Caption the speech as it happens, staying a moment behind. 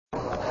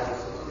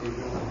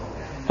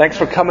Thanks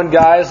for coming,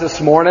 guys,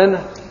 this morning.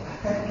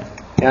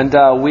 And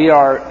we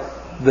are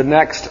the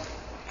next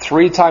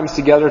 3 times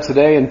together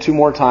today, and 2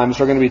 more times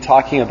we're going to be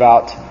talking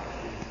about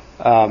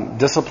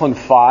Discipline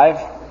 5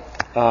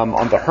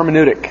 on the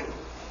hermeneutic.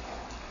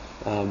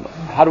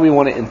 How do we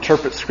want to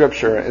interpret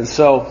Scripture? And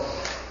so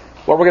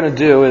what we're going to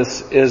do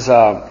is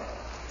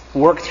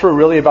work through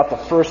really about the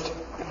first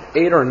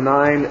 8 or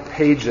 9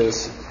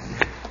 pages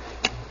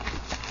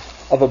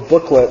of a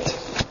booklet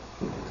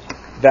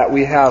that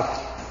we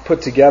have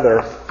put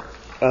together.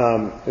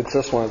 It's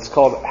this one. It's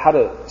called How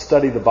to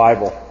Study the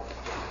Bible.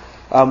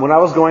 When I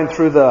was going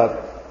through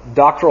the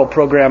doctoral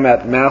program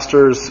at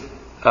Masters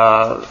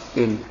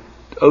in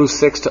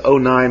 06 to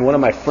 09, one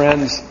of my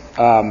friends,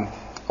 a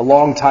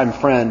longtime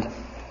friend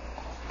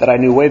that I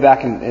knew way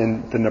back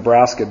in the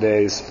Nebraska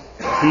days,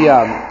 he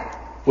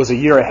was a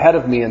year ahead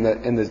of me in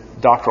the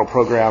doctoral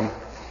program,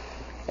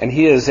 and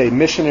he is a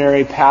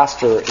missionary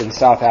pastor in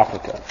South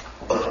Africa.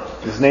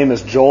 His name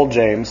is Joel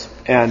James,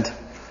 and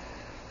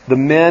the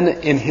men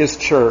in his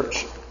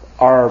church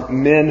are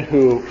men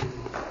who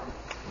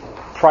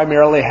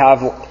primarily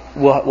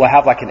will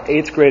have like an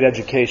 8th grade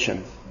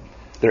education.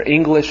 They're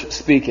English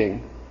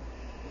speaking,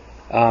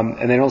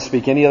 and they don't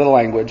speak any other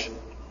language,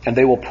 and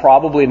they will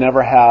probably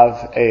never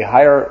have a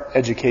higher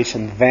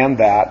education than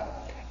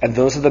that, and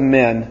those are the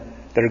men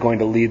that are going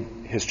to lead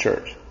his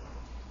church.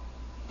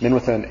 Men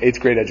with an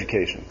 8th grade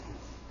education.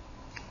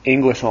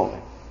 English only.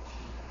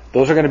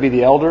 Those are going to be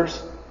the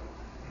elders,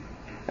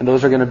 and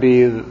those are going to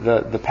be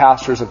the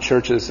pastors of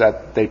churches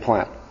that they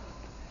plant.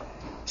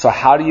 So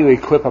how do you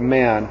equip a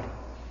man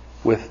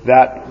with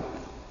that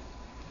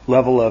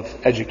level of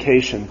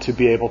education to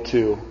be able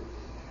to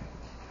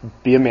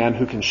be a man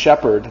who can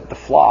shepherd the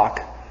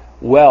flock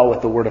well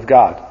with the Word of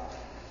God?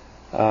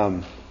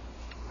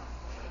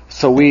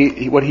 So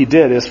what he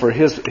did is, for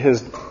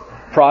his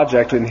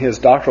project in his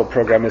doctoral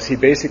program, is he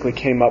basically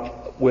came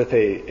up with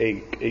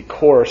a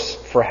course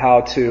for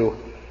how to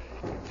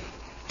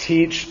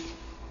teach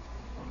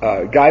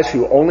guys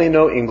who only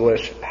know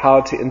English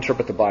how to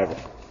interpret the Bible.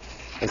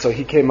 And so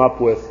he came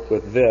up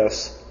with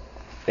this,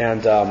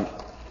 and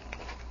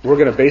we're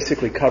going to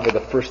basically cover the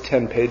first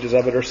 10 pages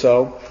of it or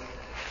so.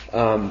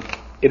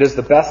 It is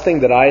the best thing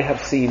that I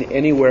have seen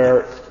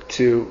anywhere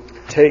to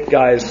take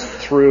guys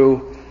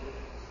through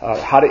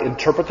how to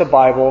interpret the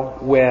Bible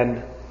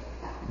when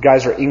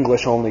guys are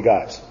English only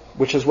guys,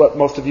 which is what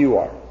most of you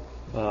are.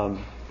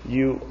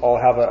 You all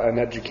have an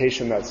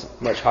education that's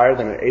much higher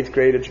than an 8th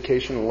grade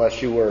education,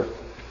 unless you were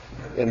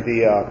in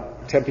the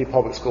Tempe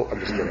Public School. I'm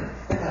just kidding.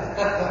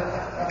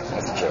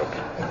 That's a joke.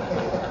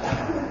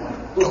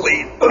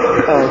 Delete.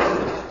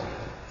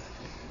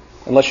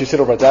 Unless you sit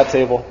over at that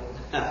table.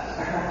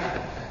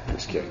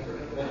 Just kidding.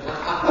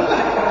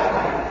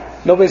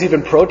 Nobody's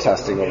even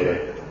protesting over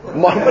there.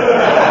 Mark.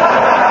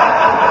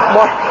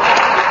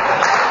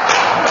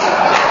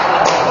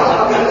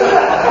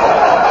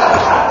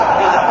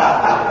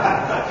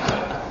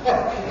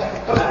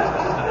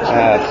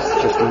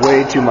 That's just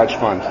way too much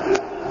fun.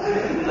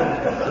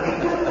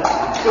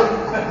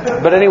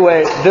 But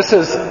anyway, this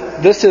is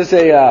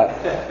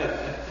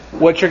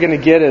what you're going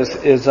to get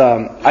is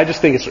I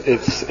just think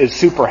it's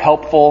super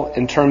helpful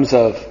in terms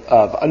of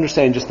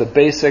understanding just the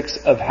basics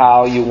of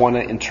how you want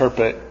to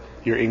interpret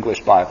your English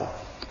Bible.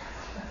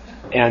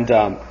 And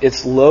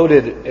it's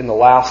loaded in the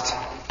last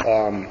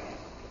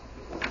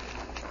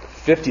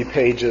 50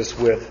 pages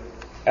with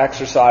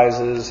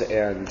exercises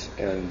and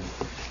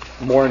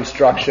more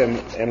instruction.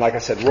 And like I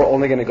said, we're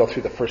only going to go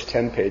through the first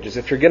 10 pages.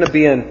 If you're going to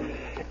be in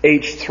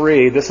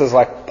H3, this is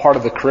like part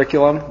of the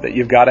curriculum that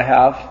you've got to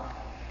have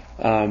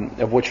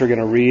of what you're going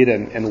to read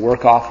and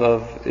work off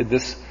of.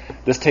 This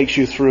takes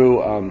you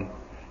through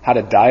how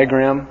to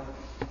diagram,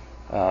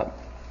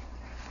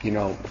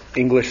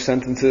 English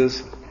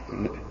sentences,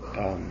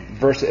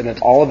 verse, and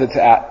all of its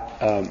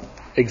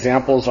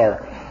examples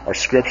are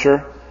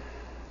scripture.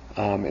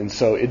 And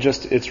so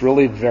it's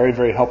really very,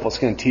 very helpful. It's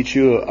going to teach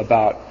you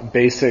about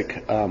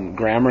basic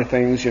grammar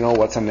things.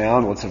 What's a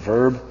noun, what's a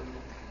verb,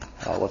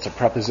 what's a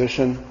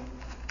preposition,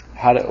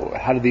 how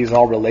do these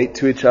all relate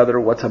to each other,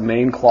 what's a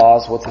main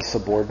clause, what's a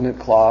subordinate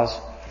clause.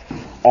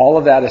 All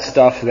of that is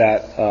stuff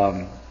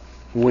that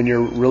when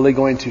you're really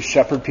going to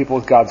shepherd people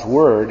with God's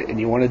Word and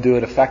you want to do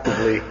it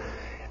effectively,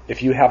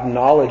 if you have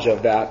knowledge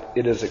of that,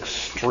 it is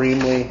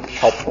extremely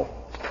helpful.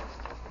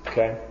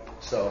 Okay?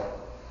 So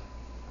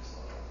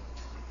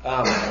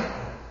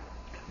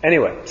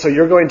anyway, so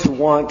you're going to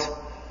want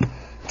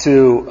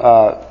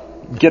to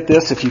get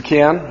this if you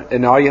can,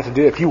 and all you have to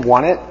do, if you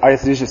want it, all you have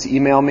to do is just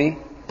email me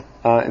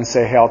and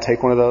say, hey, I'll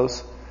take one of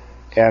those,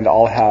 and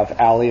I'll have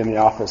Allie in the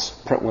office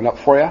print one up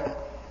for you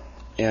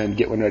and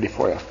get one ready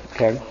for you.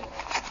 Okay?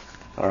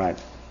 All right.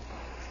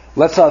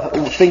 Let's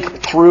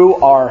think through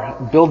our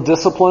build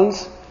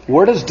disciplines.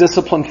 Where does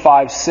Discipline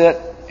 5 sit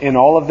in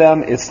all of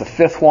them? It's the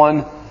 5th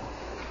one.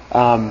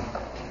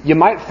 You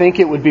might think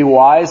it would be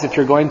wise, if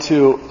you're going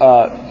to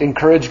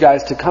encourage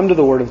guys to come to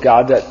the Word of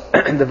God, that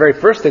the very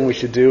first thing we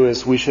should do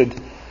is we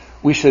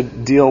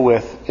should deal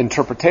with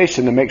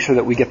interpretation to make sure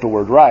that we get the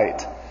Word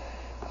right.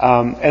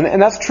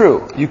 And that's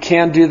true. You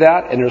can do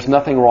that, and there's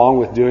nothing wrong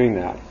with doing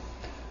that.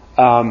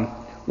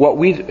 What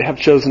we have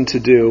chosen to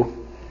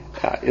do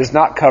is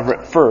not cover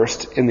it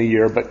first in the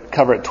year, but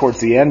cover it towards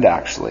the end,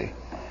 actually.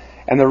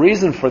 And the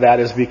reason for that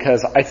is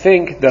because I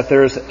think that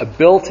there's a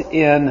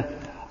built-in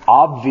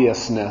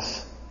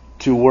obviousness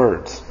to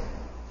words.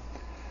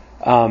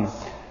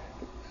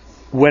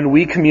 When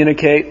we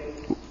communicate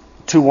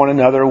to one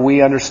another,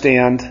 we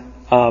understand,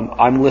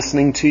 I'm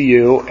listening to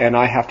you and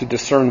I have to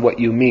discern what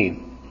you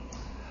mean.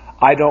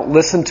 I don't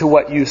listen to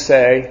what you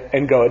say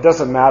and go, it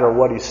doesn't matter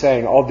what he's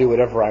saying, I'll do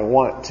whatever I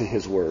want to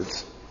his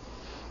words.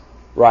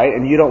 Right?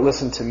 And you don't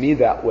listen to me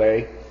that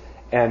way.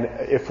 And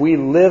if we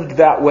lived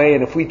that way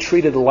and if we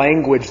treated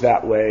language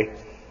that way,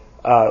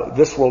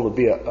 this world would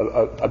be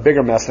a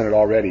bigger mess than it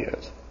already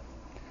is.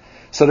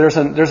 So there's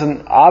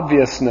an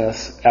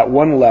obviousness at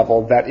one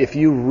level that if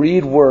you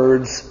read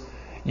words,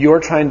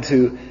 you're trying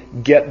to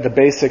get the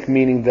basic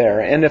meaning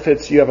there. And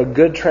if you have a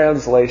good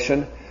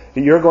translation,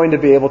 you're going to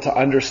be able to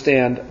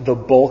understand the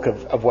bulk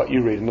of what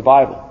you read in the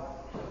Bible.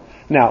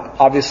 Now,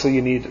 obviously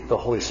you need the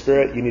Holy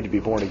Spirit, you need to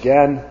be born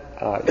again,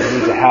 you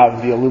need to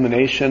have the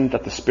illumination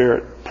that the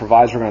Spirit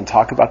provides. We're going to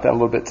talk about that a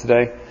little bit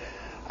today.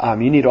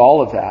 You need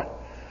all of that.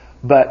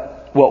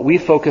 But what we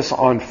focus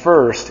on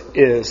first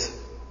is,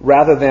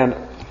 rather than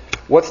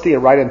what's the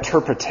right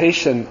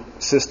interpretation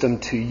system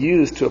to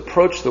use to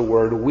approach the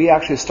Word, we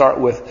actually start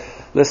with,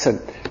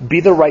 listen, be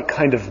the right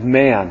kind of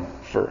man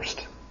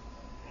first.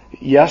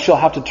 Yes, you'll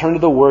have to turn to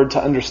the Word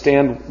to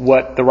understand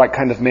what the right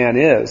kind of man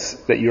is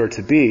that you're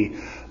to be,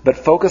 but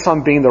focus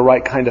on being the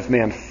right kind of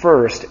man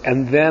first,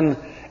 and then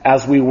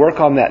as we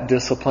work on that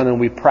discipline and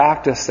we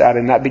practice that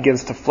and that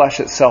begins to flesh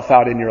itself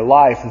out in your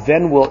life,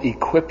 then we'll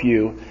equip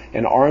you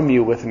and arm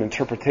you with an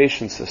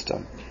interpretation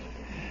system.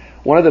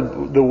 One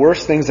of the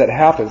worst things that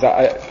happens,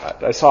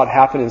 I saw it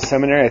happen in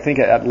seminary, I think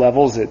at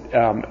levels it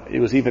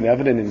was even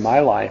evident in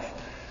my life.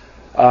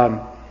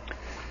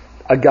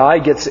 A guy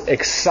gets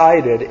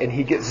excited and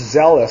he gets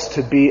zealous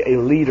to be a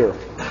leader,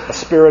 a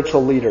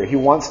spiritual leader. He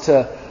wants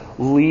to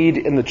lead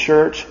in the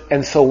church,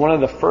 and so one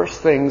of the first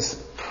things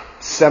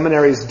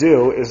seminaries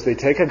do is they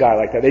take a guy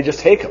like that, they just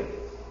take him.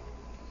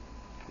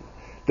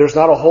 There's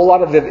not a whole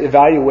lot of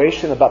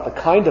evaluation about the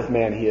kind of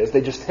man he is,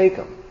 they just take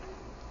him.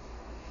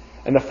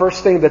 And the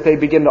first thing that they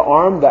begin to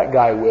arm that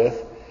guy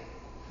with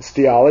is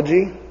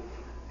theology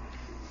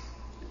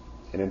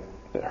and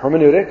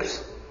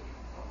hermeneutics,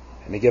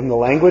 and they give him the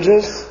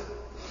languages,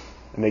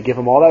 and they give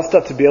him all that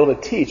stuff to be able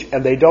to teach,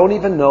 and they don't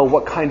even know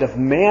what kind of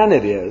man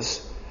it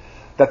is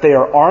that they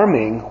are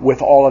arming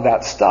with all of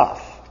that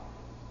stuff.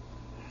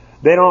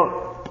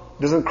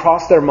 Doesn't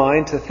cross their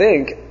mind to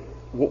think,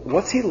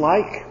 what's he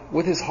like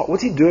with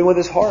what's he doing with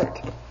his heart?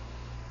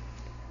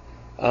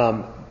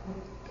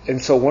 And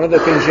so one of the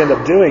things you end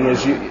up doing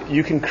is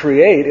you can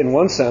create, in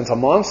one sense, a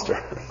monster.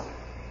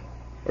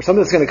 Or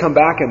something that's going to come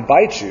back and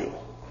bite you.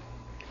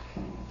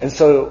 And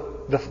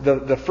so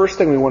the first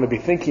thing we want to be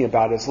thinking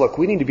about is, look,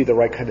 we need to be the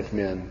right kind of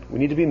men. We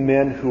need to be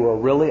men who are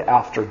really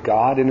after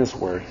God and His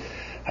Word.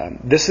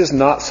 This is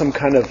not some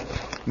kind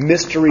of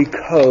mystery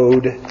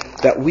code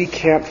that we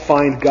can't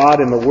find God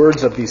in the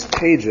words of these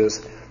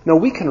pages. No,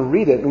 we can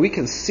read it and we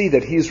can see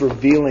that He's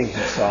revealing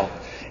Himself.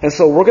 And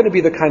so we're going to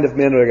be the kind of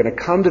men who are going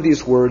to come to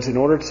these words in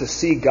order to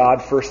see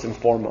God first and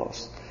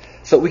foremost.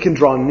 So that we can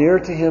draw near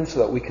to Him, so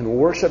that we can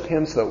worship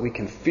Him, so that we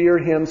can fear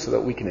Him, so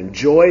that we can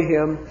enjoy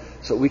Him,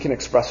 so that we can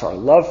express our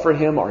love for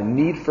Him, our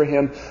need for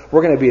Him.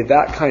 We're going to be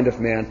that kind of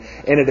man.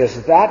 And it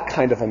is that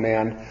kind of a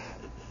man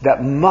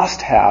that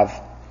must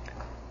have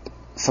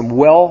some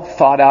well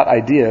thought out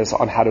ideas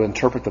on how to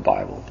interpret the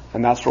Bible.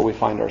 And that's where we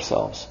find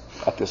ourselves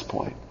at this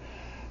point.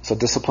 So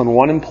discipline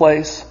 1 in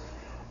place,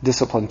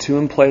 discipline 2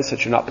 in place,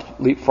 that you're not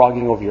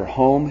leapfrogging over your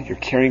home, you're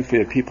caring for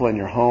the people in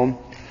your home,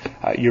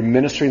 you're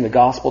ministering the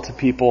gospel to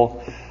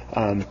people,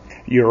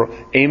 you're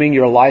aiming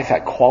your life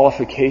at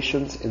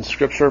qualifications in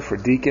Scripture for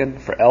deacon,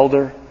 for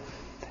elder,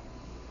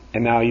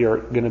 and now you're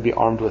going to be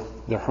armed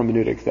with the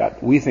hermeneutic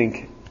that we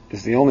think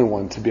is the only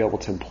one to be able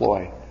to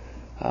employ.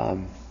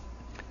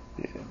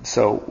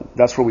 So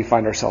that's where we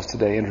find ourselves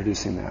today,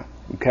 introducing that.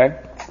 Okay?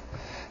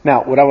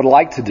 Now, what I would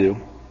like to do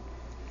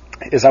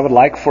is I would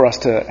like for us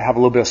to have a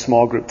little bit of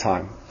small group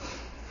time.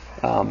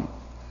 We're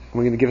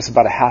going to give us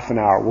about a half an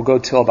hour. We'll go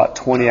till about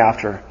 20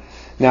 after.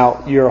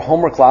 Now, your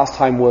homework last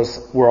time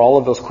were all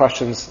of those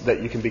questions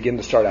that you can begin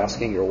to start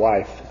asking your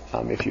wife,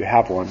 if you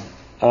have one.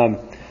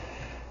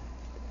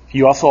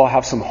 You also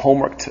have some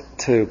homework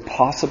to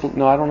possibly...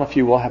 No, I don't know if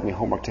you will have any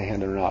homework to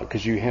hand in or not,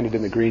 because you handed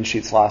in the green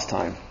sheets last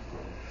time.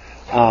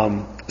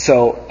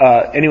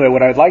 Anyway,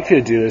 what I'd like for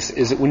you to do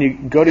is that when you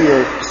go to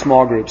your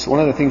small groups, one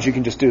of the things you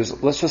can just do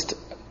is let's just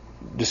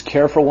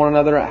care for one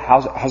another.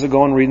 How's it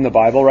going reading the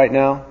Bible right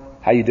now?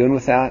 How you doing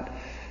with that?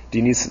 Do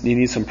you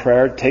need some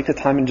prayer? Take the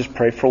time and just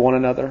pray for one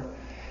another.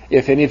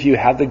 If any of you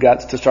have the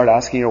guts to start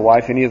asking your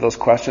wife any of those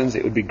questions,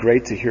 it would be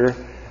great to hear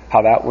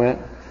how that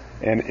went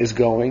and is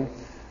going.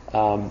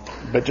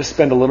 But just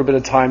spend a little bit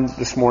of time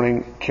this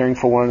morning caring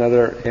for one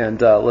another, and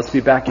let's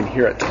be back in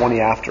here at 20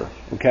 after,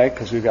 okay?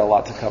 Because we've got a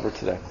lot to cover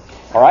today.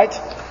 All right?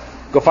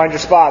 Go find your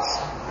spots.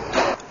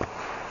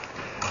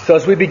 So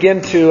as we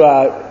begin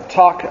to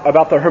talk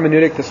about the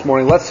hermeneutic this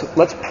morning,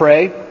 let's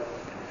pray.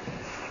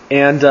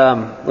 And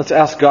let's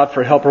ask God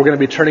for help. We're going to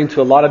be turning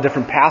to a lot of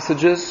different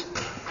passages.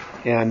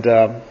 And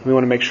we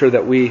want to make sure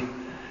that we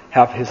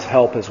have His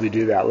help as we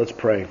do that. Let's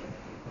pray.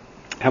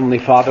 Heavenly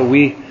Father,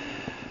 we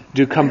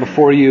do come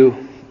before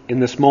you in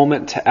this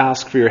moment to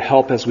ask for your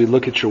help as we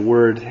look at your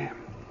word.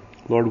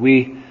 Lord,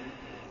 we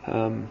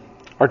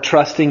are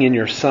trusting in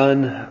your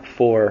Son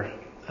for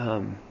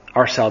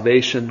our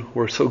salvation.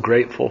 We're so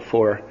grateful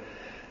for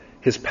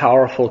His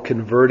powerful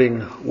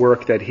converting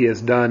work that He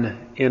has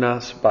done in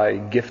us by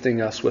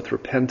gifting us with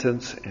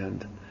repentance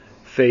and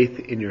faith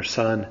in your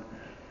Son.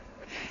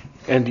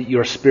 And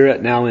your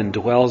Spirit now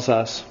indwells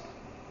us.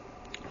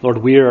 Lord,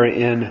 we are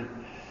in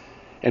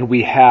and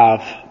we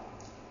have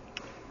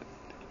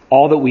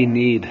all that we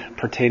need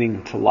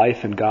pertaining to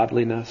life and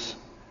godliness.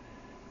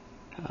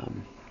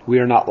 We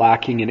are not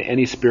lacking in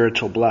any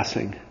spiritual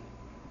blessing.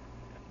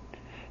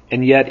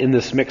 And yet in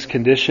this mixed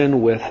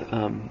condition with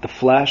the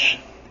flesh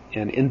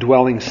and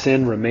indwelling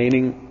sin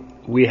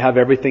remaining, we have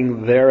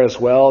everything there as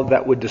well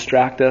that would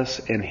distract us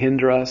and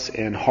hinder us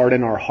and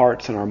harden our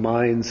hearts and our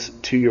minds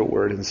to your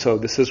word. And so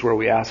this is where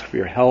we ask for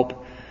your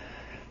help,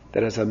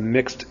 that as a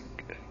mixed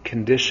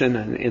condition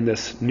and in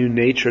this new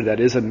nature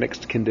that is a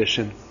mixed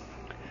condition,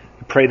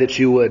 we pray that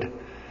you would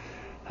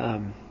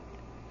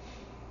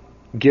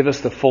give us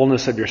the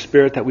fullness of your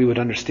Spirit, that we would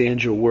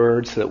understand your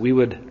word, so that we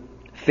would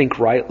think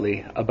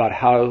rightly about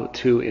how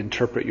to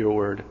interpret your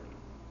word.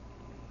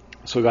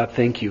 So God,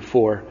 thank you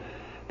for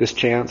this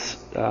chance,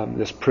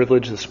 this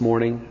privilege this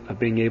morning of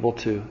being able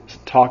to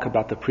talk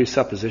about the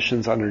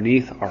presuppositions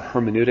underneath our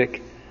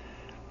hermeneutic.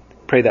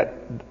 Pray that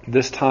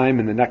this time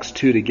and the next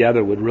two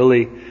together would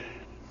really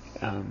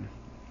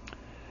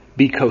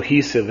be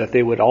cohesive, that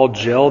they would all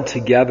gel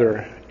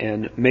together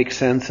and make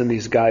sense in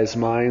these guys'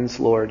 minds,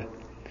 Lord.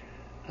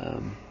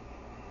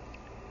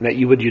 That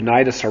you would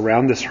unite us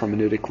around this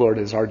hermeneutic, Lord,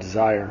 is our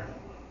desire.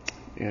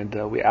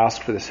 And we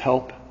ask for this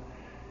help,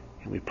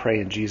 and we pray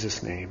in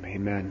Jesus' name.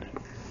 Amen.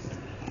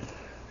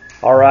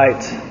 All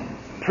right.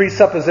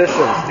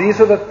 Presuppositions. These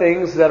are the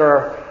things that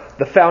are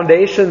the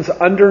foundations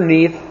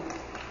underneath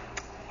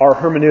our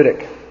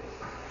hermeneutic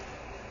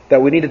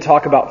that we need to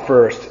talk about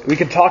first. We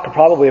could talk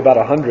probably about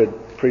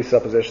 100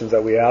 presuppositions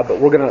that we have, but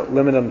we're going to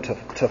limit them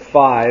to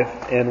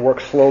 5 and work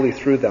slowly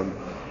through them.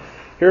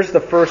 Here's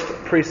the first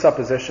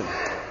presupposition.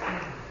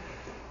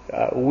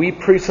 We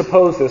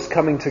presuppose this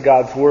coming to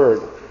God's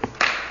Word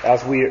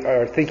as we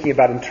are thinking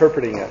about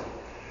interpreting it.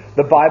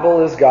 The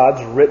Bible is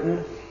God's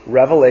written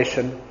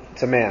revelation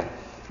to man.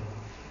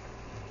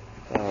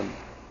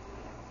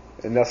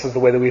 And this is the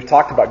way that we've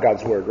talked about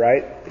God's Word,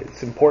 right?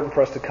 It's important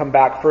for us to come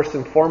back first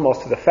and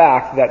foremost to the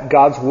fact that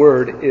God's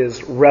Word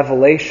is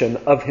revelation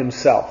of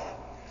Himself.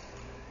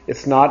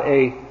 It's not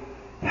a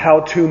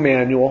how-to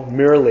manual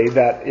merely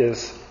that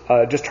is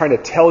just trying to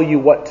tell you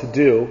what to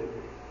do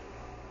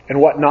and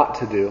what not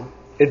to do.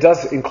 It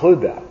does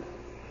include that.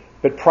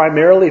 But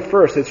primarily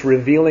first, it's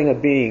revealing a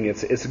being.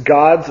 It's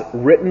God's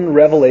written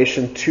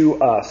revelation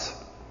to us.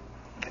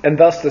 And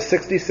thus the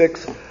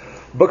 66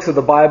 books of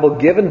the Bible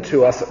given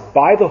to us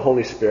by the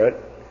Holy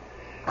Spirit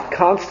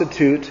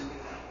constitute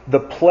the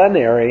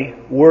plenary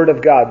Word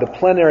of God. The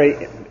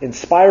plenary,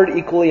 inspired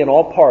equally in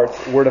all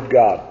parts, Word of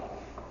God.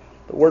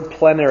 The word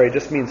plenary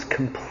just means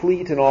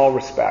complete in all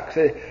respects.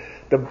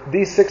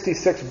 These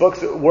 66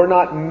 books, we're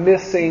not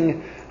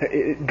missing.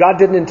 God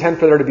didn't intend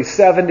for there to be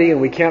 70 and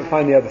we can't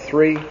find the other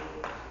 3.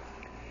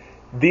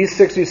 These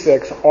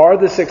 66 are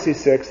the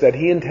 66 that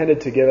He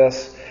intended to give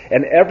us,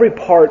 and every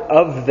part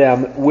of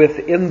them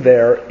within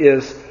there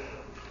is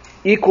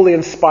equally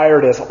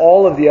inspired as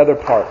all of the other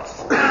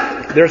parts.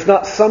 There's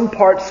not some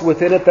parts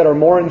within it that are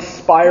more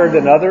inspired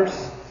than others.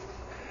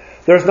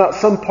 There's not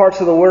some parts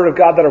of the Word of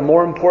God that are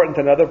more important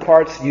than other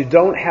parts. You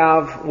don't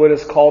have what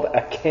is called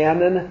a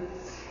canon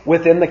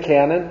within the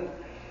canon.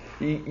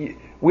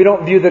 We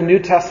don't view the New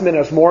Testament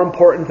as more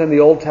important than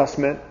the Old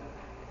Testament.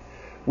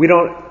 We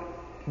don't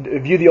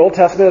view the Old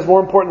Testament as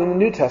more important than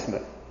the New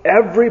Testament.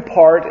 Every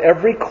part,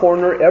 every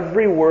corner,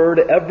 every word,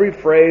 every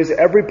phrase,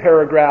 every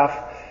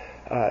paragraph,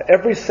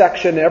 every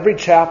section, every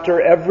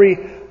chapter,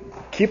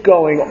 keep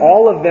going,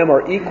 all of them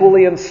are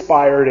equally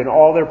inspired in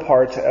all their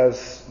parts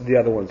as the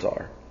other ones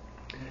are.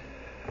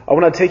 I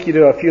want to take you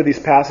to a few of these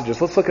passages.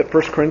 Let's look at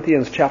 1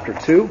 Corinthians chapter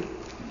 2.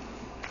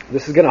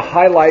 This is going to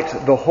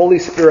highlight the Holy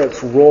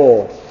Spirit's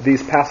role,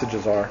 these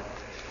passages are.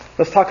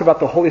 Let's talk about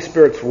the Holy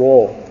Spirit's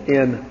role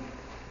in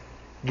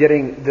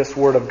getting this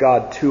Word of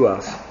God to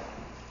us.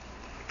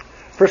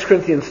 1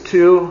 Corinthians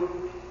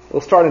 2,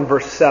 we'll start in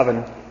verse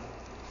 7.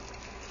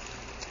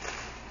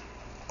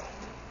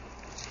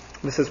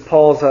 This is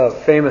Paul's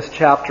famous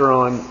chapter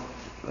on,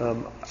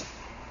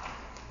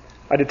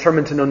 I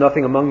determined to know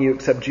nothing among you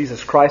except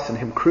Jesus Christ and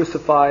Him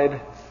crucified.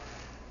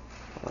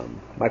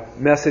 My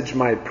message,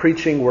 my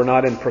preaching were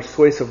not in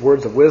persuasive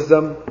words of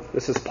wisdom.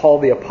 This is Paul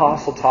the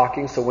Apostle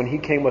talking. So when he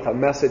came with a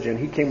message and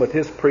he came with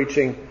his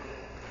preaching,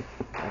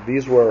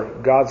 these were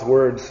God's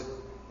words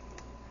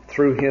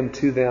through him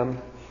to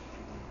them.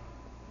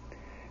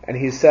 And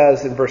he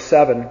says in verse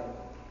 7,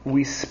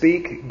 we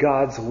speak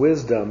God's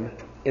wisdom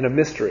in a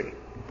mystery.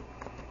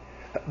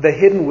 The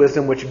hidden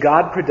wisdom which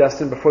God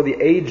predestined before the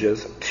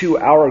ages to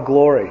our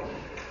glory.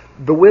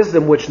 The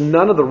wisdom which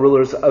none of the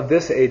rulers of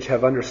this age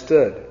have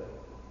understood.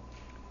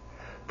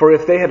 For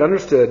if they had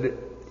understood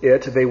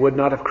it, they would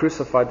not have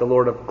crucified the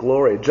Lord of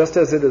glory. Just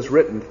as it is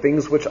written,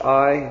 things which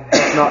eye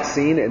has not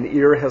seen and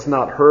ear has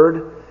not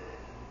heard,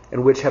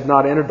 and which have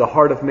not entered the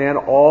heart of man,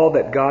 all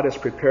that God has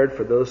prepared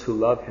for those who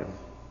love him.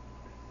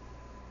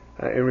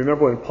 And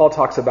remember, when Paul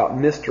talks about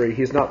mystery,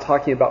 he's not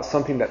talking about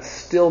something that's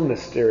still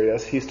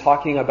mysterious. He's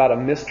talking about a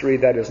mystery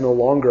that is no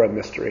longer a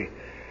mystery.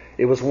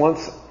 It was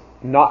once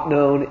not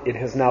known, it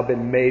has now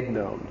been made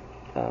known.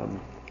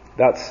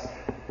 That's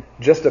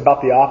just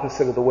about the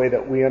opposite of the way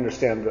that we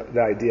understand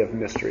the idea of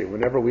mystery.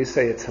 Whenever we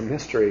say it's a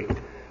mystery,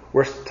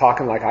 we're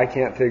talking like, I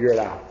can't figure it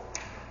out.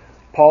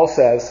 Paul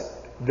says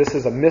this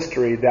is a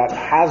mystery that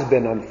has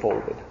been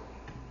unfolded.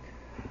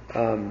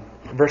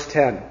 Verse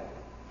 10.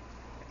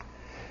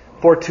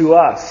 For to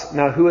us,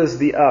 now who is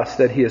the us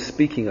that he is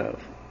speaking of?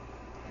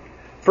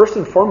 First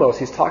and foremost,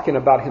 he's talking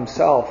about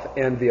himself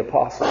and the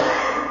apostles.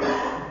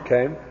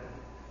 Okay?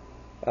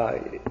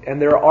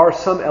 And there are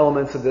some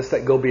elements of this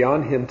that go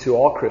beyond him to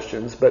all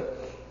Christians, but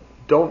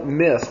don't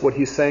miss what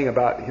he's saying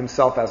about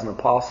himself as an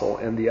apostle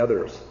and the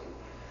others.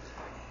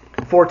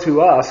 For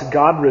to us,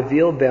 God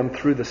revealed them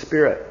through the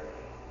Spirit.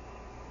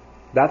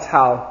 That's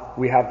how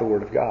we have the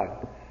Word of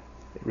God.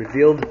 It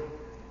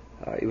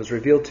was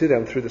revealed to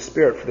them through the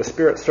Spirit. For the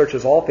Spirit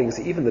searches all things,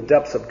 even the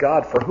depths of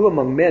God. For who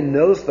among men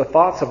knows the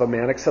thoughts of a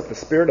man except the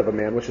spirit of a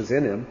man which is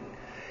in him?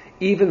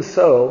 Even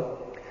so,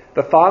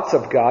 the thoughts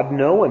of God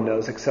no one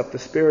knows except the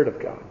Spirit of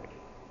God.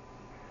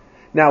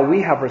 Now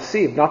we have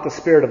received not the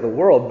spirit of the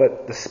world,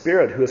 but the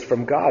Spirit who is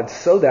from God,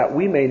 so that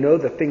we may know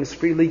the things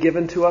freely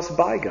given to us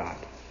by God.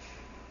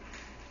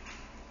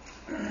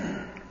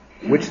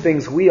 Which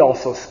things we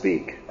also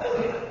speak,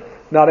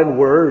 not in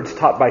words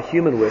taught by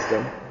human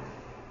wisdom,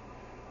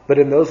 but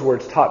in those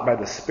words taught by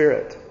the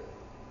Spirit,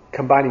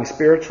 combining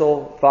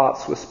spiritual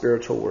thoughts with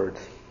spiritual words.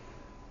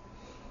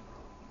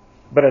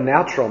 But a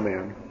natural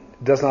man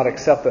does not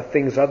accept the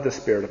things of the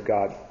Spirit of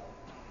God,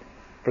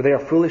 for they are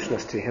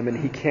foolishness to him, and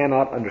he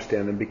cannot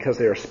understand them because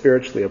they are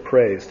spiritually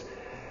appraised.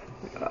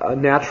 A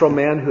natural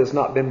man who has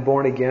not been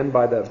born again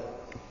by the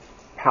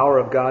power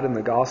of God in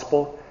the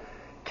gospel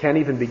can't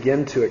even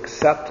begin to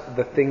accept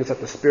the things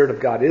that the Spirit of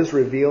God is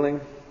revealing.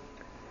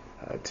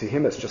 To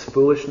him it's just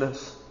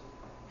foolishness.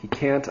 He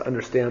can't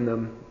understand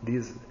them.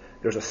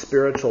 There's a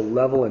spiritual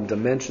level and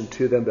dimension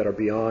to them that are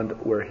beyond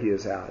where he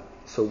is at.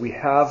 So we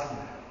have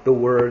the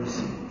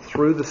words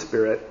through the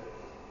Spirit.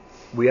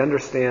 We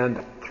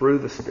understand through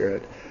the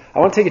Spirit. I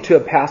want to take you to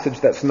a passage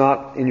that's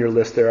not in your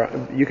list there.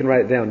 You can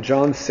write it down.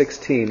 John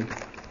 16,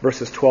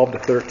 verses 12 to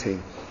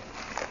 13.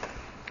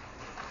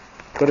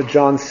 Go to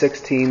John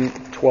 16,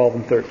 12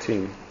 and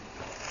 13.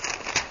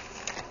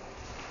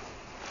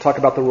 Talk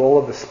about the role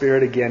of the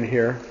Spirit again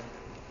here.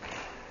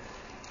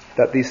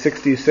 That these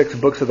 66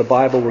 books of the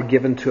Bible were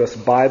given to us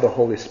by the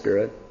Holy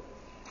Spirit.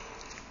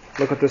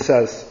 Look what this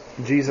says.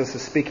 Jesus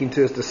is speaking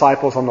to his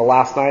disciples on the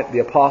last night, the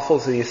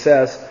apostles, and he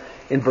says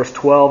in verse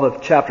 12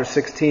 of chapter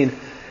 16,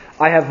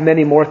 I have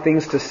many more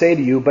things to say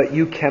to you, but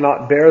you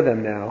cannot bear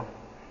them now.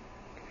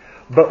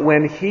 But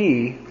when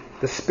he,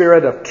 the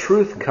Spirit of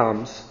truth,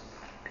 comes,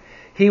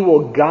 he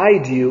will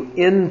guide you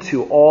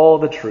into all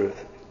the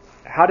truth.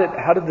 How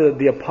did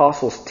the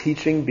apostles'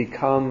 teaching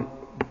become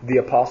the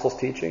apostles'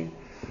 teaching?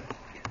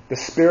 The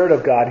Spirit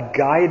of God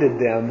guided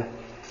them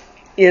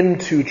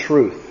into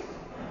truth.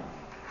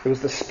 It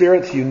was the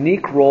Spirit's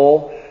unique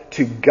role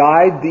to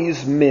guide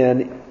these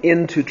men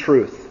into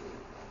truth.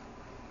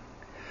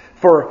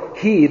 For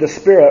he, the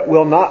Spirit,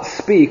 will not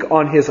speak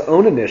on his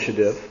own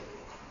initiative,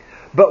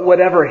 but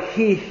whatever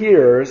he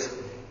hears,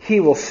 he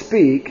will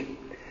speak,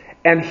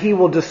 and he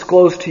will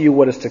disclose to you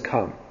what is to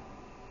come.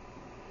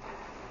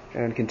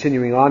 And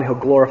continuing on, he'll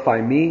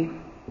glorify me.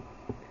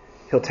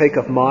 He'll take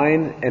of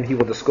mine, and he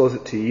will disclose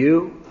it to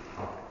you.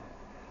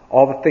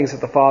 All the things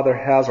that the Father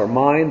has are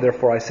mine,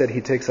 therefore I said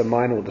he takes of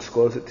mine and will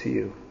disclose it to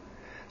you.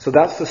 So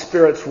that's the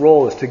Spirit's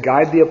role, is to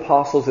guide the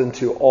apostles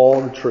into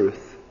all the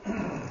truth.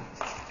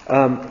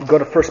 Go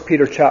to 2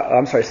 Peter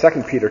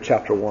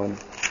chapter 1.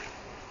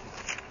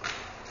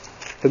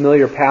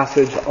 Familiar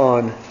passage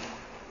on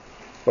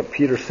what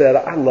Peter said.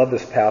 I love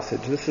this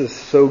passage. This is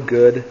so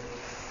good.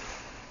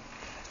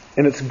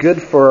 And it's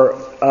good for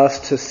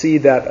us to see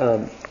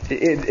that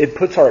it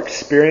puts our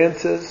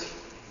experiences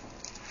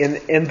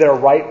in their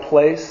right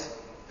place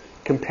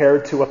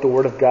compared to what the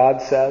Word of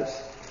God says.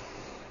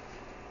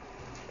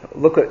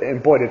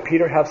 And boy, did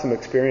Peter have some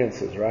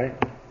experiences, right?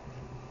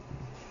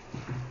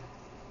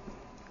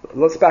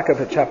 Let's back up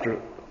at chapter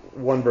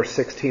 1, verse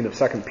 16 of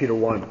 2 Peter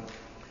 1.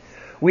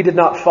 We did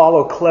not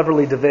follow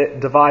cleverly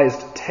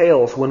devised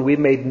tales when we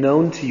made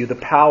known to you the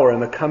power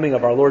and the coming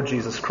of our Lord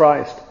Jesus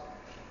Christ.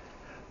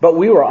 But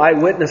we were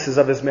eyewitnesses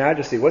of His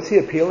majesty. What's He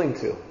appealing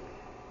to?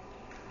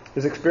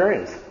 His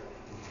experience.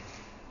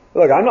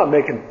 Look, I'm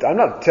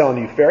not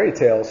telling you fairy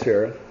tales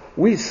here.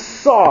 We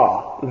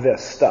saw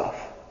this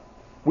stuff.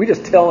 We're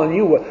just telling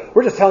you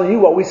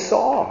what we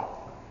saw.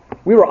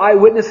 We were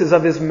eyewitnesses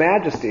of His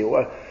majesty,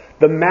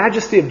 the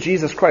majesty of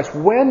Jesus Christ.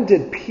 When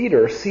did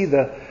Peter see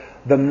the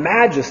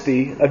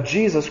majesty of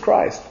Jesus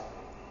Christ?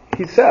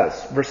 He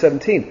says, verse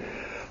 17,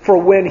 "For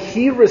when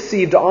He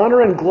received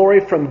honor and glory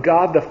from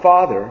God the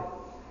Father,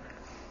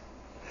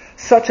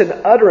 such an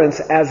utterance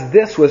as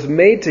this was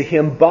made to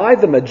Him by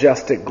the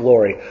majestic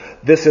glory.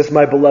 This is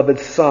my beloved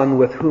Son,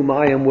 with whom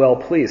I am well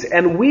pleased.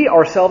 And we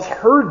ourselves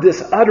heard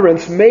this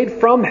utterance made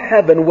from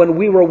heaven when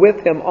we were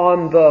with Him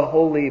on the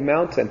holy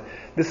mountain."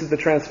 This is the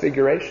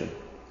transfiguration.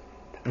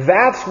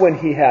 That's when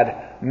He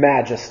had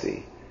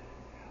majesty.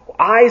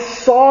 I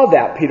saw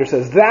that, Peter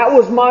says. That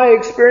was my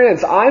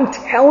experience. I'm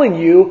telling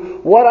you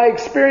what I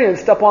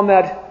experienced up on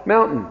that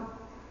mountain.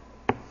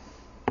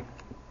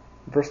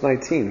 Verse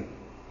 19.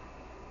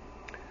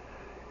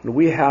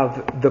 We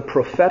have the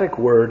prophetic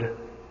word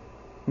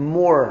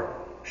more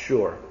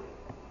sure.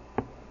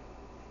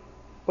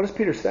 What is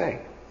Peter saying?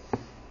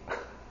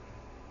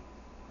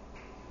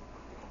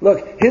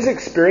 Look, his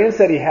experience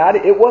that he had,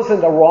 it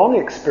wasn't a wrong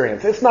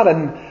experience. It's not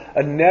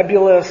a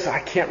nebulous, I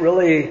can't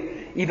really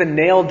even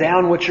nail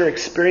down what your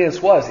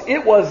experience was.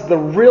 It was the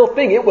real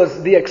thing. It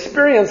was the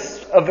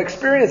experience of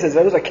experiences.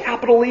 It was a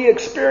capital E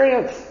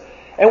experience.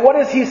 And what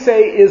does he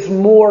say is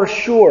more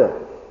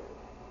sure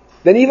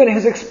than even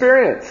his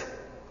experience?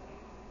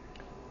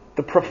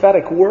 The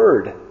prophetic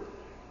word.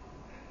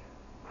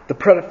 The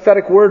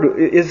prophetic word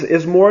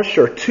is more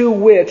sure, to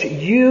which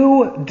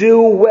you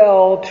do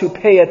well to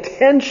pay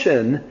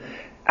attention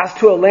as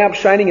to a lamp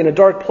shining in a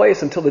dark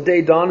place until the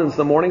day dawns and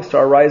the morning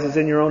star rises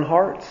in your own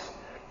hearts.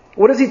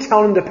 What does he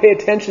tell him to pay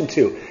attention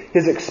to?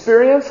 His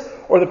experience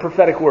or the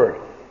prophetic word?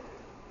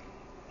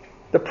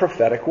 The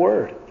prophetic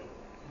word.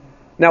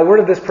 Now, where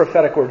did this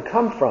prophetic word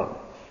come from?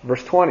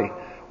 Verse 20.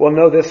 Well,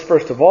 know this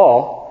first of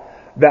all,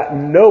 that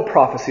no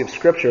prophecy of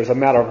Scripture is a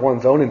matter of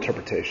one's own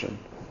interpretation.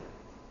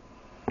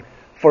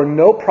 For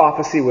no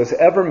prophecy was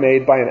ever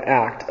made by an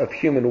act of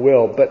human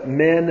will, but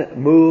men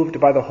moved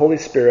by the Holy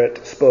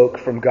Spirit spoke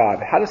from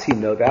God. How does he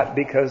know that?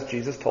 Because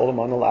Jesus told him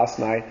on the last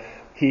night,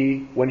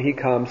 He, when He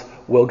comes,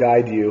 will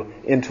guide you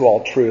into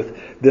all truth.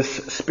 This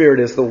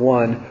Spirit is the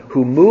one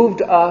who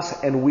moved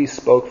us and we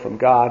spoke from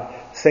God.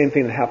 Same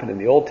thing that happened in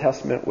the Old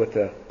Testament with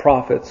the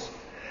prophets.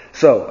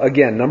 So,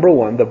 again, number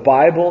one, the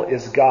Bible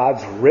is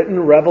God's written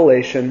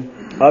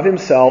revelation of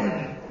Himself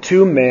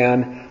to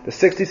man. The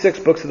 66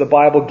 books of the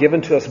Bible given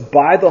to us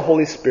by the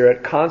Holy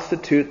Spirit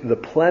constitute the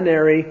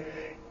plenary,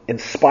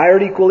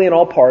 inspired equally in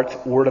all parts,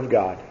 Word of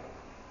God.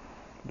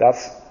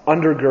 That's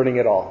undergirding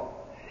it all.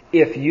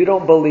 If you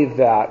don't believe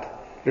that,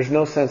 there's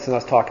no sense in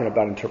us talking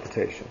about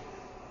interpretation.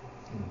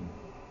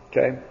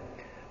 Okay?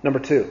 Number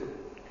two,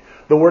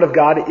 the Word of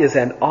God is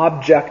an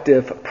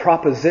objective,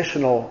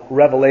 propositional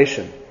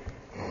revelation.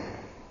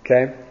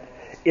 Okay?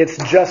 It's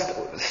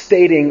just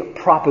stating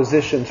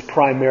propositions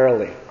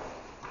primarily.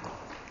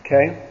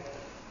 Okay?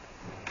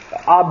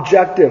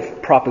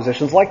 Objective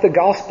propositions, like the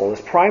gospel, is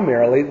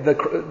primarily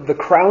the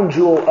crown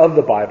jewel of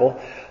the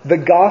Bible. The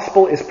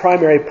gospel is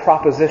primary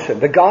proposition.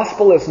 The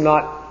gospel is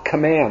not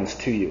commands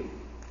to you.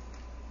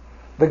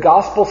 The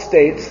gospel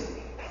states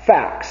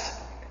facts.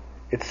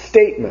 It's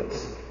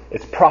statements.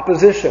 It's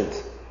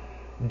propositions.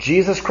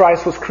 Jesus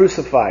Christ was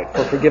crucified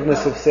for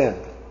forgiveness of sin.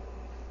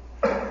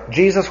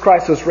 Jesus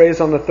Christ was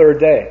raised on the third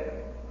day.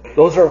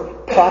 Those are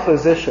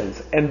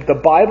propositions. And the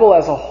Bible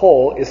as a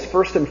whole is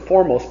first and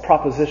foremost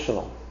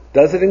propositional.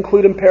 Does it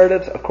include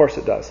imperatives? Of course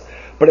it does.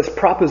 But it's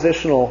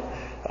propositional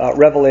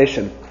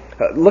revelation.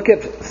 Look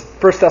at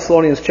 1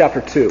 Thessalonians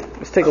chapter 2.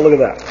 Let's take a look at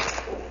that.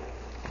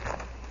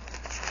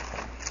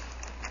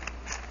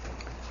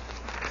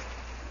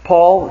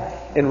 Paul,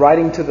 in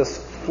writing to this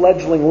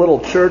fledgling little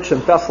church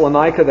in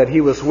Thessalonica that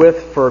he was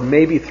with for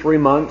maybe 3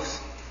 months,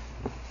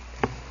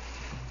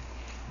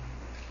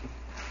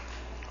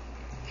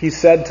 he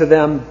said to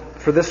them,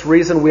 "For this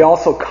reason we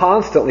also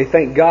constantly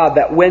thank God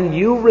that when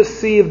you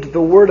received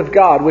the word of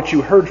God, which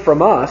you heard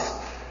from us,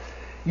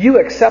 you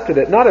accepted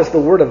it not as the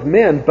word of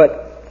men,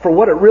 but for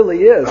what it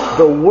really is,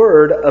 the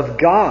word of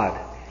God,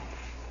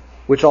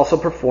 which also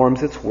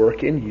performs its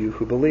work in you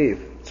who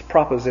believe." It's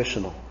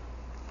propositional.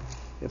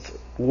 It's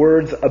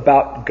words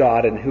about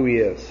God and who He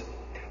is.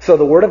 So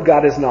the Word of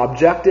God is an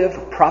objective,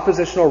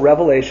 propositional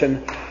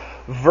revelation,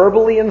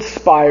 verbally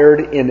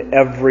inspired in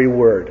every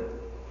word.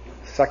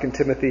 2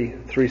 Timothy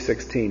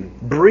 3:16.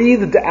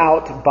 Breathed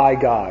out by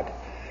God.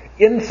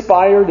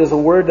 Inspired is a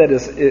word that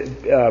is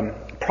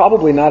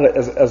probably not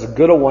as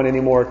good a one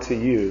anymore to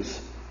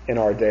use in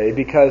our day,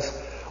 because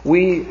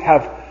we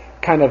have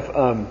kind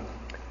of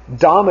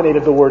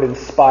dominated the word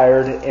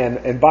inspired,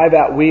 and by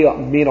that we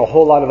mean a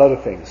whole lot of other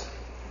things.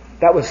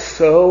 That was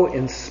so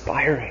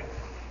inspiring.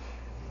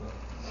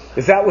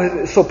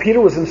 So Peter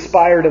was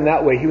inspired in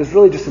that way. He was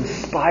really just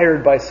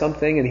inspired by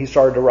something and he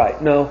started to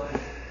write. No,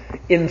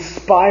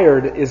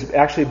 inspired is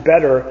actually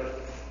better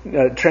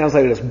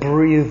translated as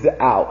breathed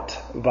out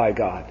by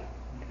God.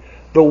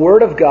 The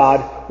Word of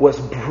God was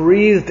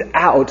breathed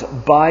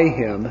out by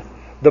Him.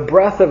 The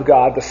breath of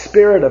God, the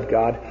Spirit of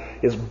God,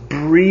 is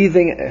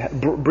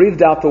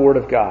breathed out the Word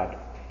of God.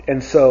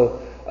 And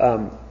so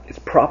it's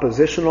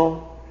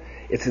propositional.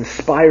 It's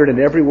inspired in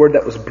every word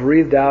that was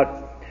breathed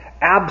out.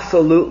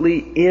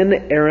 Absolutely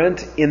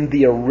inerrant in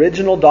the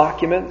original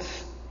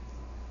documents,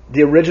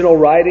 the original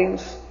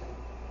writings.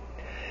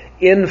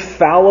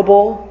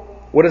 Infallible.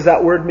 What does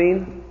that word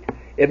mean?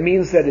 It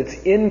means that it's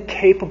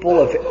incapable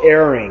of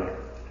erring.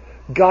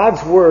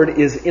 God's Word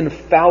is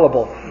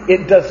infallible.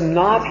 It does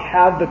not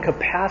have the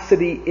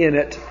capacity in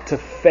it to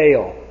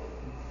fail.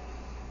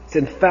 It's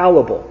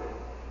infallible.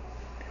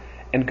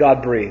 And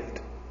God breathed.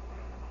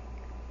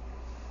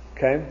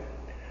 Okay?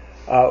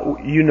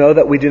 You know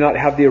that we do not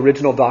have the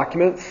original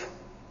documents,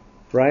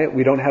 right?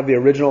 We don't have the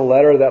original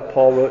letter that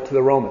Paul wrote to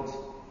the Romans.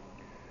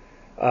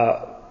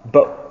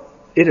 But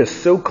it is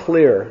so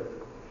clear,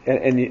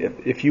 and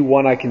if you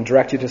want, I can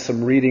direct you to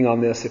some reading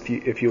on this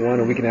if you want,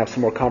 and we can have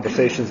some more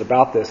conversations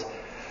about this.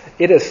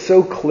 It is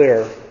so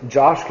clear.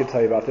 Josh could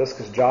tell you about this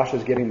because Josh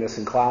is getting this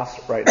in class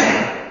right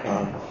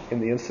now in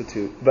the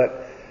Institute.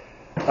 But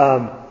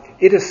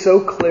it is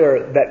so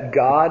clear that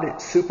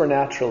God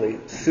supernaturally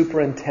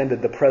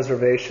superintended the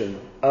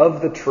preservation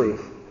of the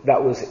truth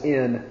that was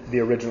in the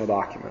original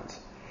documents.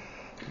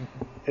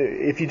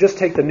 If you just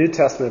take the New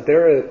Testament,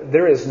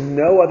 there is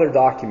no other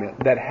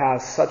document that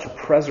has such a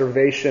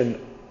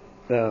preservation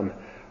as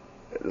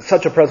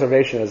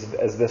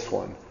this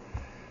one.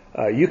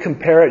 You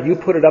compare it, you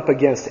put it up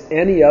against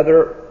any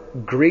other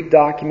Greek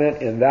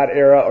document in that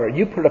era, or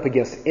you put it up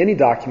against any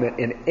document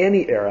in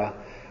any era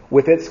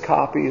with its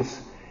copies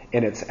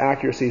and its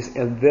accuracies,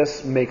 and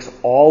this makes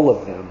all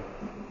of them,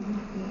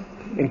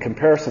 in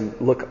comparison,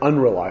 look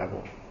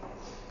unreliable.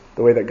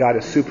 The way that God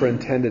has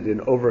superintended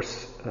and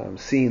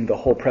overseen the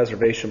whole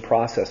preservation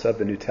process of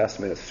the New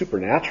Testament is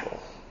supernatural.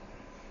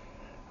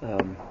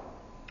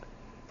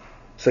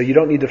 So you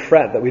don't need to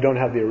fret that we don't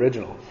have the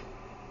originals.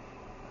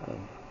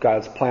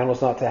 God's plan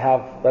was not to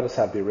let us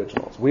have the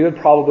originals. We would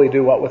probably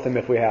do what with them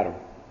if we had them?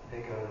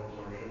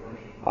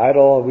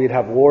 Idol, we'd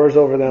have wars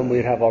over them,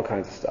 we'd have all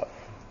kinds of stuff.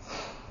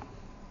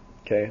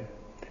 Okay?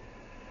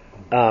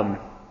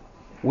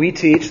 We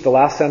teach, the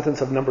last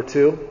sentence of number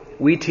 2,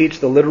 we teach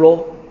the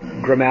literal,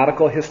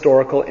 grammatical,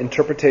 historical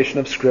interpretation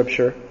of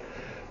Scripture,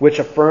 which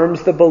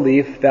affirms the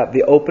belief that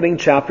the opening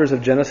chapters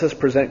of Genesis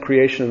present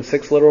creation in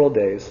 6 literal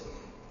days,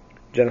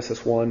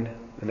 Genesis 1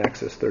 and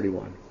Exodus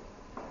 31.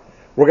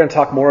 We're going to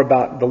talk more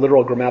about the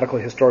literal, grammatical,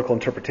 historical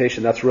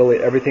interpretation. That's really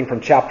everything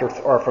from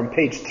from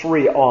page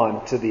 3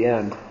 on to the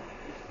end.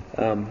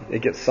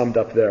 It gets summed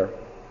up there.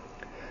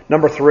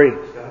 Number 3.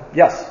 Scott?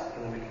 Yes.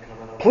 Can I make a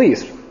comment on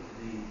Please. that?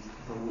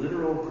 The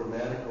literal,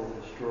 grammatical,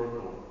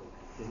 historical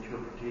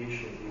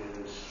interpretation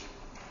is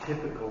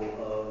typical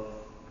of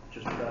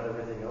just about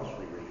everything else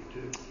we read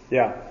too.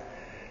 Yeah.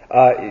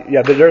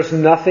 There's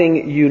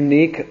nothing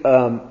unique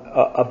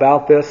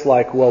about this,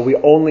 like, well, we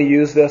only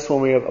use this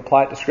when we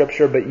apply it to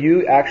Scripture, but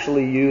you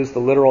actually use the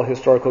literal,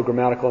 historical,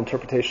 grammatical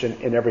interpretation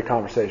in every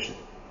conversation.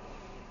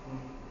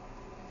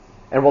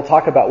 And we'll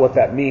talk about what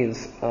that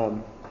means.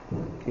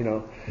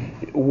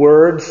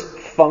 Words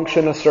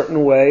function a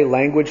certain way,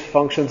 language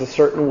functions a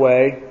certain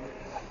way.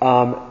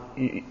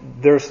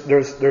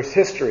 There's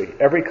history.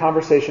 Every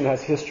conversation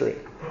has history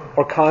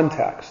or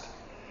context.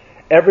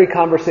 Every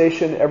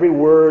conversation, every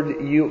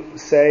word you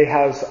say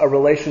has a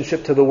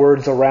relationship to the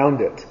words around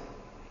it.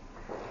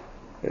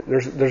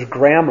 There's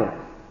grammar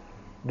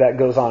that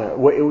goes on it.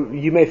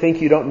 You may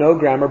think you don't know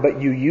grammar,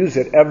 but you use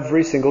it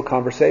every single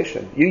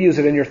conversation. You use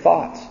it in your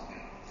thoughts.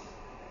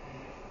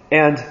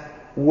 And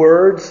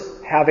words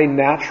have a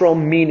natural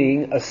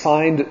meaning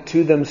assigned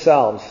to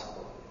themselves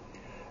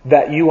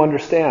that you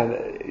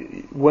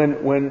understand.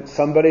 When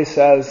somebody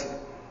says,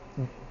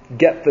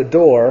 "Get the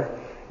door,"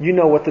 you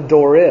know what the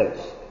door is.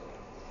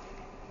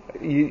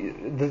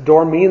 The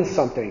door means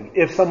something.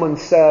 If someone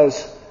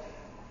says,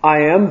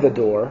 "I am the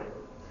door,"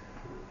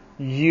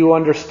 you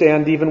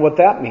understand even what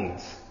that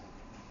means.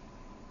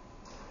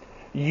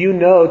 You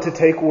know to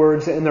take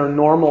words in their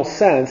normal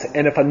sense,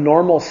 and if a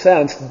normal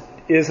sense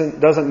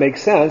doesn't make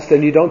sense,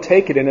 then you don't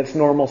take it in its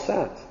normal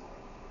sense.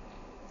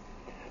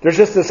 There's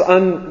just this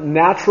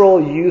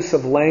unnatural use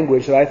of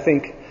language that I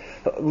think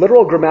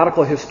literal,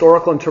 grammatical,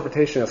 historical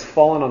interpretation has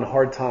fallen on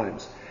hard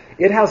times.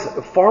 It has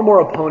far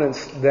more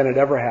opponents than it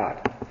ever had.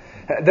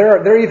 There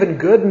are even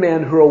good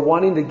men who are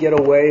wanting to get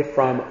away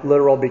from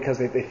literal because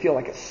they feel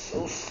like it's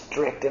so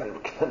strict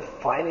and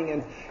confining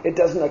and it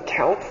doesn't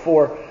account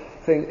for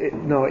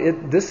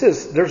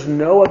things. There's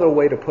no other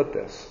way to put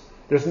this.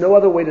 There's no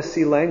other way to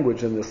see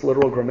language in this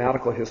literal,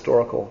 grammatical,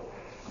 historical.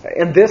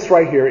 And this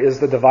right here is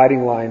the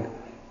dividing line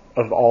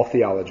of all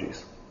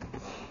theologies.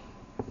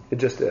 It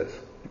just is.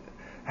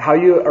 How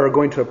you are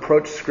going to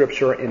approach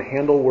Scripture and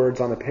handle words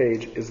on a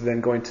page is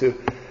then going to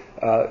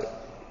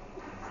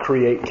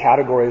create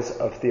categories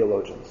of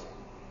theologians.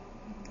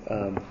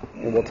 And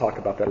we'll talk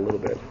about that a little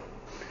bit.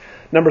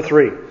 Number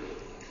 3.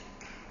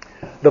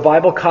 The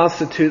Bible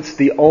constitutes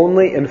the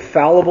only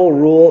infallible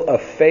rule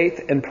of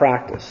faith and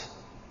practice.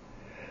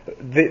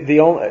 The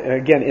only,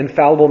 again,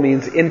 infallible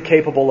means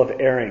incapable of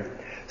erring.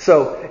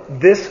 So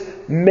this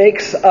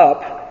makes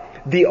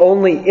up the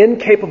only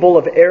incapable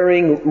of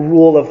erring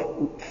rule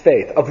of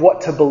faith, of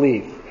what to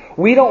believe.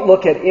 We don't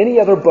look at any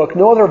other book.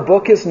 No other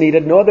book is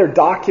needed. No other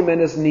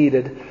document is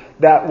needed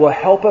that will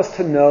help us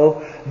to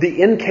know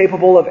the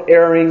incapable of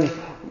erring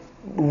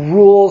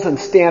rules and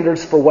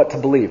standards for what to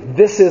believe.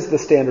 This is the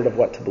standard of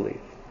what to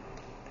believe.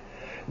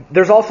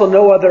 There's also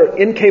no other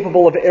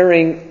incapable of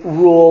erring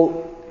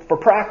rule for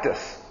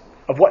practice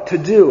of what to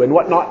do and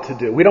what not to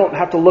do. We don't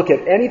have to look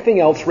at anything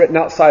else written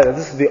outside of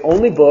this. This is the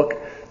only book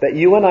that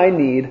you and I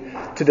need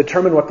to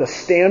determine what the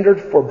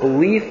standard for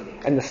belief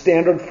and the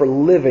standard for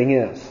living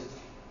is.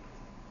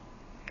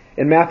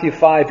 In Matthew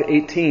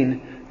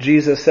 5:18,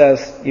 Jesus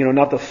says,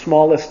 not the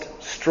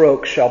smallest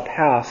stroke shall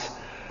pass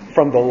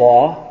from the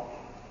law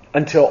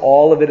until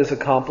all of it is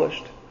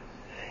accomplished.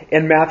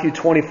 In Matthew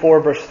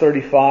 24, verse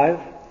 35,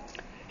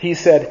 he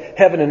said,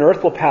 heaven and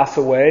earth will pass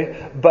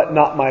away, but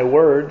not my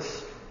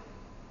words.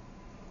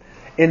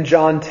 In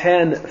John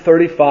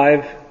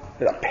 10:35,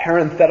 a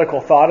parenthetical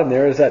thought in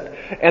there is that,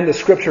 and the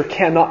scripture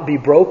cannot be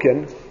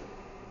broken.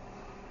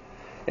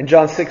 In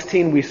John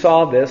 16, we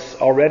saw this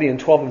already in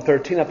 12 and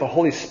 13, that the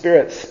Holy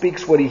Spirit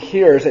speaks what He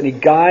hears and He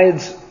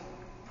guides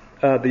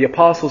the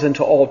apostles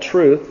into all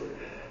truth.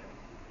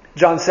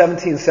 John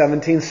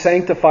 17:17,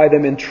 sanctify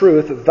them in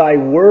truth. Thy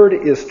word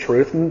is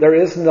truth. And there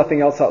is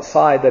nothing else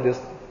outside that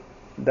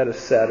is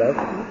said of.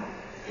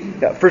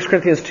 1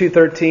 Corinthians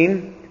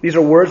 2:13, these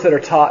are words that are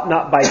taught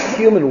not by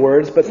human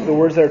words, but the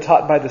words that are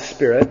taught by the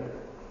Spirit.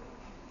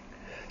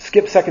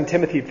 Skip 2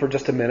 Timothy for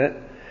just a minute.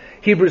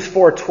 Hebrews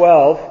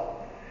 4:12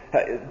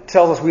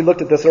 tells us, we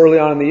looked at this early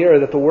on in the year,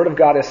 that the Word of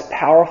God is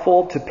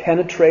powerful to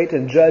penetrate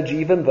and judge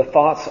even the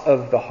thoughts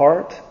of the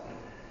heart.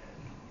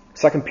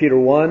 2 Peter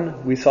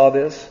 1, we saw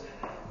this.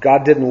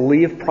 God didn't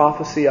leave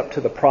prophecy up to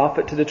the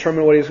prophet to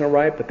determine what he was going to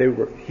write, but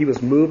he was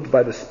moved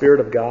by the Spirit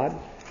of God.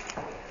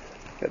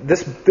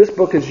 This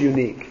book is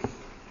unique.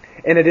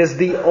 And it is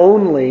the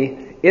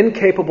only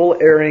incapable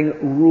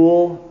erring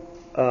rule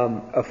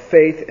of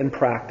faith and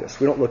practice.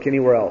 We don't look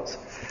anywhere else.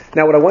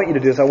 Now what I want you to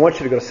do is I want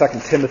you to go to 2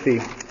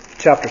 Timothy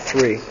chapter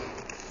 3.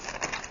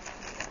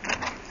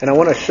 And I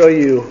want to show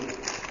you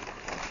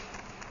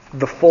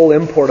the full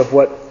import of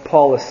what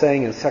Paul is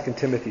saying in 2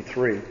 Timothy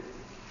 3.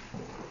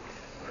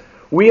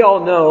 We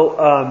all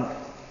know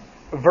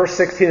verse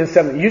 16 and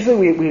 17.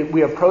 Usually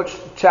we approach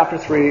chapter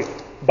 3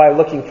 by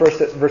looking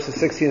first at verses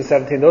 16 and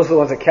 17. Those are the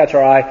ones that catch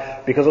our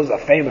eye because those are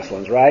the famous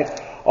ones,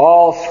 right?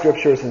 All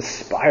Scripture is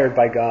inspired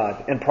by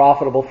God and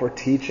profitable for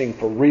teaching,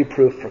 for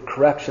reproof, for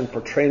correction,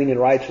 for training in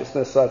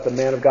righteousness, so that the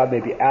man of God may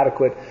be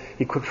adequate,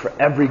 equipped for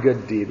every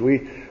good deed.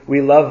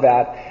 We love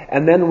that.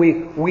 And then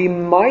we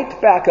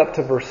might back up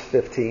to verse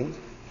 15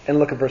 and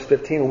look at verse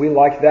 15. And we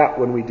like that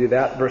when we do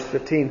that. Verse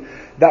 15,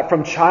 that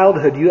from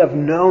childhood you have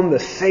known the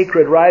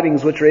sacred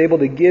writings which are able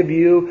to give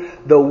you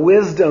the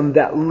wisdom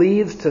that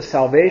leads to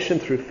salvation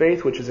through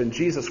faith which is in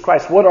Jesus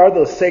Christ. What are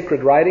those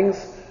sacred writings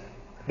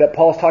that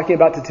Paul's talking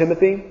about to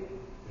Timothy?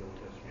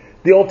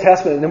 The Old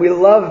Testament. And we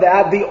love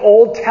that. The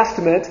Old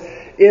Testament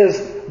is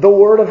the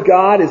Word of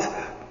God. It's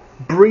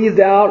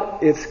breathed out.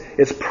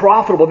 It's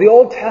profitable. The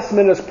Old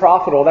Testament is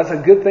profitable. That's a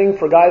good thing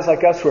for guys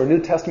like us who are New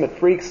Testament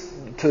freaks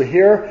to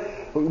hear.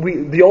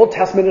 The Old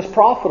Testament is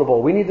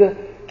profitable. We need to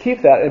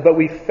keep that. But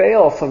we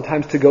fail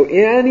sometimes to go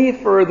any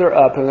further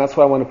up. And that's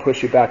why I want to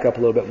push you back up a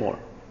little bit more.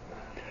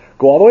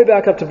 Go all the way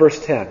back up to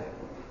verse 10.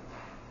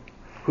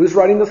 Who's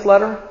writing this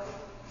letter?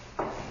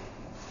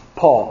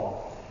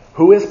 Paul.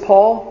 Who is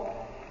Paul?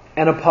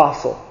 An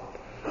apostle.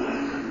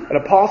 An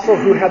apostle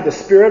who had the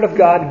Spirit of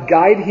God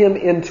guide him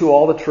into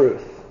all the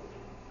truth.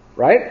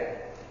 Right?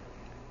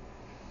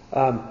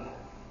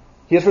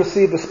 He has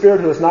received the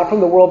Spirit who is not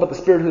from the world, but the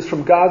Spirit who is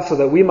from God, so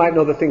that we might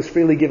know the things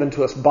freely given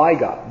to us by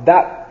God.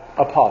 That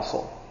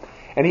apostle.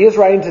 And he is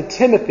writing to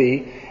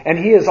Timothy, and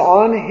he is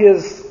on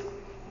his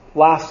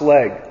last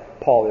leg,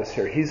 Paul is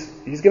here. He's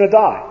going to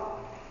die.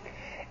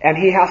 And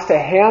he has to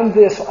hand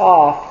this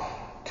off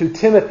to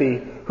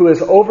Timothy, who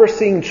is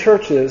overseeing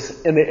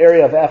churches in the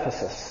area of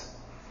Ephesus.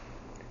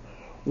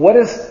 What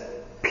is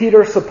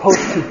Peter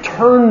supposed to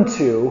turn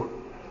to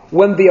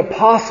when the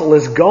apostle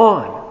is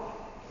gone?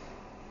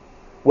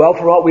 Well,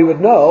 for what we would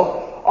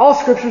know, all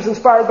Scripture is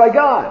inspired by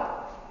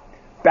God.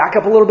 Back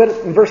up a little bit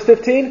in verse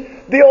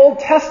 15. The Old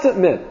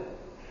Testament.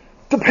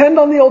 Depend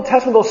on the Old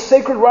Testament, those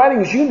sacred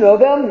writings. You know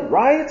them,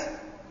 right?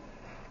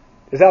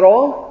 Is that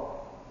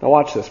all? Now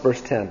watch this,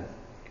 verse 10.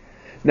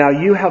 Now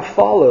you have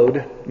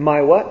followed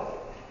my what?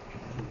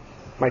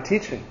 My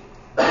teaching.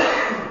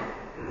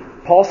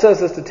 Paul says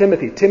this to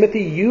Timothy.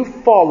 Timothy, you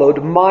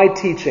followed my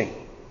teaching.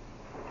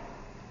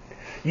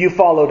 You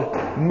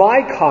followed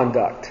my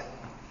conduct.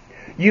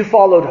 You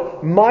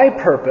followed my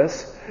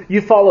purpose.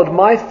 You followed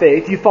my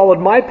faith. You followed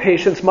my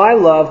patience, my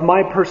love,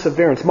 my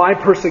perseverance, my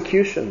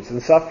persecutions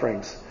and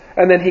sufferings.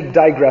 And then he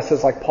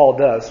digresses like Paul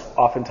does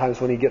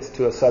oftentimes when he gets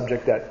to a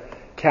subject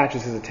that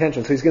catches his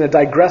attention. So he's going to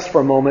digress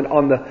for a moment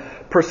on the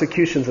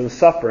persecutions and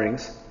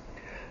sufferings.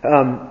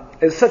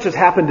 such as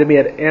happened to me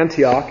at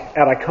Antioch,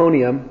 at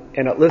Iconium,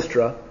 and at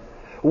Lystra,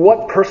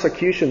 what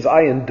persecutions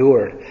I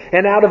endured,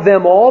 and out of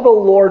them all the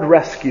Lord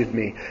rescued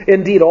me.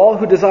 Indeed, all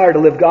who desire to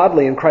live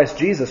godly in Christ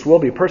Jesus will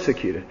be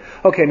persecuted.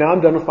 Okay, now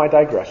I'm done with my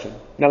digression.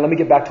 Now let me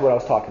get back to what I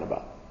was talking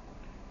about.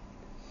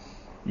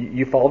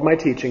 You followed my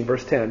teaching,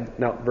 verse 10.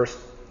 Now, verse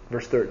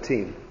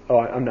 13. Oh,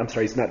 I'm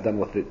sorry, he's not done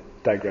with the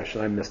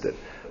digression. I missed it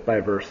by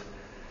a verse.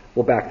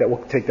 We'll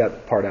take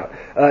that part out.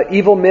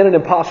 Evil men and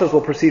impostors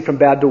will proceed from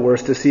bad to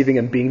worse, deceiving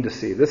and being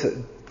deceived. It's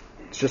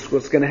just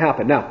what's going to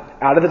happen. Now,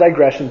 out of the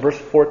digression, verse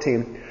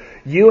 14.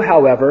 You,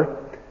 however,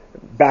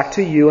 back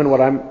to you and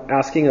what I'm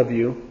asking of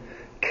you,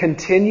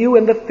 continue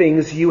in the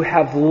things you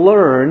have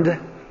learned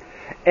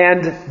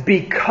and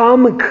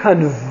become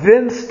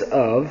convinced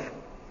of,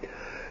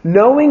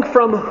 knowing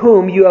from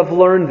whom you have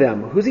learned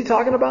them. Who's he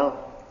talking about?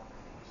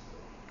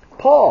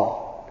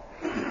 Paul.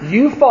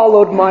 You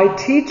followed my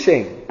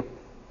teaching.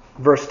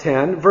 Verse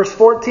 10. Verse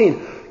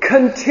 14.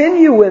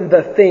 Continue in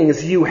the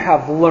things you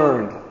have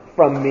learned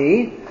from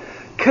me.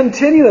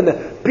 Continue in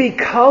them.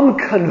 Become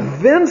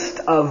convinced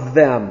of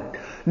them,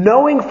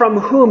 knowing from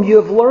whom you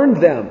have learned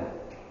them.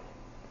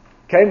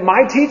 Okay,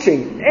 my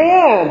teaching.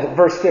 And,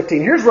 verse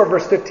 15. Here's where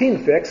verse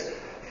 15 fits.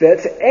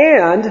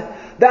 And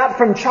that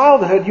from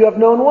childhood you have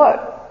known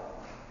what?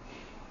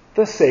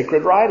 The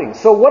sacred writings.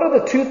 So what are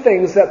the two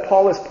things that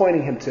Paul is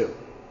pointing him to?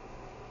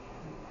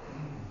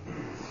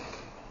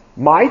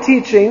 My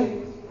teaching,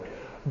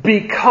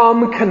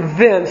 become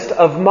convinced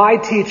of my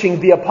teaching,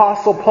 the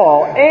Apostle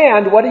Paul.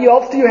 And what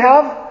else do you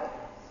have?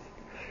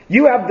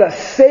 You have the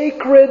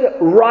sacred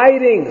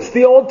writings,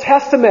 the Old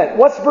Testament.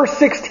 What's verse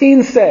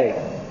 16 say?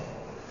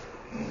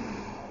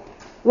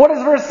 What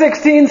does verse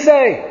 16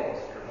 say?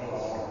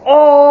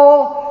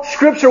 All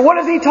Scripture. What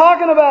is he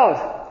talking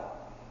about?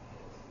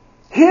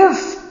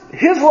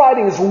 His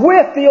writings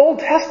with the Old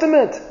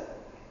Testament.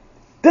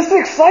 This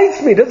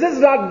excites me. Does this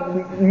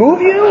not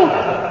move you?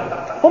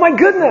 Oh my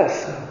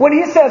goodness. When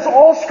he says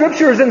all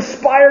Scripture is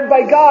inspired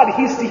by God,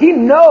 he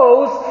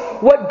knows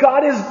what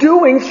God is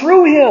doing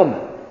through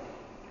him.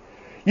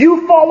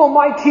 You follow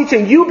my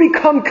teaching. You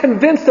become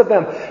convinced of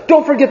them.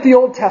 Don't forget the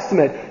Old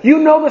Testament. You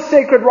know the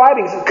sacred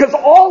writings because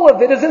all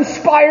of it is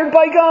inspired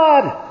by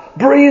God,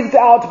 breathed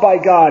out by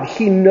God.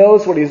 He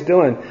knows what he's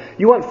doing.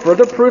 You want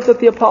further proof that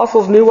the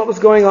apostles knew what was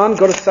going on?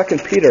 Go to 2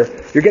 Peter.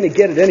 You're going to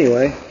get it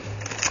anyway.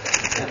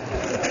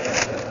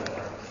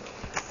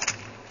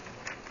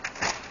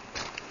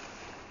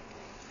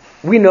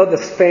 We know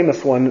this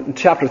famous one in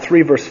chapter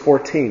 3, verse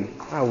 14.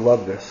 I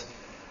love this.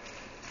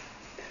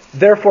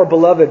 Therefore,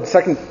 beloved,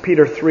 2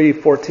 Peter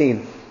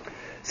 3:14.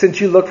 Since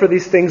you look for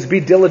these things, be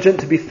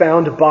diligent to be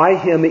found by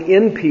him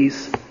in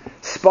peace,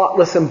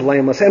 spotless and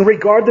blameless, and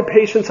regard the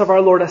patience of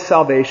our Lord as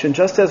salvation,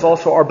 just as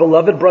also our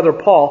beloved brother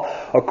Paul,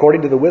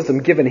 according to the wisdom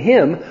given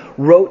him,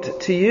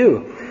 wrote to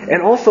you.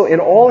 And also in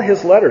all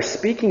his letters,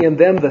 speaking in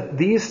them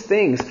these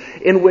things,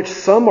 in which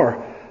some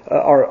are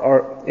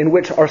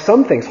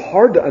some things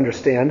hard to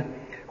understand,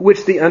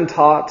 which the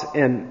untaught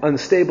and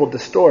unstable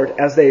distort,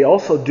 as they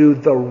also do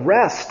the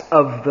rest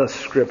of the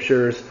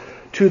Scriptures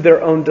to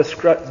their own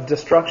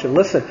destruction.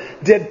 Listen,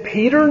 did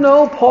Peter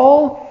know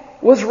Paul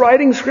was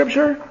writing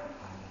Scripture?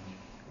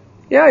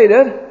 Yeah, he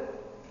did.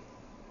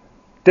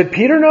 Did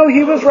Peter know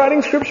he was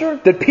writing Scripture?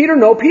 Did Peter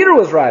know Peter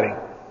was writing?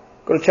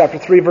 Go to chapter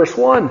 3, verse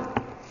 1.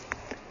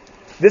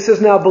 This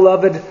is now,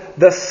 beloved,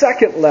 the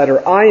second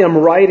letter I am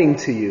writing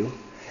to you,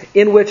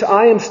 in which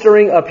I am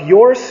stirring up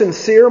your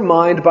sincere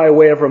mind by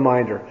way of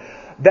reminder,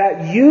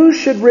 that you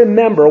should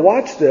remember,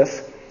 watch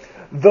this,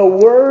 the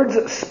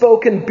words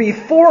spoken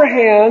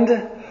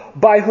beforehand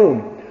by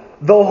whom?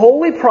 The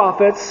holy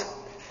prophets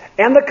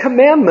and the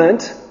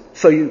commandment,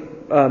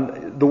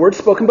 the words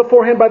spoken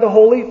beforehand by the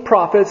holy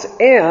prophets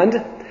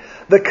and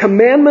the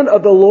commandment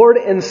of the Lord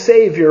and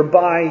Savior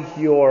by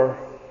your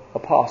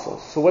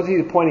apostles. So what is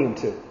he pointing him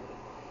to?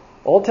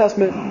 Old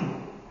Testament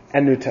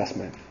and New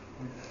Testament.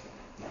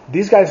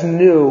 These guys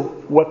knew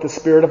what the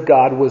Spirit of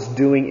God was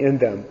doing in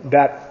them,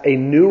 that a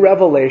new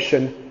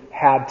revelation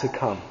had to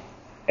come,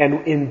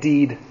 and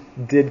indeed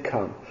did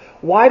come.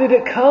 Why did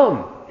it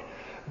come?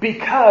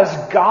 Because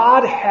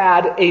God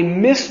had a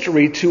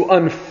mystery to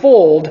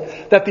unfold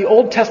that the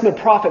Old Testament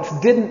prophets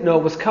didn't know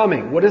was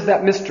coming. What is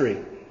that mystery?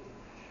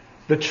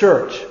 The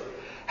church.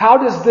 How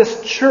does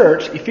this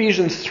church,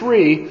 Ephesians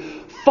 3,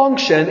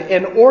 function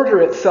and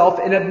order itself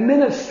and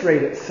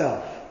administrate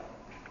itself?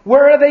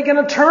 Where are they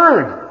going to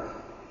turn?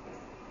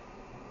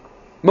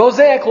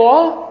 Mosaic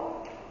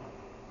law?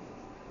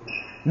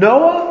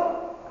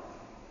 Noah?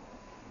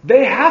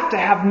 They have to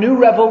have new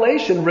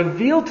revelation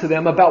revealed to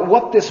them about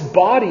what this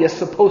body is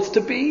supposed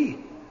to be.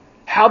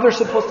 How they're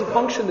supposed to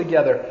function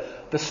together.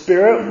 The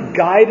Spirit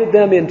guided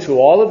them into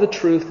all of the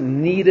truth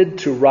needed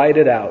to write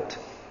it out.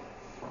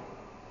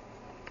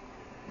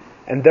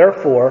 And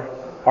therefore,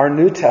 our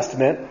New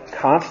Testament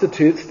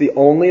constitutes the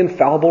only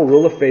infallible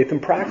rule of faith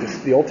and practice.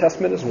 The Old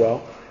Testament as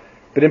well,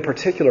 but in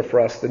particular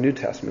for us, the New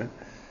Testament.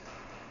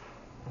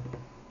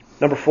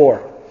 Number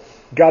 4,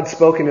 God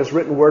spoke in His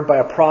written word by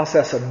a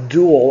process of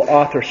dual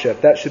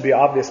authorship. That should be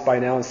obvious by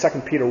now, and 2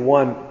 Peter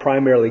 1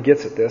 primarily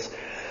gets at this.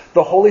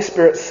 The Holy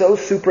Spirit so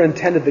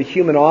superintended the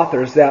human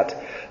authors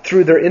that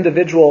through their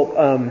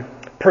individual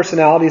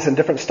personalities and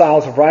different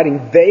styles of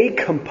writing, they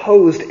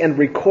composed and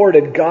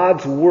recorded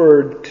God's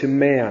word to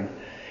man.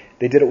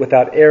 They did it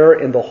without error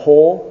in the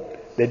whole.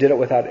 They did it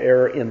without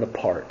error in the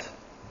part.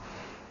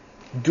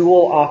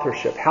 Dual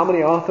authorship. How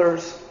many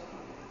authors?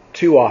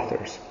 2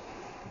 authors.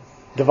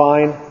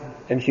 Divine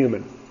and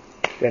human.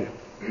 Daniel.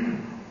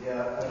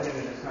 Yeah, I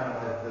think it's kind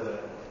of like the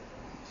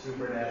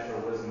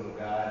supernatural wisdom of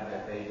God,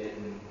 that they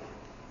didn't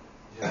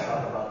just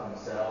talk about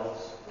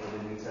themselves or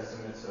the New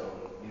Testament. So,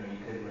 you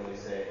couldn't really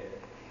say,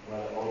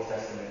 well, the Old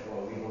Testament,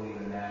 well, we believe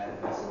in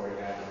that, that's the word of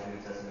God. The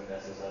New Testament,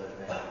 that's this other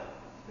thing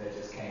that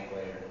just came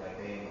later. Like,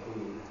 they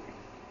include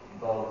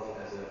both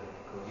as a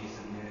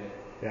cohesive unit.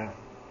 Yeah.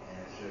 And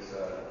it's just,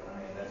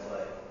 that's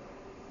like,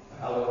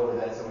 I'll go over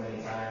that so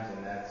many times,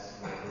 and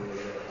that's like really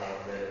good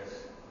apologetics.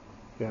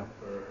 Yeah.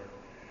 For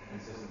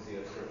consistency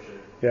of Scripture.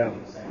 Yeah.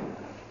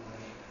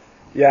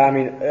 Yeah,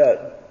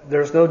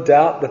 there's no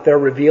doubt that they're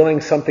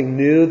revealing something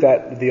new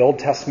that the Old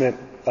Testament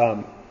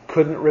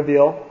couldn't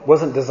reveal,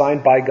 wasn't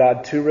designed by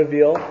God to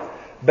reveal,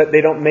 but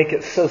they don't make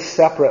it so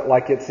separate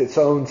like it's its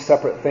own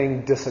separate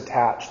thing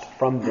disattached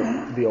from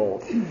the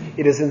Old.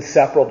 It is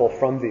inseparable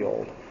from the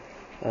Old.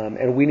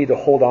 And we need to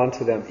hold on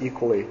to them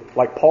equally,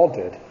 like Paul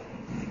did.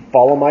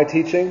 Follow my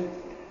teaching,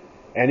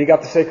 and you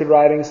got the sacred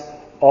writings.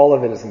 All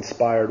of it is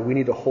inspired. We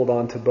need to hold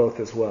on to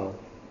both as well.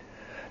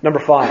 Number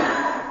 5.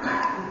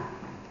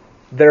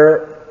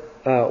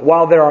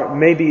 While there are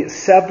maybe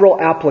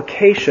several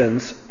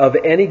applications of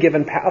any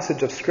given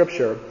passage of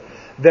Scripture,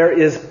 there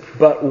is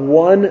but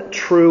one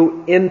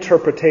true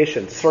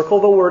interpretation.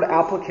 Circle the word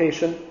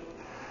application.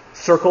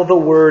 Circle the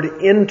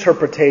word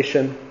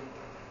interpretation.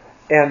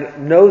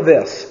 And know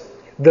this.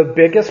 The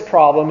biggest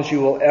problems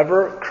you will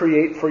ever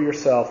create for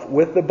yourself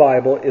with the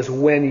Bible is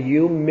when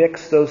you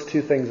mix those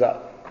two things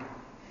up.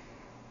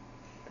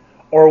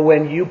 Or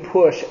when you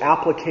push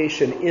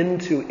application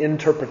into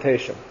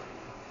interpretation.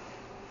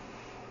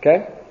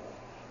 Okay?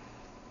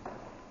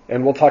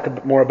 And we'll talk a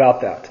bit more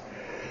about that.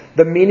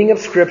 The meaning of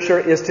Scripture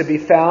is to be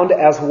found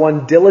as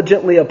one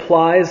diligently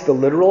applies the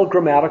literal,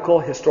 grammatical,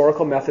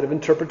 historical method of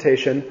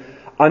interpretation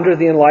under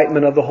the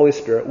enlightenment of the Holy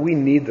Spirit. We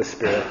need the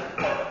Spirit.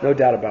 No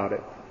doubt about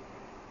it.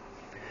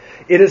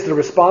 It is the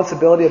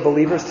responsibility of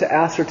believers to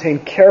ascertain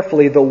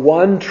carefully the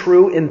one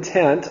true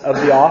intent of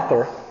the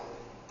author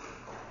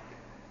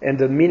and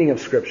the meaning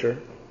of Scripture,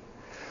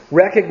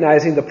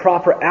 recognizing the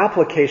proper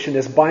application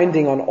is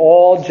binding on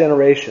all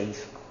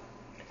generations.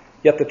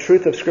 Yet the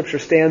truth of Scripture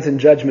stands in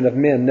judgment of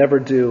men. Never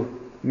do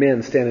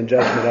men stand in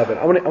judgment of it.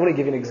 I want to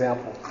give you an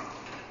example,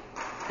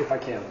 if I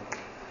can.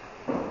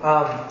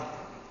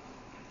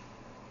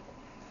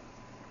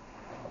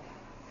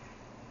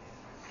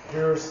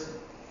 Here's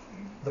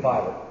the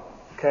Bible,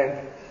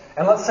 okay?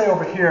 And let's say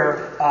over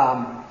here,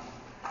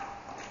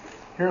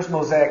 here's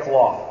Mosaic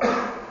Law,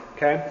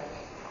 okay?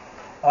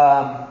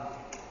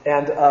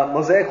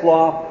 Mosaic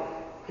Law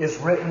is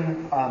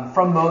written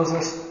from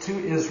Moses to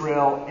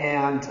Israel,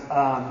 and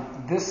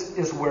this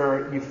is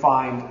where you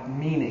find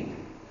meaning.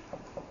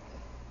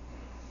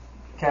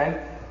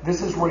 Okay?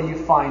 This is where you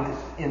find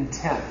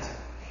intent.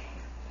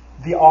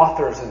 The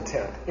author's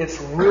intent. It's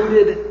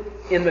rooted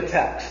in the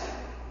text.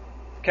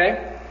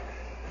 Okay?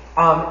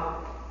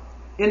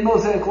 In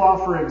Mosaic Law,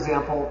 for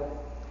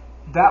example,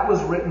 that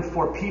was written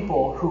for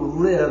people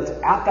who lived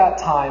at that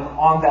time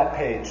on that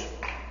page.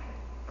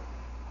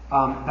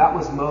 That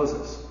was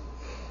Moses.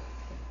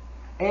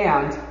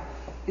 And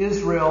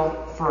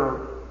Israel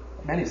for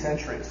many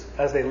centuries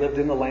as they lived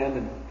in the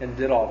land and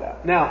did all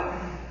that. Now,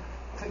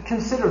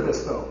 consider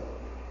this though.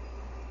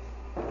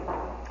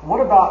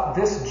 What about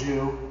this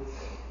Jew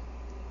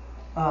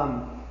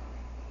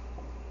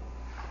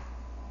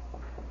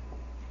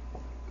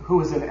who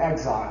was in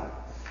exile?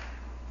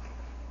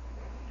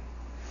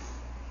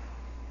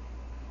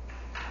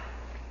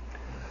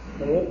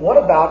 What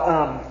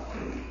about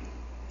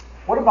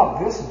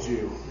this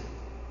Jew?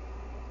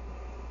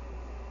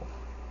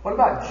 What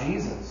about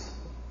Jesus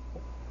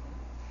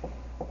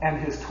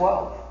and his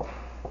 12?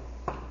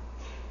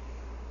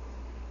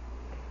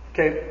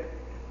 Okay,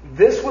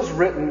 this was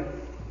written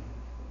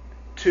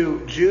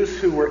to Jews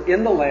who were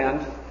in the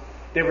land.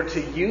 They were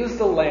to use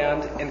the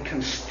land and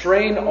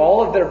constrain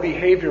all of their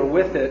behavior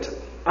with it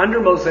under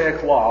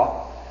Mosaic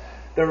law.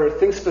 There were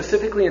things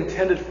specifically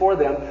intended for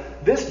them.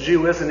 This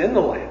Jew isn't in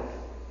the land.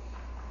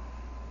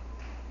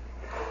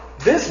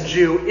 This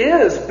Jew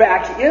is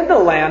back in the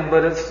land,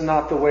 but it's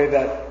not the way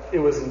that it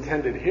was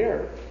intended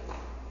here,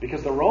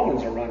 because the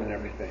Romans are running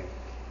everything.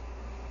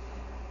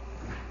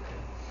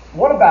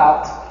 What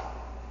about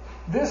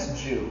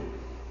this Jew?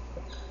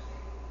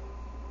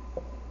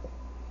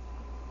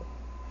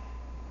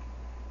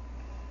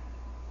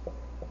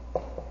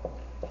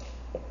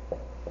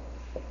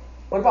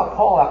 What about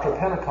Paul after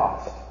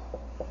Pentecost?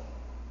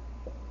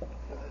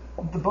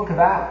 The book of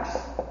Acts.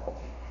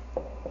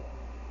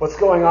 What's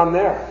going on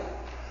there?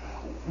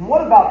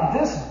 What about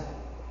this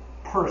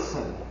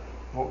person.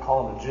 Won't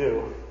call him a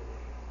Jew.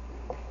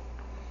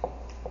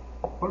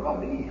 What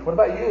about me? What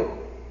about you?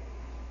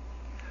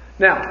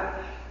 Now,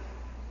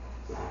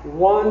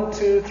 1,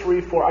 2,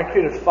 3, 4. I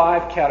created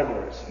 5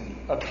 categories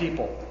of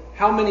people.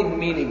 How many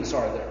meanings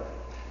are there?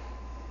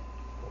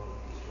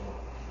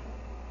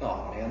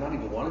 Oh man, not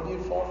even one of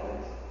you fall for it.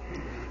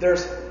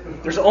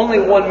 There's only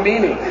one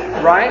meaning,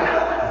 right?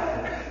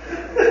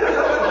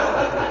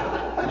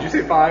 Did you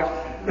say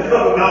 5?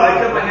 No, I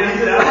kept my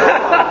hands down.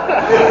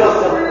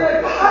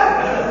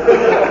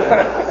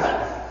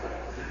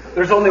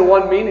 There's only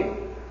one meaning.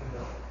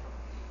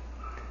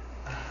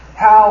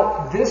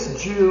 How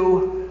this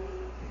Jew,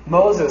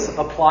 Moses,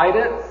 applied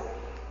it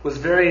was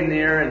very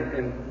near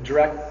and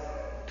direct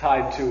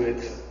tied to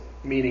its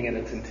meaning and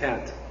its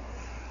intent.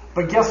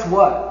 But guess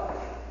what?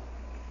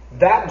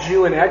 That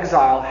Jew in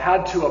exile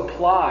had to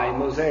apply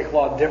Mosaic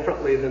law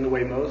differently than the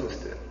way Moses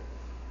did.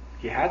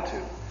 He had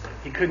to.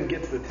 He couldn't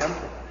get to the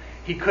temple.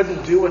 He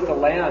couldn't do with the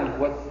land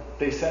what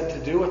they said to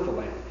do with the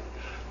land.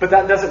 But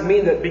that doesn't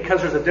mean that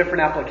because there's a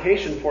different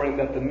application for him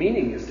that the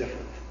meaning is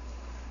different.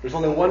 There's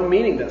only one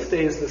meaning that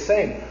stays the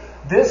same.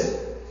 This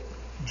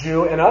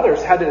Jew and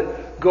others had to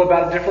go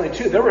about it differently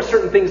too. There were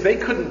certain things they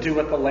couldn't do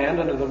with the land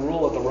under the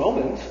rule of the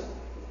Romans.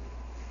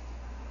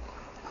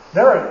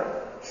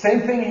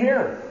 Same thing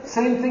here.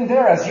 Same thing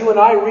there as you and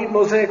I read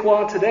Mosaic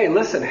law today.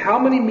 Listen, how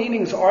many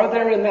meanings are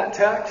there in that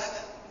text?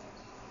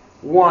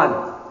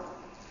 1.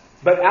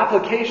 But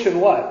application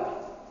what?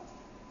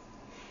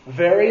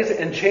 Varies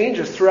and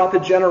changes throughout the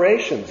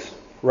generations,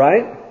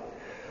 right?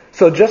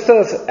 So just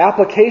as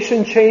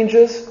application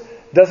changes,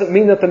 doesn't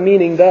mean that the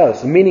meaning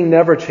does. The meaning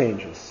never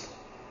changes.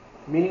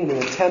 Meaning the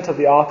intent of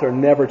the author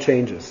never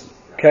changes.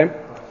 Okay?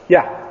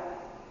 Yeah?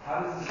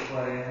 How does this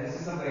play, and this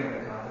is something I've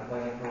been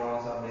contemplating for a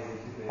while, so maybe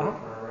too big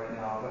for right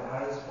now, but how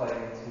does this play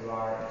into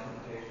our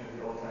interpretation of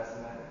the Old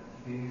Testament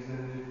being used in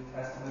the New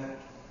Testament,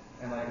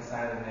 and like the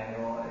sign of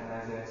Emmanuel in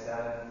Isaiah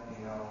 7,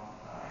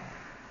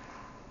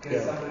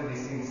 because some of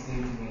these things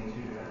seem to mean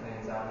 2 different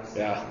things,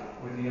 obviously. Yeah.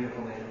 With the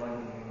universal nature of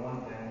language meaning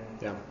one thing,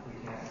 Yeah. we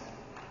can't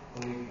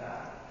believe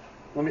that.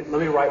 Let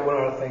me write one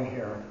other thing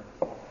here.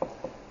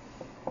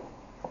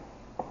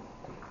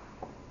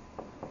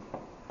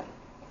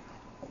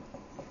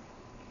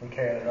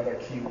 Okay, and another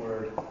key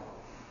word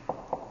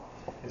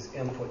is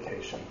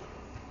implication.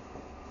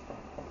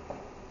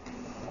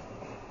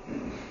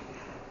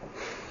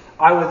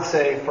 I would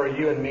say for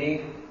you and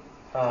me,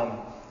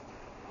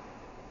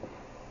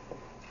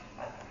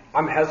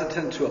 I'm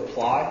hesitant to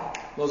apply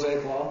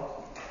Mosaic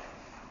law.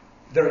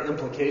 There are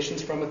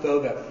implications from it,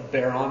 though, that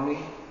bear on me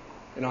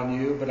and on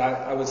you, but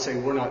I would say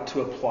we're not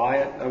to apply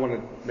it. I want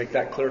to make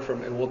that clear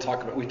and we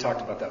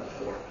talked about that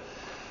before.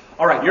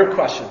 All right, your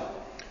question.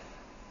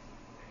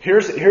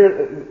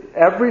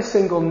 Every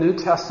single New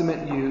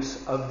Testament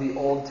use of the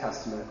Old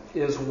Testament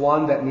is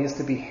one that needs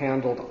to be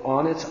handled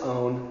on its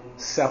own,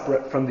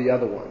 separate from the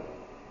other one.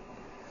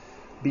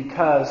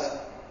 Because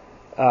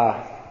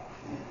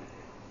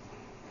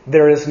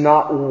there is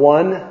not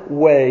one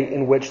way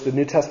in which the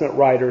New Testament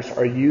writers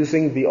are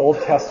using the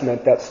Old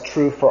Testament that's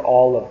true for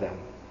all of them.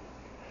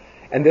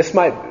 And this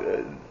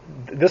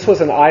was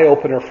an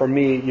eye-opener for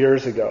me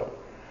years ago.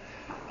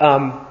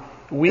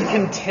 We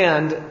can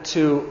tend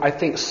to, I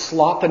think,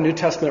 slot the New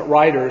Testament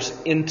writers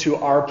into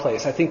our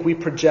place. I think we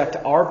project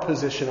our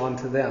position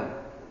onto them.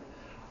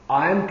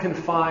 I'm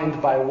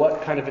confined by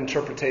what kind of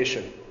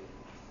interpretation?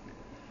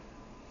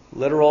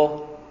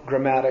 Literal,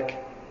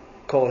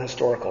 grammatical,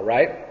 historical,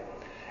 right?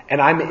 And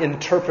I'm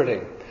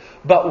interpreting.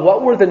 But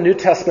what were the New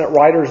Testament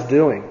writers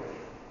doing?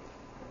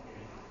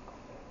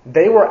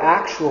 They were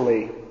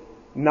actually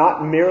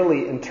not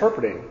merely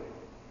interpreting.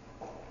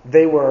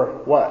 They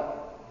were what?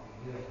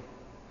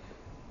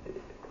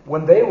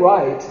 When they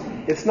write,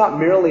 it's not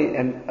merely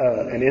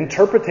an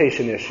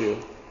interpretation issue.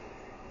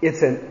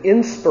 It's an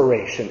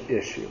inspiration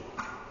issue.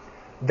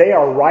 They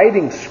are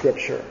writing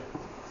Scripture.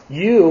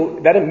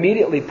 That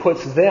immediately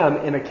puts them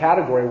in a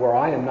category where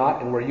I am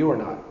not and where you are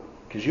not.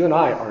 Because you and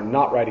I are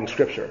not writing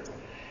Scripture.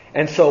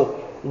 And so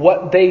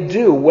what they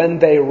do when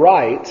they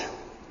write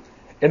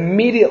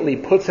immediately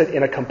puts it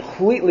in a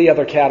completely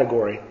other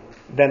category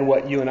than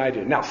what you and I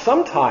do. Now,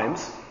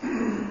 sometimes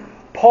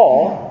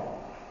Paul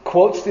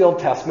quotes the Old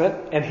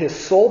Testament, and his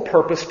sole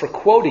purpose for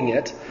quoting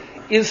it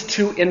is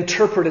to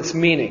interpret its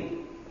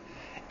meaning.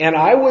 And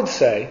I would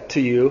say to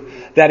you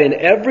that in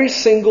every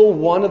single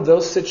one of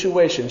those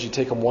situations, you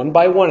take them one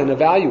by one and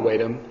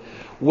evaluate them,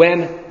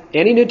 when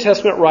any New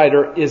Testament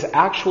writer is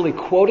actually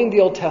quoting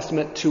the Old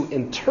Testament to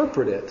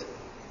interpret it,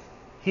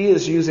 he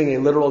is using a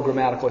literal,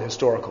 grammatical,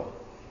 historical.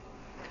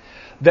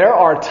 There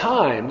are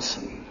times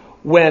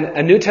when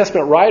a New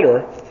Testament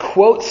writer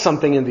quotes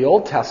something in the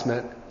Old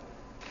Testament,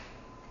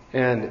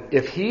 and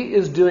if he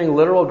is doing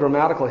literal,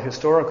 grammatical,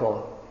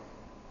 historical,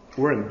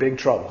 we're in big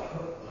trouble.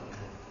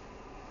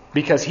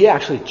 Because he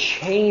actually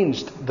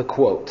changed the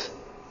quote.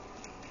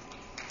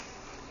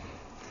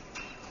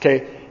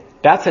 Okay,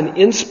 that's an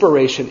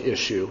inspiration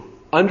issue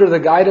under the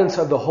guidance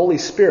of the Holy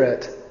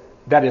Spirit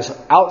that is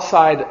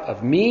outside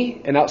of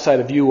me and outside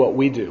of you what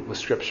we do with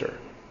Scripture.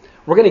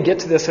 We're going to get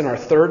to this in our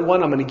third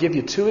one. I'm going to give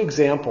you 2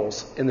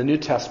 examples in the New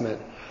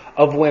Testament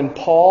of when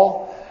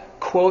Paul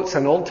quotes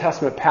an Old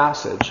Testament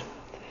passage.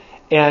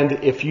 And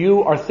if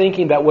you are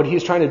thinking that what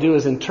he's trying to do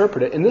is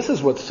interpret it, and this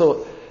is what's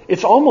so,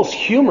 it's almost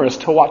humorous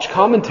to watch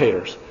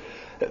commentators.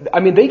 I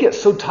mean, they get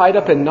so tied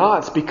up in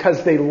knots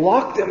because they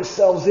lock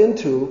themselves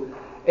into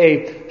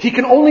he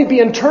can only be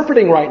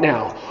interpreting right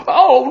now.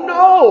 Oh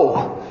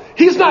no!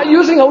 He's not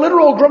using a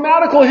literal,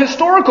 grammatical,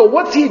 historical.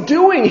 What's he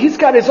doing? He's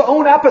got his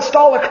own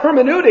apostolic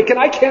hermeneutic and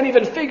I can't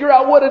even figure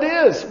out what it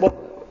is. Well,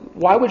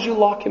 why would you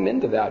lock him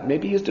into that?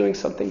 Maybe he's doing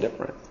something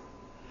different.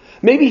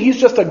 Maybe he's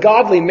just a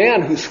godly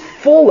man who's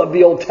full of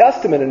the Old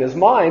Testament in his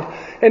mind,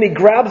 and he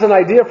grabs an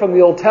idea from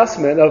the Old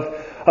Testament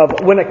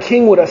of when a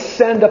king would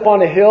ascend up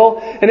on a hill,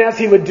 and as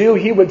he would do,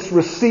 he would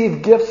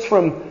receive gifts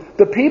from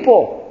the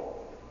people.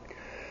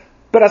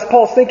 But as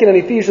Paul's thinking in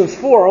Ephesians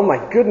 4, oh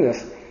my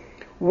goodness,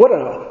 what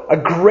a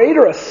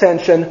greater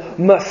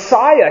ascension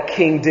Messiah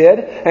King did,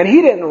 and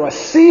he didn't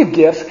receive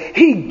gifts,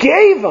 he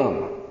gave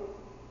them.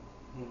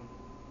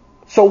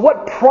 So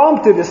what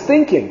prompted his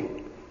thinking?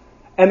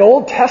 An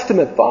Old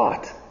Testament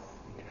thought.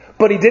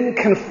 But he didn't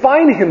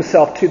confine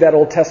himself to that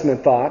Old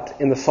Testament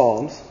thought in the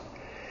Psalms,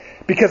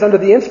 because under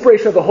the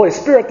inspiration of the Holy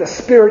Spirit, the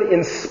Spirit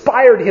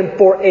inspired him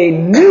for a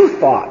new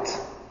thought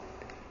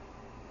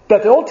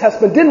that the Old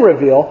Testament didn't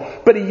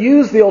reveal, but he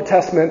used the Old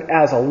Testament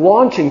as a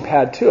launching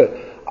pad to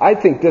it. I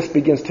think this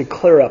begins to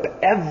clear up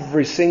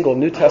every single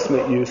New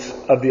Testament use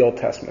of the Old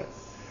Testament.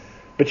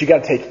 But you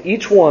got to take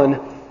each one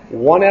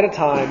at a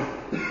time,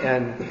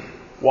 and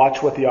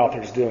watch what the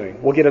author's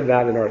doing. We'll get into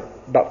that in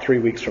about 3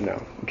 weeks from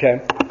now,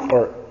 okay?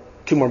 Or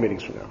 2 more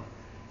meetings from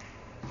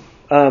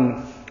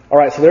now. All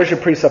right, so there's your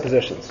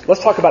presuppositions.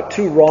 Let's talk about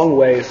 2 wrong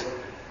ways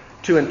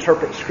to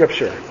interpret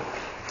Scripture.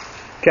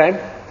 Okay?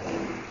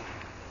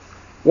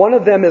 One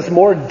of them is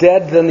more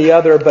dead than the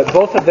other, but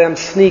both of them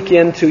sneak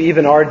into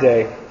even our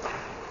day.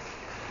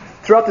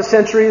 Throughout the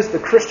centuries, the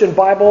Christian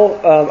Bible,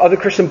 other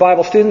Christian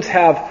Bible students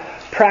have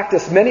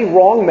practiced many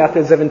wrong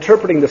methods of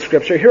interpreting the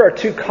Scripture. Here are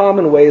 2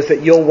 common ways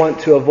that you'll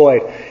want to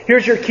avoid.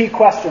 Here's your key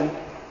question.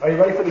 Are you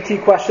ready for the key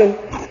question?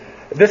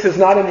 This is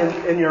not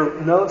in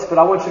your notes, but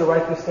I want you to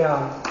write this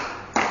down.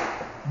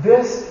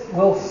 This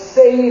will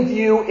save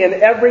you in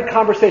every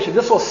conversation.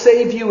 This will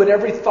save you in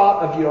every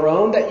thought of your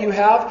own that you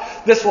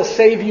have. This will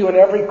save you in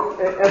every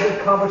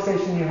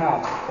conversation you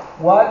have.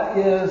 What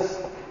is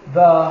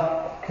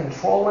the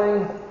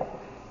controlling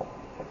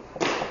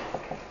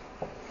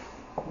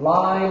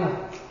line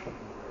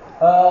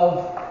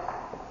of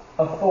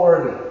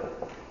authority?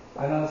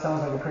 I know it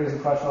sounds like a crazy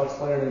question. I'll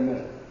explain it in a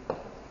minute.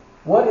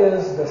 What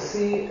is the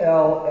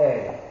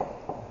CLA?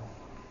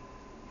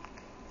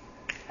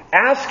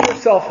 Ask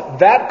yourself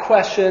that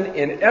question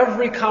in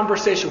every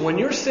conversation. When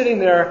you're sitting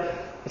there,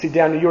 let's see,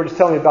 Dan, you were just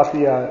telling me about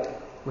the,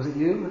 was it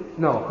you?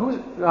 No,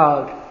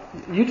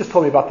 you just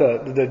told me about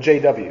the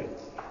JW.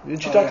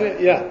 Did you talk to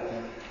me? Yeah.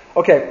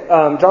 Okay,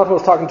 Jonathan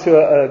was talking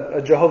to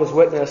a Jehovah's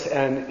Witness,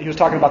 and he was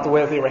talking about the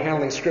way that they were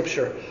handling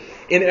Scripture.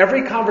 In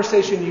every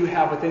conversation you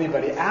have with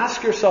anybody,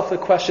 ask yourself the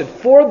question,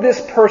 for this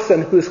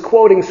person who's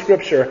quoting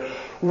Scripture,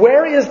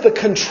 where is the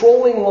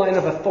controlling line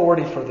of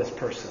authority for this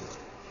person?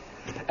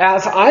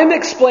 As I'm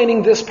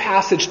explaining this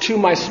passage to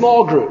my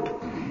small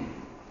group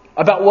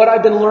about what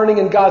I've been learning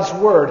in God's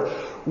Word,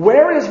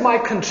 where is my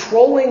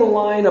controlling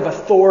line of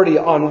authority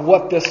on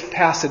what this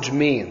passage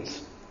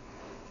means?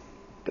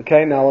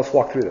 Okay, now let's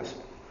walk through this.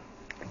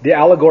 The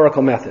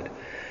allegorical method.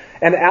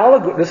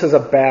 This is a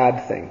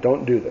bad thing.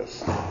 Don't do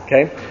this.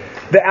 Okay?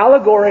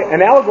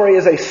 An allegory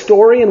is a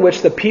story in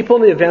which the people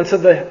and the events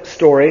of the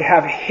story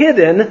have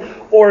hidden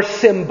or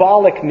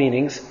symbolic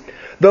meanings.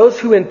 Those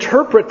who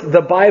interpret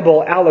the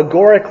Bible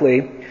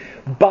allegorically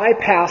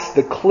bypass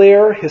the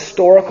clear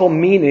historical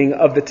meaning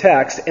of the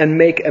text and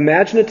make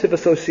imaginative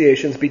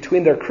associations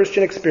between their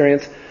Christian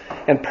experience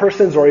and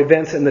persons or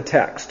events in the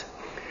text.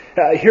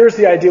 Here's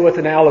the idea with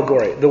an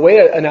allegory. The way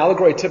an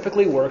allegory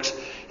typically works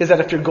is that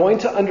if you're going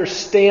to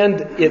understand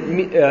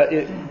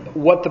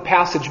what the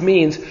passage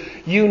means,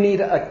 you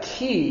need a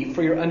key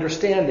for your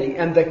understanding.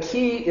 And the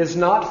key is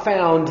not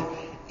found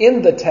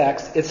in the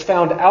text. It's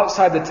found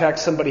outside the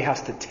text. Somebody has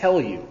to tell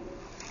you.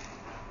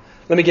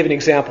 Let me give you an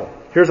example.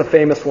 Here's a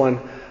famous one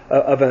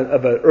of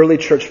an early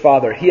church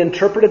father. He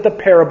interpreted the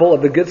parable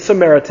of the Good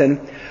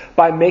Samaritan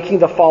by making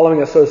the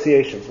following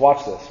associations.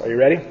 Watch this. Are you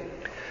ready?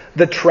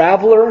 The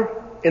traveler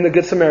in the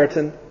Good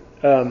Samaritan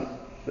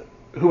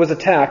who was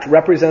attacked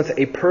represents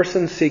a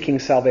person seeking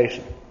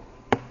salvation.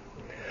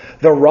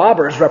 The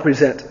robbers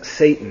represent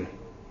Satan.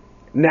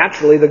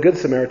 Naturally, the Good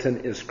Samaritan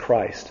is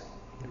Christ.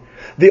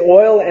 The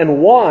oil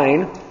and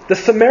wine, the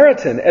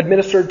Samaritan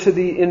administered to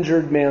the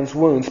injured man's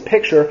wounds,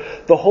 picture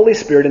the Holy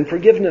Spirit in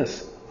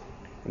forgiveness.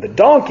 The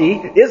donkey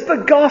is the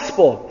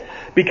gospel,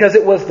 because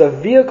it was the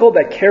vehicle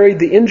that carried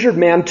the injured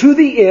man to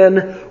the inn,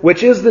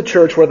 which is the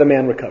church where the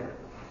man recovered.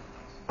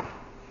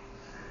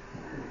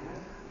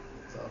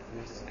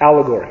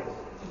 Allegory.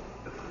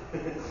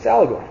 It's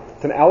allegory.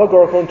 It's an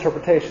allegorical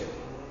interpretation.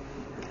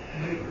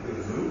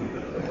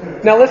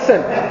 Now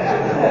listen,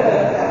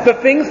 the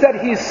things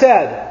that he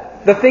said,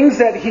 the things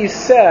that he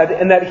said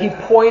and that he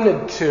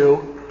pointed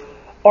to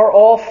are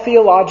all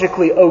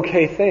theologically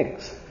okay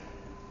things.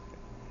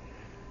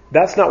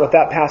 That's not what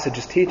that passage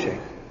is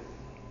teaching.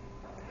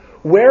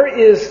 Where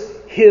is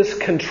his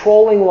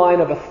controlling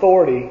line of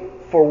authority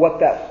for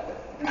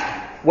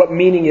what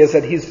meaning is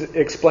that he's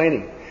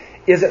explaining?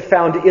 Is it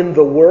found in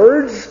the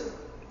words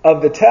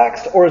of the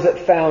text, or is it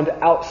found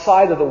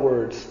outside of the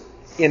words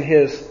in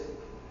his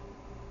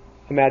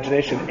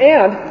imagination?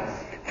 And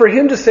for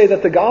him to say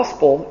that the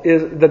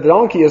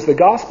donkey is the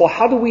gospel,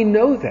 how do we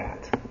know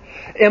that?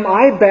 Am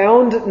I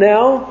bound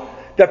now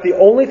that the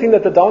only thing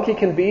that the donkey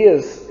can be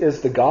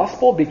is the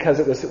gospel because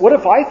it was? What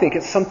if I think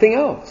it's something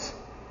else?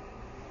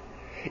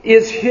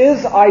 Is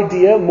his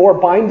idea more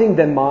binding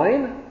than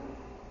mine?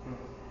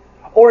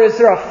 Or is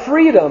there a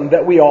freedom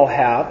that we all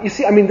have? You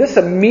see, this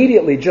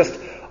immediately just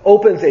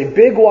opens a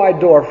big wide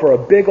door for a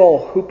big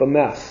old hoop of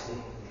mess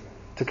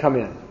to come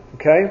in.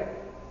 Okay?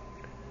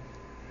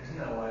 Isn't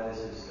that why this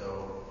is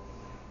so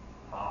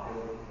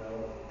popular,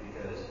 though?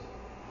 Because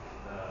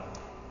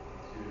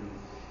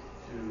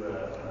to an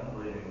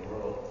unbelieving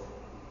world,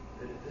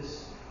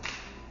 this,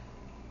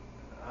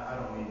 I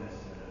don't mean this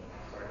in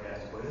a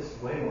sarcastic way, this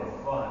is way more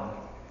fun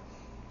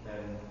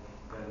than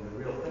the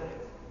real thing.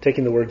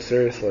 Taking the word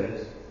seriously.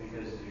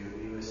 Because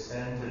you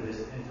ascend to this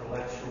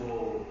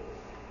intellectual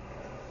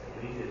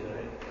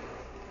elitism.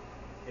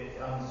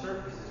 On the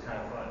surface, it's kind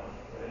of fun,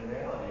 but in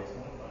reality, it's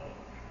not fun.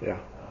 Yeah,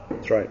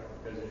 that's right.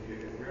 Because if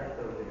you're out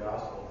there with the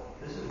gospel,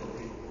 this is what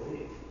people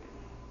believe.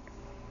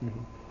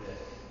 Mm-hmm.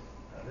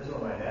 This is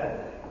what my dad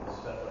did,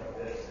 stuff like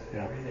this.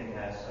 Yeah. Everything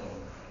has some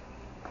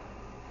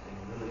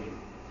really,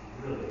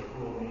 really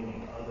cool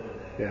meaning other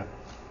than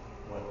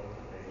what the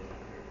page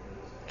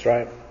is. That's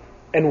right.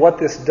 And what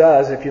this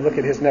does, if you look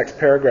at his next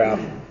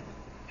paragraph,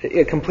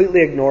 it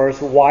completely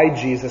ignores why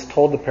Jesus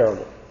told the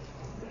parable.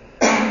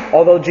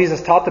 Although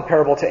Jesus taught the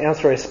parable to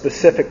answer a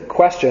specific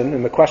question,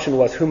 and the question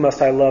was, who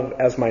must I love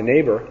as my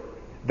neighbor?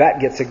 That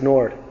gets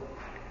ignored.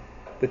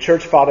 The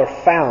church father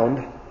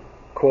found,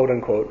 quote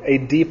unquote, a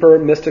deeper,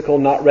 mystical,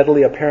 not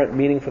readily apparent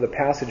meaning for the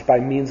passage by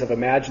means of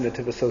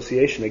imaginative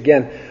association.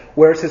 Again,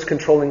 where's his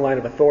controlling line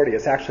of authority?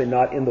 It's actually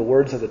not in the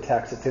words of the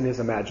text, it's in his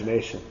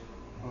imagination.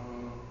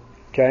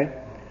 Okay?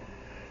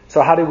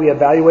 So how do we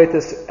evaluate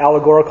this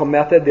allegorical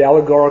method? The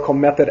allegorical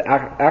method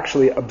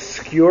actually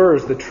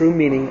obscures the true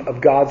meaning of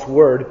God's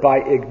word by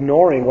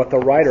ignoring what the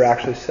writer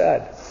actually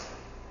said.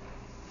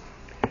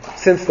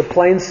 Since the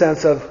plain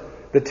sense of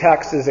the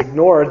text is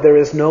ignored, there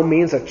is no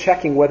means of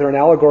checking whether an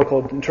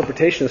allegorical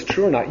interpretation is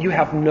true or not. You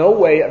have no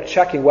way of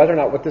checking whether or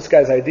not what this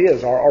guy's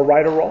ideas are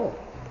right or wrong.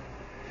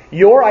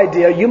 Your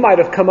idea, you might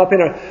have come up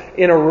in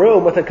a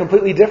room with a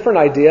completely different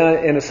idea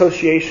and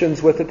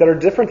associations with it that are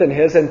different than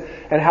his, and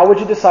how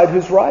would you decide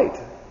who's right?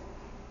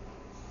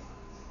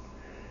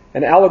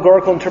 An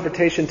allegorical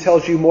interpretation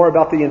tells you more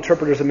about the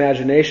interpreter's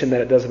imagination than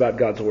it does about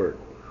God's word.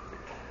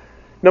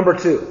 Number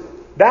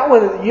 2, that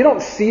one, you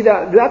don't see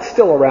that, that's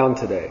still around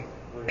today.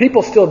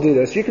 People still do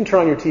this. You can turn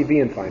on your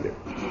TV and find it.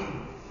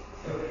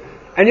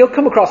 And you'll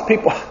come across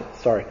people,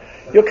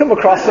 you'll come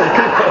across some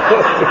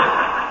people.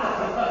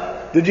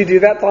 Did you do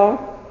that, Tom?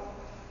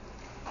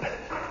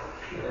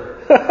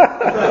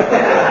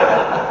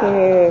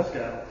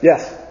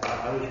 Yes.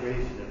 I was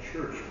raised in a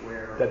church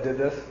where that did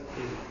this?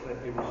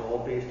 it was all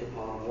based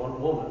upon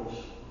one woman's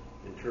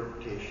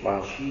interpretation.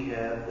 Wow. She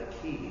had the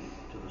key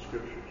to the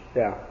scriptures.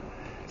 Yeah.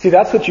 See,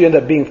 that's what you end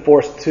up being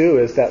forced to,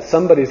 is that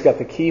somebody's got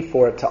the key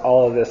for it to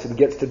all of this and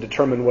gets to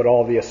determine what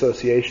all the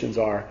associations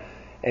are,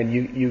 and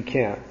you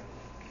can't.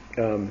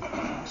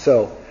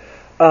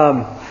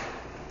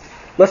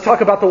 Let's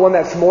talk about the one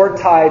that's more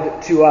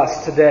tied to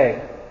us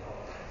today.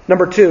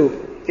 Number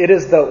 2, it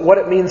is the what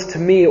it means to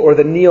me, or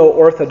the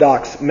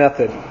neo-orthodox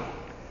method.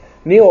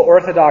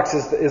 Neo-orthodox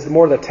is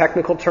more the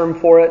technical term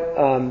for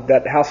it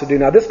that has to do.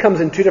 Now, this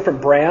comes in 2 different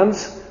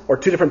brands or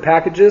 2 different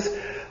packages.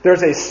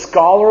 There's a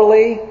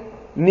scholarly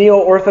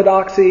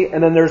neo-orthodoxy,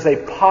 and then there's a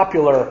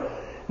popular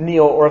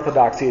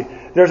neo-orthodoxy.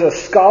 There's a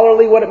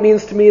scholarly what it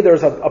means to me.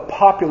 There's a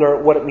popular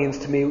what it means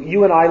to me.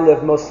 You and I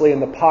live mostly in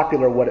the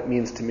popular what it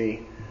means to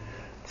me.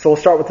 So we'll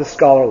start with the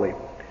scholarly.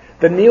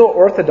 The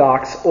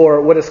neo-orthodox,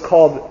 or what is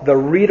called the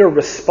reader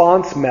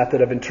response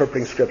method of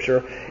interpreting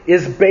Scripture,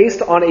 is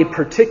based on a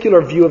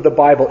particular view of the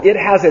Bible. It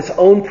has its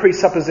own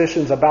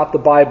presuppositions about the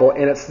Bible,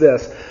 and it's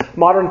this.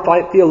 Modern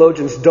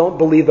theologians don't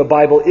believe the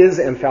Bible is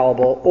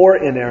infallible or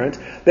inerrant.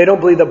 They don't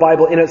believe the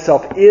Bible in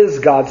itself is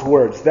God's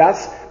words.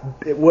 That's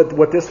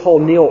what this whole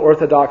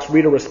neo-orthodox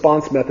reader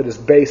response method is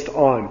based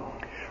on.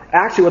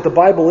 Actually, what the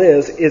Bible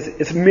is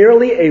it's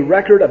merely a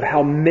record of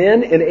how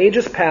men in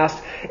ages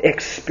past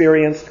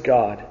experienced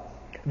God.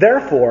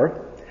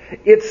 Therefore,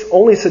 it's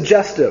only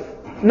suggestive,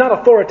 not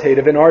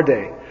authoritative in our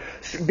day.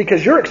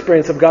 Because your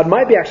experience of God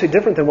might be actually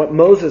different than what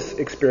Moses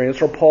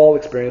experienced, or Paul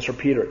experienced, or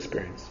Peter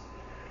experienced.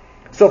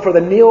 So for the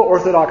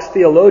neo-orthodox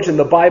theologian,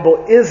 the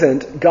Bible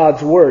isn't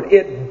God's word.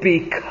 It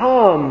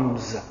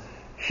becomes,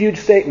 huge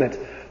statement,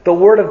 the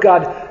Word of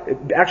God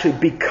actually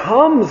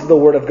becomes the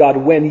Word of God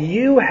when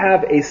you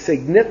have a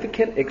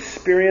significant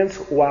experience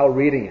while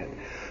reading it.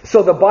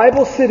 So the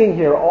Bible sitting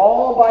here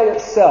all by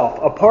itself,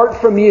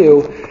 apart from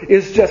you,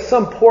 is just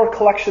some poor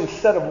collection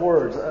set of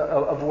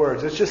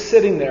words. It's just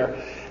sitting there.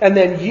 And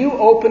then you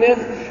open it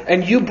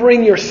and you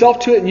bring yourself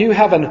to it and you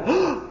have an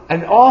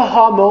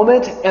aha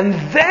moment, and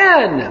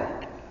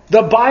then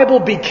the Bible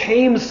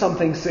became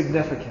something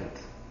significant.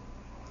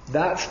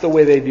 That's the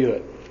way they view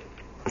it.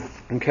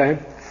 Okay?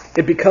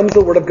 It becomes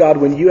the Word of God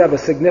when you have a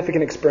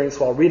significant experience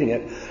while reading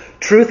it.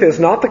 Truth is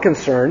not the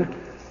concern,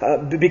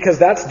 because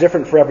that's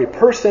different for every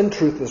person.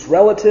 Truth is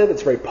relative.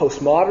 It's very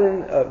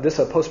postmodern. This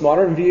is a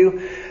postmodern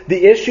view.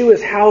 The issue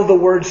is how the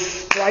words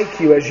strike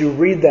you as you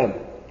read them.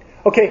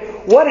 Okay,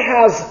 what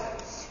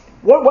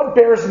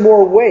bears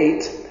more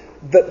weight,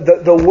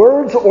 the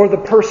words or the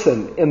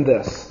person in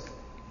this?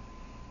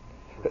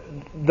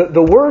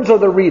 The words or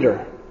the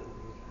reader?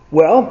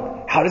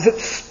 Well, how does it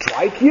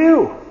strike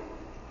you?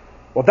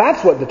 Well,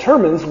 that's what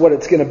determines what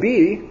it's going to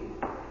be.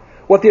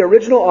 What the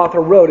original author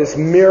wrote is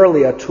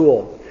merely a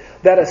tool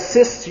that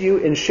assists you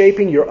in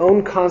shaping your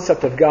own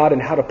concept of God and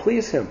how to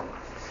please Him.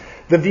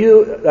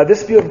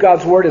 This view of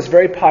God's Word is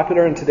very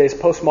popular in today's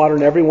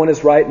postmodern, everyone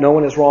is right, no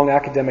one is wrong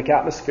academic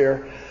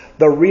atmosphere.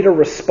 The reader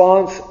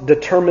response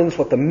determines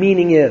what the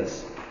meaning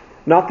is,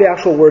 not the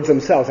actual words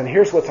themselves. And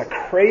here's what's a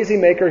crazy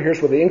maker,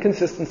 here's where the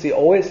inconsistency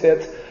always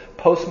hits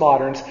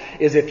postmoderns,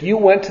 is if you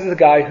went to the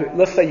guy who,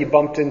 let's say you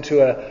bumped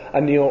into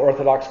a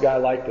neo-Orthodox guy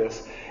like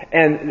this,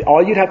 and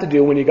all you'd have to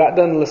do when you got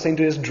done listening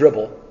to his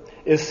dribble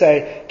is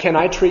say, can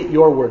I treat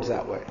your words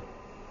that way,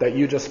 that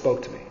you just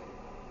spoke to me?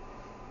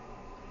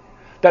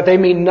 That they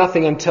mean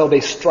nothing until they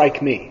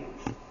strike me.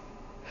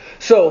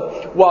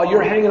 So, while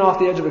you're hanging off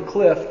the edge of a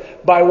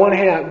cliff, by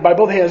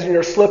both hands, and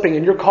you're slipping,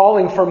 and you're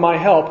calling for my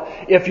help,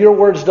 if your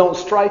words don't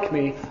strike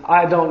me,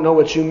 I don't know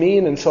what you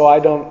mean, and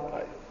so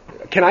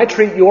can I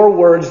treat your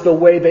words the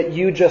way that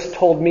you just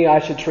told me I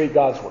should treat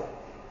God's word?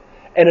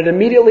 And it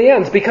immediately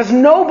ends, because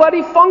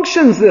nobody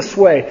functions this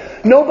way.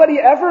 Nobody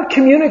ever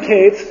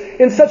communicates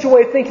in such a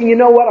way thinking, you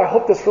know what, I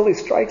hope this really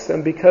strikes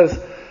them, because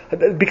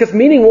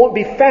meaning won't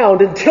be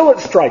found until it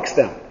strikes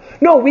them.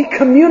 No, we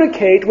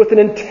communicate with an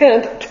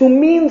intent to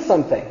mean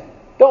something,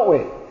 don't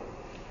we?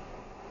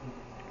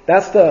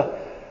 That's the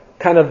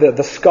kind of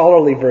the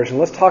scholarly version.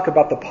 Let's talk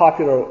about the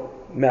popular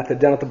method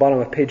down at the bottom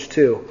of page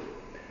 2.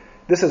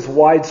 This is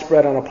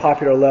widespread on a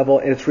popular level,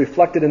 and it's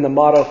reflected in the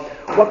motto,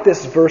 what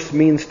this verse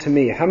means to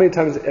me. How many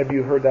times have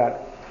you heard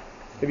that?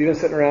 Have you been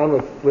sitting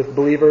around with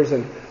believers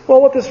and,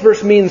 well, what this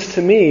verse means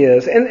to me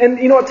is, and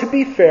you know what, to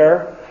be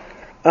fair,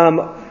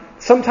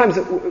 sometimes,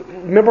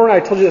 remember when I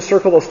told you to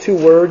circle those two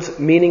words,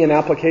 meaning and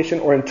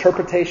application, or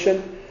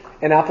interpretation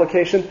and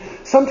application?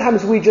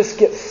 Sometimes we just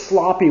get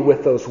sloppy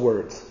with those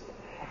words.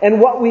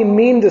 And what we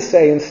mean to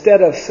say,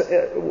 instead of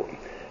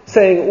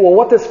saying, well,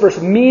 what this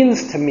verse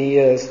means to me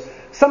is,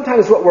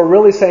 sometimes what we're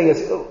really saying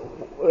is,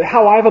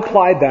 how I've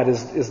applied that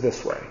is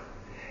this way.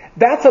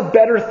 That's a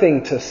better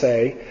thing to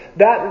say.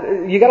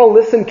 That you got to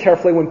listen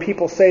carefully when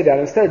people say that,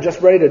 instead of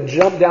just ready to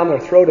jump down their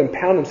throat and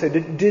pound them. Say,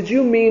 did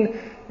you mean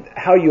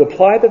how you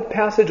apply the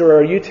passage, or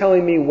are you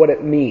telling me what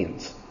it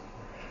means?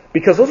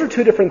 Because those are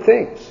two different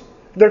things.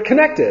 They're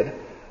connected.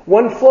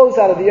 One flows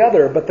out of the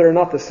other, but they're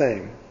not the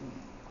same.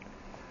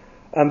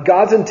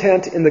 God's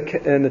intent in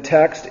the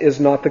text is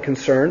not the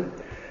concern.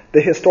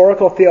 The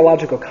historical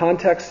theological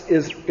context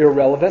is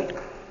irrelevant.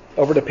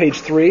 Over to page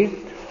 3.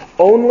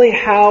 Only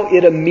how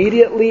it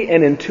immediately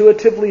and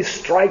intuitively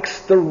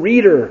strikes the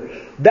reader,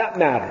 that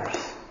matters.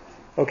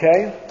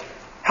 Okay?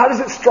 How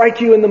does it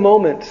strike you in the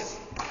moment?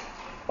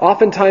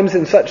 Oftentimes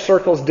in such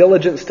circles,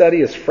 diligent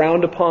study is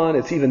frowned upon.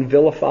 It's even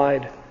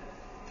vilified.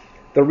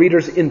 The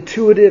reader's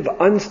intuitive,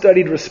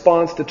 unstudied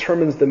response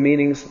determines the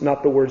meanings,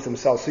 not the words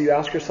themselves. So you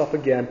ask yourself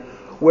again,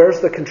 where's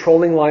the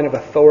controlling line of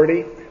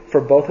authority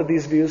for both of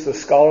these views, the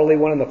scholarly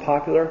one and the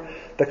popular?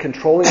 The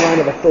controlling line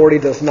of authority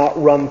does not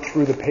run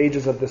through the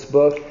pages of this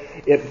book.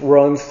 It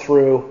runs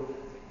through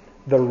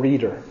the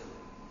reader.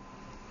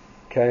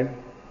 Okay?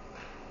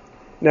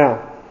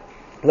 Now,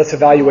 let's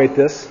evaluate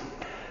this.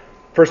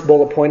 First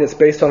bullet point, it's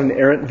based on an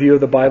errant view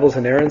of the Bible's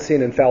inerrancy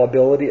and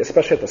infallibility,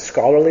 especially at the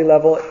scholarly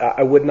level.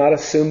 I would not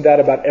assume that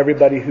about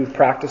everybody who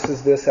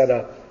practices this at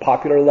a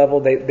popular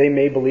level. They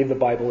may believe the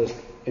Bible is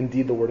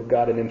indeed the Word of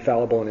God and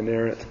infallible and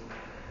inerrant.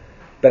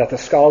 But at the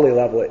scholarly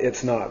level,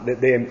 it's not.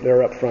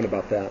 They're upfront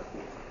about that.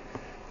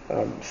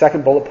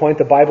 Second bullet point,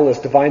 the Bible is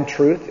divine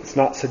truth. It's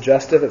not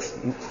suggestive. It's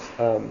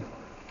not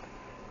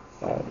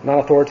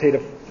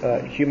authoritative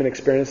human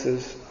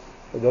experiences.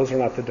 Those are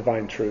not the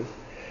divine truth.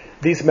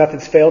 These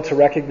methods fail to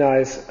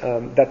recognize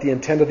that the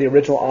intent of the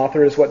original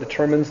author is what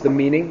determines the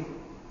meaning.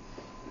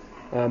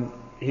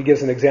 He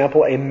gives an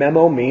example. A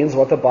memo means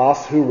what the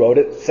boss who wrote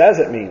it says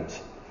it means.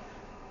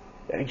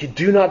 You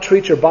do not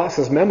treat your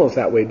boss's memos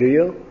that way, do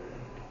you?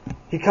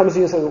 He comes to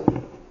you and says,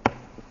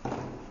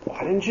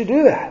 why didn't you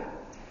do that?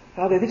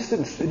 Oh, it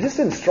just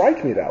didn't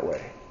strike me that way.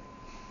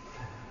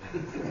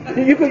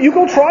 You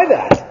go try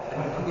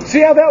that.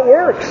 See how that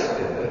works.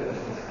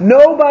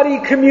 Nobody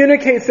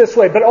communicates this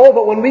way. But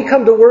when we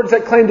come to words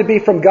that claim to be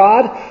from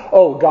God,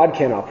 God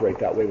can't operate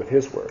that way with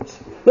His words.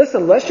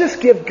 Listen, let's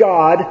just give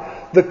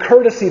God the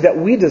courtesy that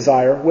we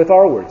desire with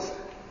our words.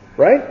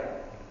 Right?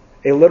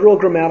 A literal,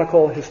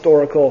 grammatical,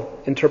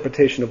 historical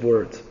interpretation of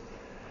words.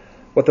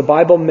 What the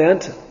Bible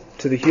meant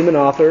to the human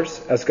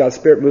authors as God's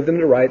Spirit moved them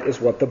to write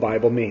is what the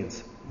Bible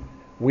means.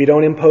 We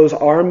don't impose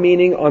our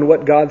meaning on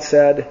what God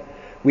said.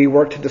 We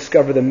work to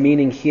discover the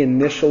meaning He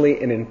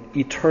initially and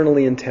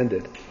eternally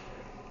intended.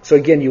 So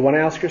again, you want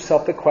to ask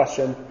yourself the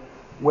question,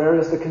 where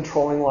is the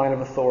controlling line of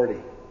authority?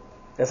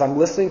 As I'm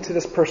listening to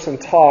this person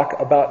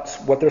talk about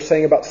what they're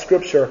saying about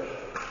Scripture,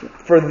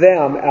 for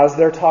them, as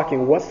they're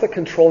talking, what's the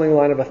controlling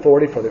line of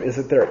authority for them? Is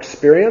it their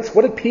experience?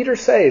 What did Peter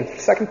say in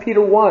 2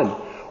 Peter 1?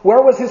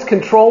 Where was his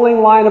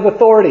controlling line of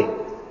authority?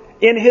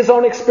 In his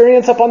own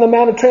experience up on the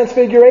Mount of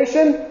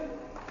Transfiguration?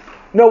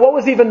 No, what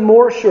was even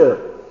more sure?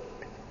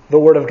 The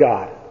Word of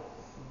God.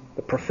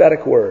 The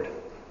prophetic Word.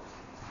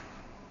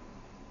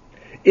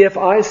 If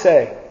I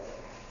say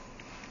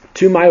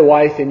to my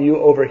wife and you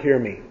overhear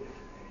me,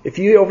 if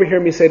you overhear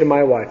me say to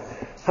my wife,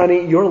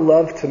 honey, your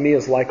love to me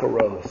is like a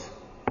rose.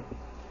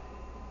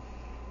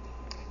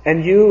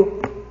 And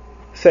you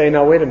say,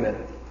 now wait a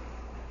minute.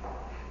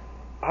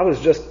 I was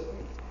just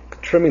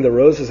trimming the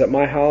roses at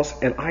my house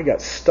and I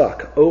got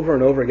stuck over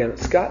and over again.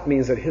 Scott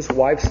means that his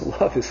wife's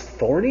love is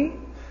thorny?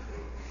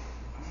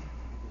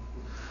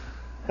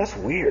 That's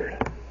weird.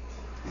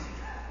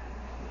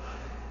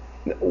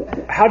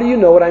 How do you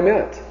know what I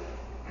meant?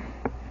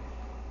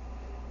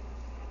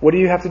 What do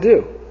you have to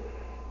do?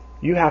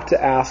 You have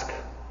to ask,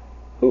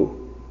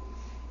 who?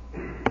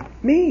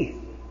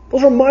 Me.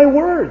 Those are my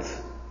words.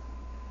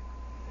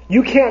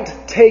 You can't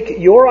take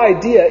your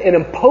idea and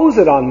impose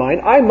it on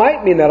mine. I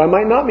might mean that, I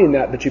might not mean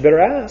that, but you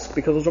better ask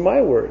because those are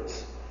my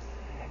words.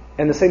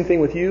 And the same thing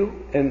with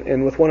you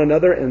and with one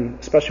another, and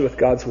especially with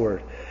God's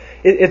Word.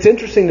 It's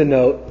interesting to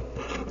note,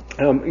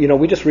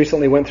 we just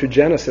recently went through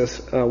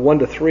Genesis 1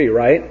 to 3,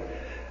 right?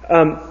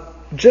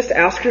 Just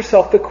ask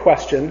yourself the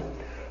question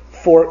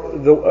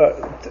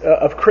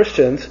of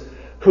Christians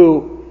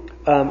who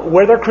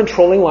where their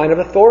controlling line of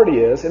authority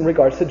is in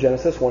regards to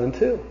Genesis 1 and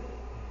 2.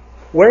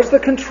 Where's the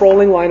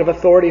controlling line of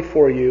authority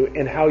for you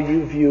in how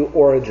you view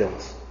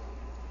origins?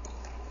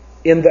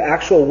 In the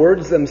actual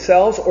words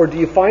themselves, or do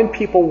you find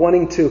people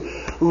wanting to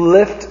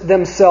lift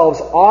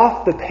themselves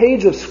off the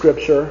page of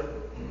Scripture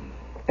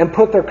and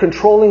put their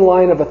controlling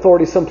line of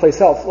authority someplace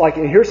else? Like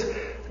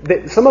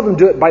some of them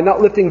do it by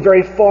not lifting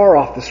very far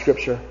off the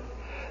Scripture.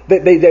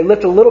 They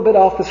lift a little bit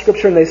off the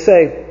Scripture and they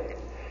say,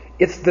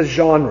 it's the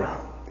genre.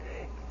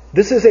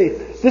 This is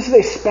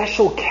a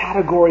special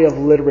category of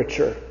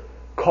literature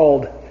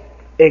called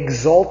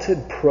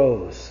exalted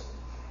prose.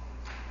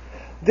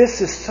 This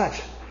is such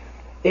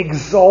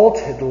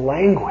exalted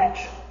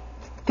language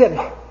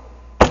that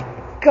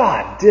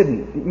God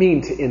didn't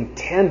mean to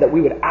intend that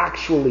we would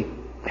actually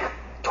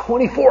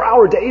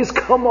 24-hour days.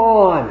 Come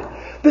on.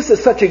 This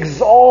is such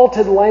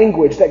exalted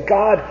language that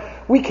God,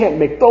 we can't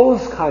make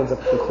those kinds of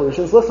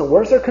conclusions. Listen,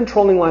 where's their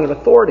controlling line of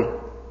authority?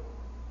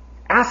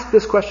 Ask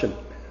this question.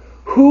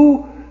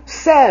 Who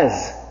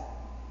says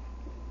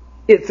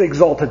it's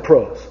exalted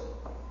prose?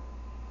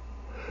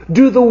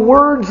 Do the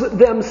words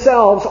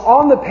themselves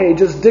on the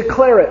pages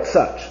declare it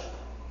such?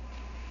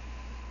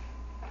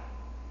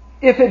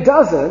 If it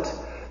doesn't,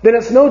 then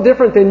it's no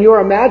different than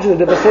your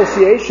imaginative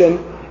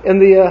association in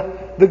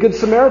the Good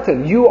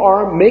Samaritan. You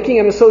are making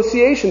an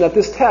association that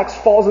this text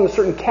falls in a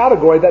certain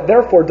category that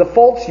therefore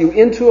defaults you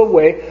into a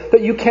way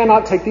that you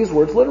cannot take these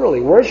words literally.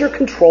 Where's your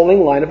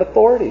controlling line of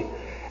authority?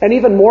 And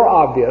even more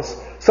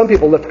obvious, some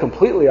people lift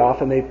completely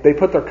off and they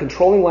put their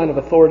controlling line of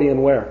authority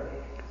in where?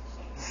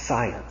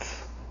 Science.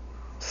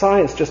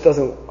 Science just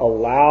doesn't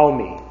allow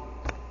me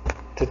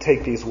to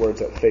take these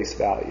words at face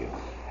value.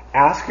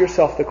 Ask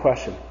yourself the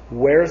question,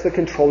 where's the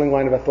controlling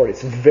line of authority?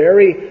 It's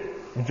very,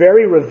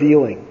 very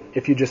revealing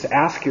if you just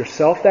ask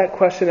yourself that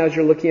question as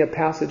you're looking at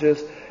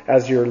passages,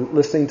 as you're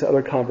listening to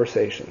other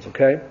conversations,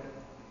 okay?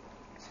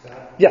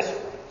 Scott? Yes?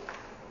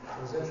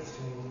 It was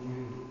interesting when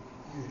you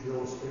used your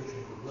illustration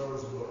of the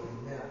rose and what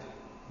you meant.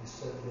 You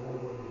said the only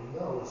way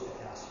to know is to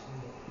ask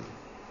me.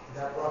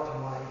 That brought to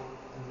mind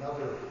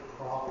another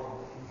problem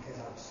that we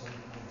have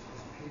sometimes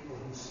is people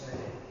who say,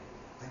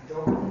 I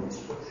don't know what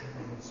Scripture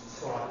means,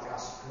 so I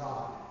asked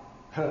God.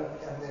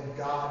 And then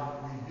God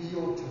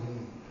revealed to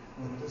me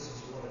that this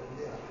is what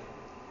it meant.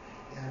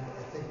 And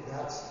I think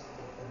that's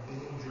a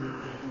danger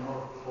in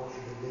our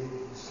culture today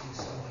that you see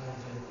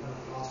sometimes in the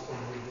Pentecostal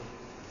movement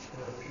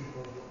where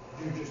people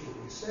do just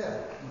what we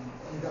said.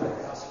 You've got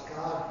to ask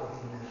God what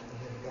he meant, and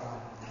then God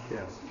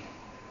reveals.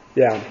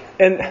 Yeah.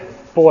 And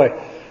boy,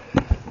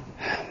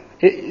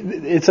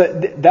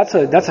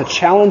 that's a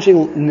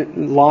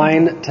challenging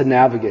line to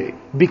navigate,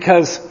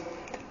 because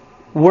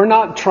we're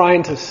not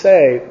trying to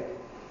say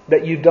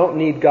that you don't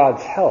need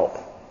God's help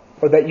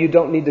or that you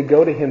don't need to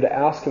go to Him to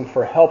ask Him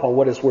for help on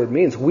what His Word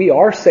means. We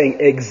are saying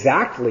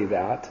exactly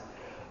that.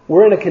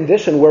 We're in a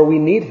condition where we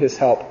need His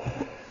help.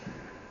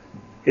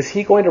 Is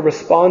He going to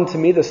respond to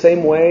me the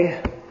same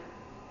way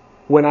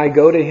when I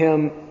go to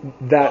him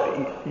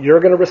that you're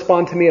going to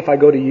respond to me. If I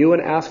go to you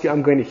and ask you,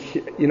 I'm going to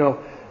hear,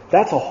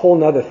 that's a whole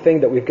nother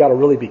thing that we've got to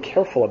really be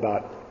careful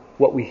about,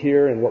 what we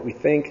hear and what we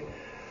think.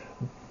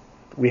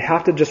 We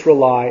have to just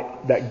rely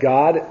that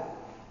God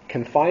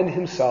confined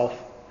himself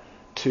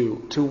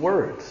to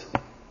words.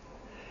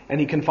 And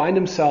he confined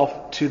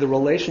himself to the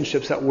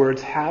relationships that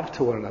words have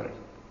to one another.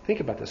 Think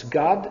about this.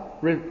 God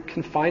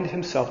confined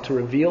himself to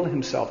reveal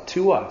himself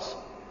to us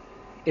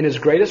in his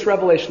greatest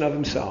revelation of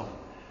himself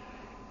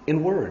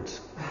in words.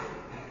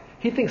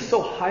 He thinks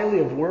so highly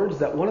of words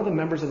that one of the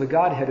members of the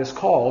Godhead is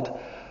called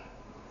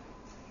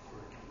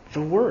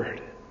the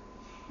Word.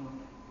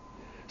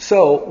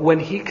 So when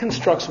he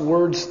constructs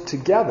words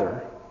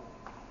together,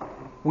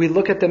 we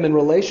look at them in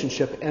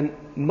relationship and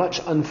much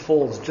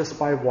unfolds just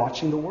by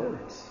watching the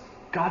words.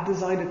 God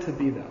designed it to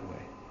be that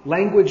way.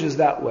 Language is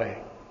that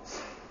way.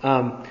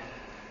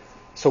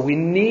 So we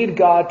need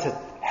God to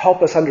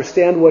help us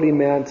understand what he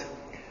meant.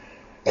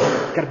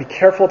 Got to be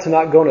careful to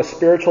not go in a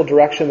spiritual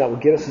direction that will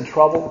get us in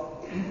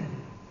trouble,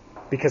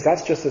 because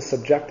that's just as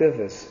subjective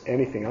as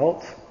anything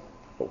else.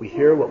 What we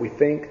hear, what we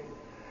think.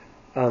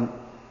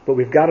 But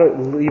we've got to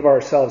leave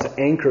ourselves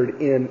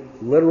anchored in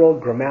literal,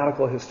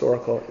 grammatical,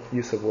 historical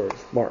use of words.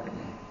 Mark.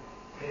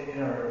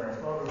 In our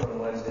small group on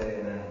Wednesday,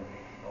 and then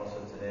also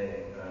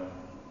today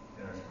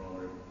in our small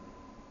group,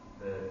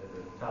 the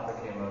topic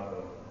came up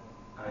of,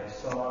 I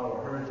saw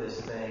or heard this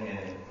thing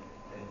and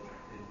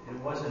it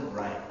wasn't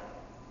right.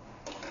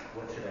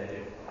 What should I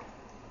do?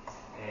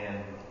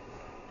 And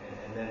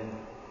then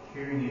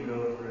hearing you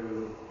go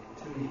through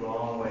two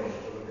wrong ways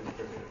to look at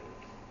Scripture,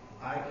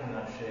 I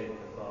cannot shake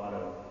the thought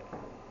of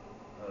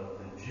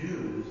the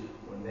Jews,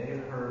 when they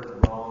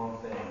heard wrong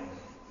things,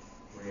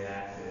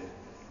 reacted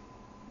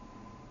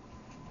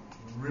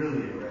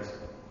really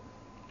aggressively,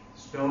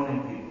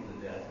 stoning people to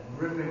death,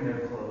 ripping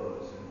their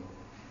clothes,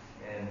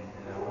 and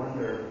I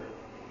wonder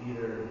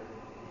either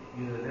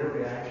their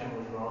reaction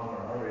was wrong or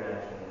our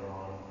reaction was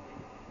wrong,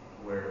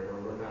 where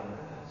we're kind of,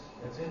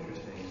 that's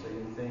interesting. So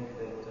you think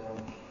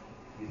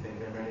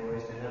there are many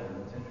ways to heaven.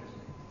 That's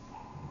interesting.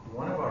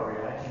 One of our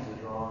reactions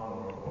is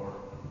wrong,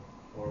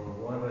 or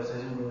one of us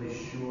isn't really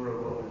sure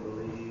of what we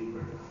believe.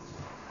 Or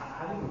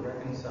how do you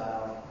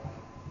reconcile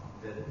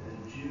that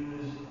the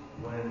Jews,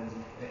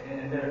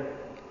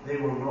 they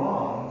were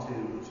wrong to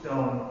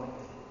stone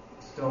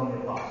the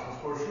apostles,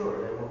 for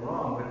sure. They were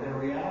wrong, but their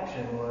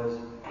reaction was,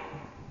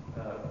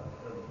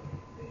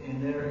 in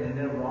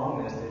their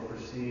wrongness, they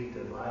perceived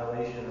a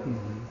violation of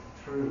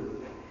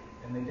truth,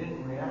 and they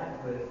didn't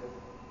react. But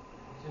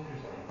it's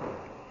interesting.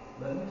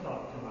 Let me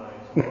talk to my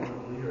small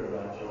group leader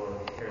about your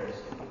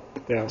heresy.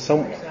 Yeah, I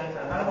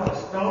don't want to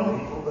stone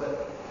people,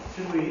 but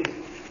should we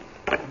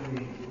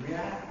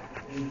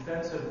react in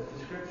defense of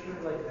the Scripture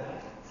like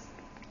that?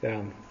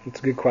 Yeah, it's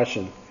a good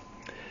question.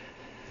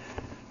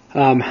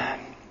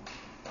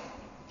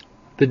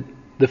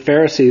 The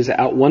Pharisees,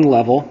 at one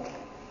level,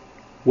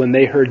 when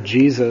they heard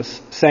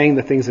Jesus saying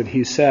the things that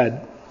he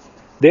said,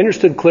 they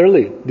understood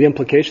clearly the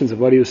implications of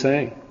what he was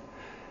saying.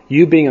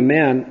 You being a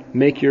man,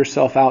 make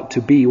yourself out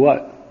to be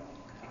what?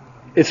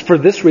 It's for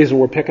this reason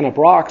we're picking up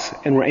rocks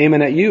and we're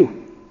aiming at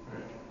you.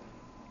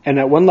 And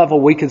at one level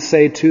we could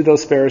say to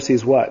those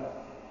Pharisees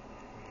what?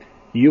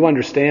 You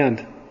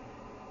understand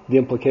the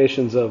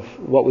implications of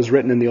what was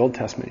written in the Old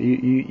Testament.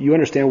 You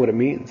understand what it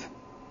means.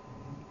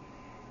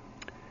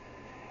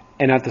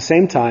 And at the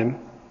same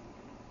time,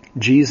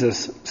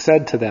 Jesus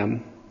said to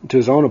them, to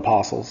his own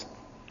apostles,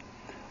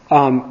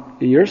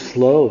 you're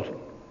slow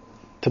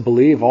to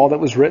believe all that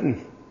was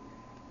written.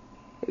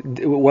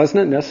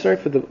 Wasn't it necessary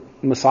for the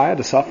Messiah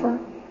to suffer?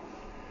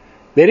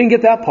 They didn't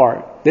get that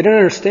part. They didn't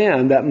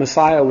understand that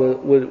Messiah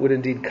would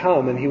indeed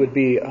come and he would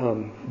be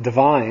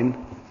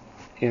divine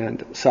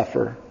and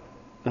suffer.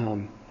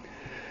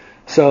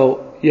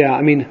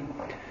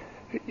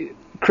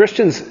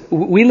 Christians,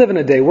 we live in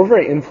a day, we're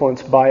very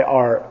influenced by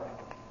our,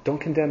 don't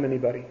condemn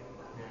anybody.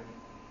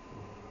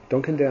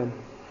 Don't condemn.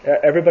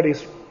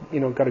 Everybody's,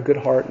 got a good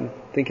heart and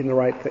thinking the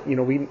right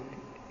thing.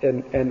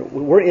 And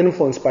we're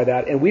influenced by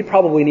that, and we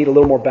probably need a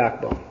little more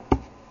backbone.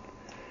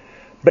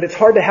 But it's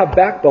hard to have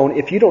backbone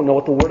if you don't know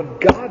what the Word of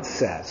God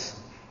says.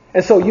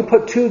 And so you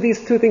put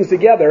these two things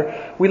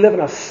together. We live in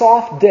a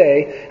soft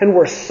day, and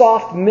we're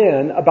soft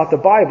men about the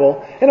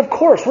Bible. And of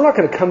course, we're not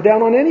going to come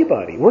down on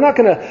anybody. We're not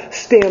going to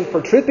stand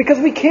for truth because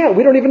we can't.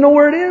 We don't even know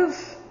where it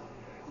is.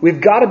 We've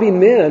got to be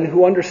men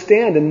who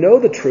understand and know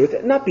the truth,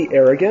 and not be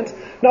arrogant,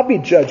 not be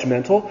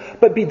judgmental,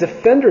 but be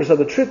defenders of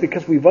the truth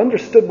because we've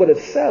understood what it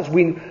says.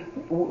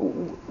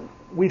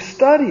 We've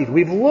studied,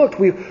 we've looked,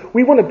 we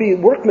want to be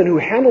workmen who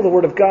handle the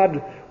Word of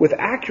God with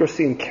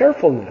accuracy and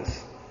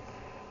carefulness.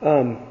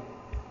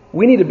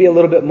 We need to be a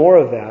little bit more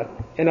of that,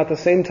 and at the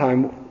same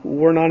time,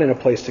 we're not in a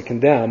place to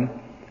condemn.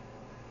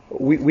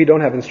 We don't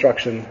have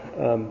instruction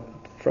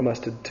from us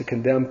to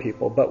condemn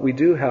people, but we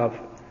do have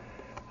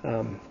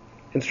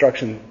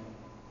instruction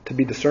to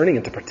be discerning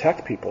and to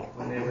protect people.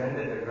 When they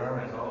rended their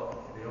garments,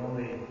 the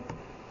only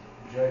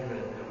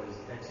judgment that was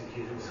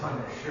executed was on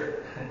their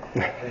shirt.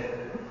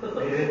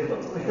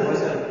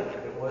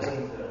 It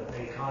wasn't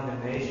they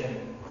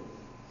condemnation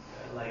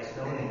like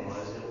stoning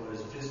was. It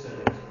was just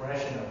an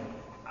expression of,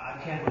 I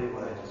can't believe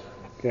what I just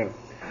heard. Yeah.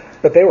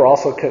 But they were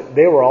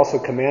also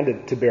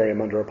commanded to bury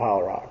him under a pile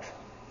of rocks.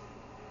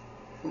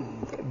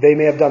 They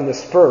may have done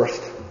this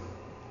first,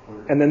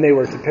 and then they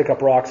were to pick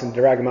up rocks and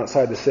drag him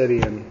outside the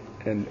city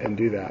and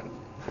do that.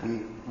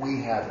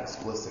 We have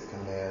explicit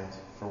command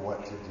for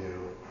what to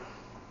do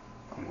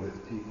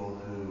with people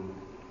who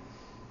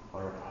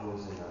are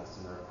opposing us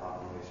in our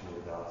proclamation of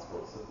the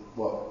gospel. So,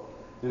 well,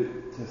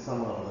 to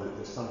some level,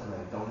 there's some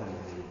command. Don't have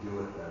anything to do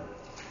with them.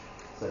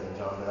 2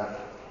 John, but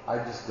I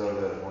just go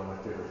to one of my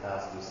favorite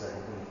passages, 2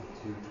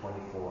 Timothy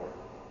 2:24.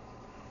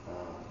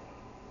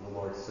 The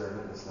Lord's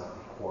servant is not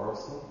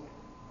quarrelsome,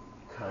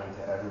 kind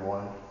to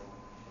everyone,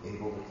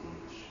 able to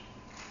teach,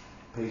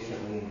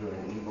 patiently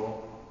enduring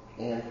evil,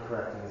 and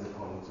correcting his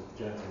opponents with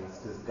gentleness,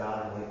 because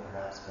God may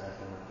perhaps grant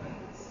them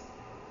repentance,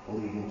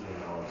 leading to a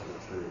knowledge of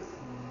the truth,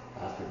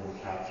 after being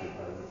captured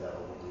by the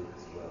devil to do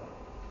his will.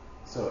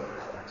 So,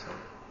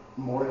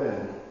 more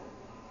than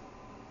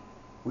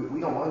we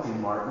don't want to be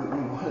marked. We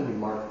want to be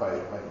marked by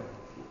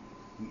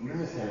you're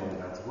mishandling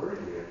God's word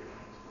here.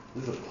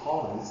 This is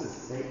appalling. This is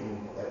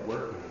Satan at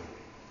work in me.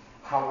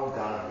 How will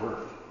God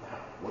work?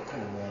 What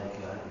kind of man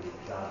can I be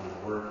that God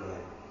will work in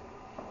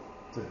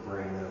to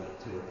bring them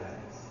to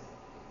repentance?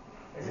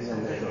 I guess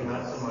I'm thinking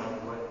not so much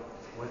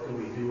what do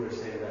we do or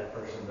say to that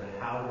person, but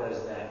how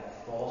does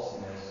that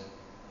falseness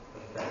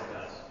affect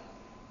us?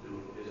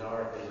 Is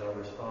our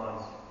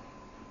response,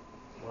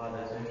 wow,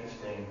 that's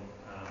interesting.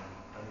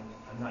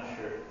 I'm not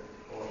sure,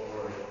 or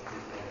like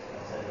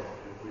I said,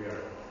 if we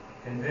are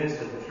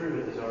convinced of the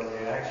truth, is our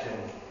reaction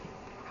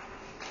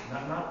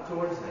not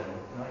towards them,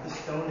 not the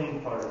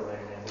stoning part of my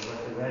example, but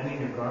the rending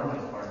your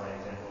garments part of my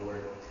example,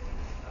 where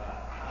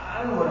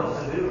I don't know what else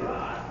to do.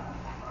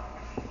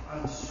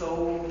 I'm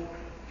so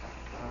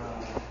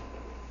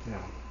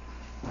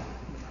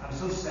I'm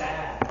so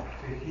sad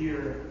to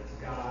hear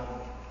God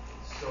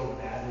so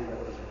badly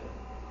represented.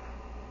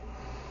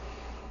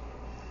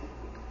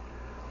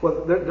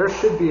 Well, there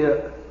should be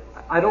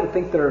I don't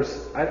think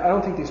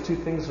these two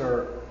things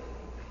are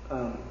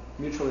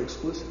mutually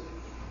exclusive.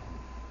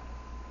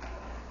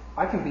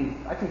 I can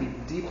be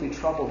deeply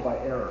troubled by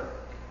error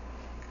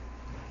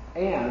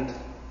and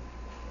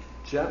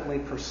gently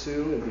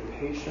pursue and be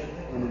patient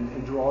and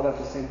endure all that at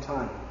the same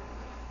time.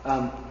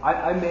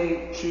 I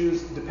may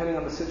choose, depending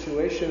on the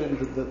situation and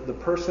the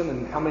person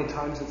and how many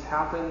times it's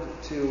happened,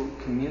 to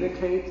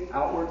communicate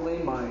outwardly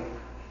my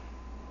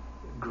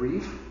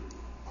grief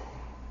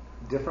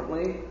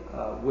differently,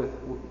 with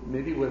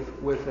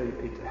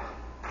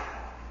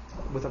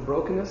a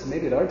brokenness,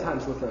 maybe at other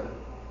times with a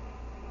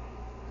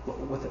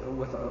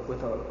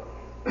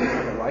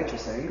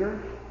righteous anger.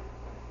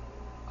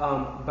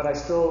 But I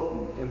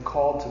still am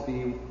called to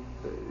be.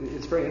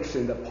 It's very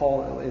interesting that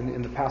Paul,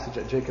 in the passage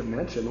that Jacob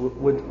mentioned,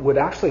 would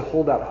actually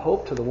hold out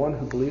hope to the one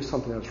who believes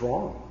something that's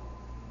wrong.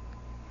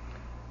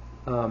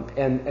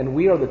 And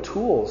we are the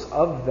tools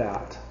of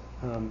that,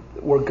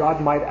 where God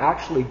might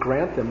actually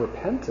grant them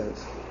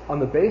repentance on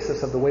the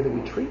basis of the way that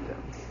we treat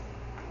them.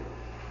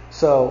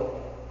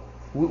 So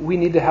we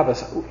need to have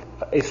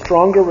a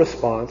stronger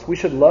response. We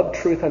should love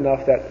truth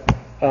enough that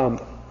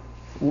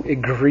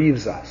it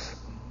grieves us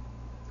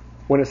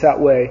when it's that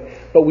way,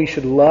 but we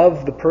should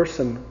love the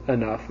person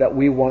enough that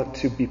we want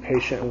to be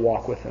patient and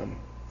walk with them.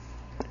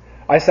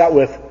 I sat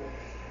with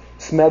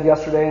Smed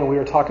yesterday, and we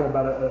were talking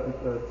about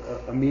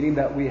a meeting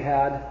that we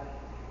had,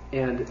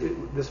 and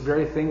this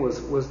very thing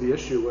was the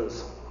issue,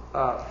 was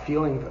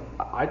feeling.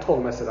 I told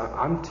him, I said,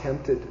 I'm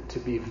tempted to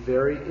be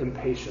very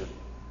impatient.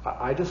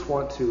 I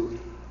want to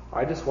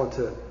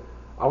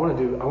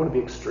be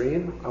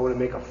extreme. I want to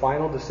make a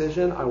final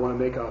decision. I want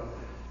to make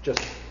just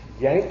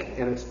yank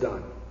and it's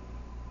done.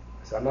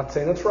 So I'm not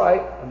saying that's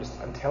right.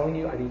 I'm telling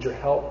you, I need your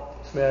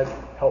help. Smed,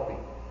 help me.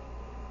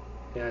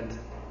 And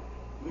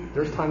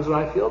there's times when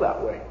I feel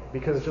that way,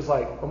 because it's just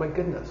like, oh my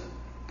goodness,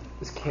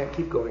 this can't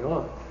keep going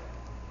on.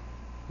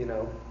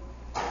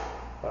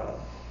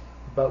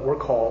 But we're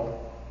called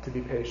to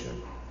be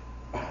patient.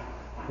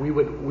 We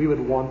would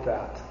want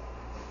that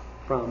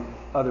from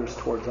others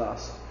towards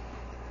us.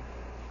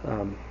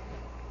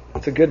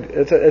 It's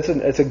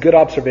a good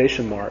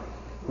observation, Mark.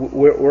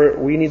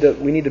 We need to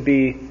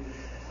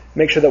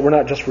make sure that we're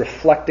not just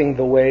reflecting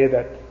the way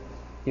that,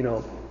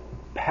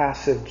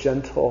 passive,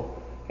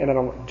 gentle,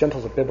 and gentle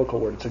is a biblical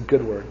word, it's a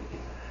good word.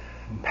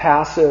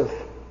 Passive,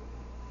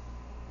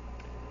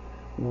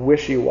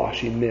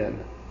 wishy-washy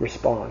men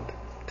respond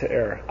to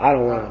error. I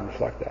don't want to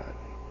reflect that.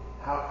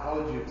 How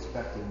would you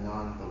expect a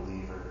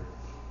non-believer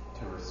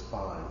to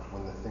respond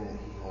when the thing that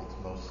he holds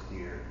most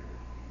dear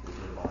is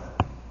your Bible?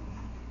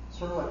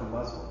 Sort of like a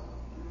Muslim.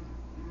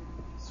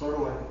 Sort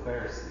of like a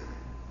Pharisee.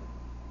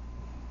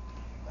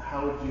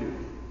 How would you...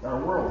 Our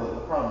world,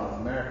 the problem with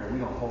America, we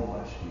don't hold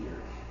much dear.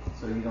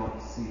 So you don't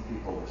see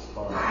people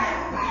respond.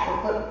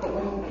 But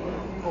when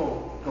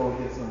people go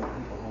against something that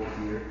people hold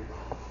dear,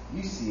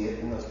 you see it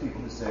in those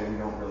people who say we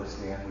don't really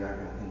stand, we aren't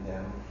going to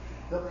condemn.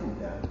 they'll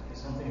condemn.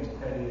 Something as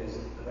petty as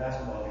the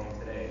basketball game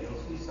today, you'll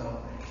see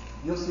something.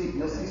 You'll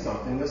see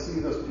something. You'll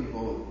see those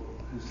people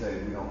who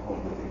say we don't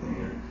hold with the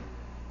Peter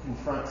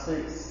confront,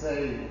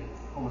 say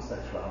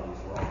homosexuality is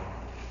wrong,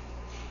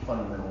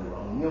 fundamentally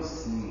wrong. And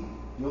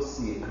you'll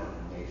see a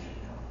condemnation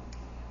come.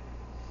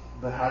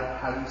 But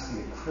how do you see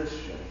a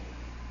Christian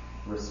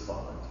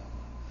respond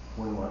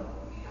when what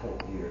we hold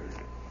dear,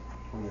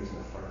 when there's an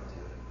affront to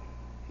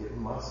it? It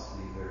must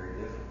be very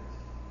different.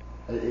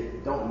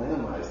 Don't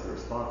minimize the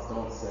response.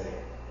 Don't say,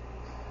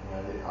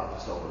 I'll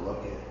just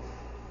overlook it.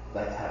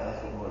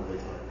 That's what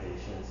motivates my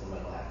patience and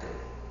my lack of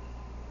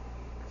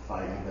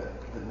fighting.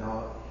 But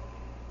no,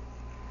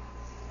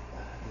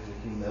 there's a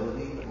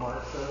humility that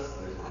marks us.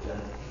 There's a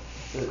gentleness.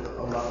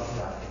 A love of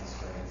God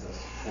constrains us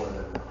for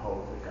the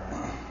hope that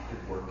God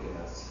could work in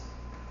us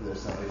for their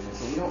salvation.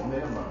 So we don't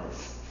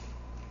minimize.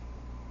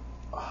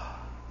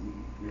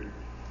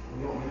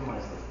 We don't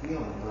minimize the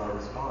feeling, but our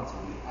response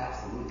will be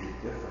absolutely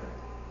different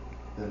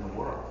than the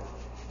world.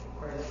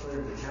 Christ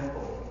cleared the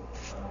temple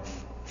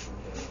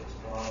with the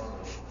response of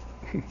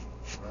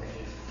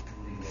righteous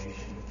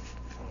indignation.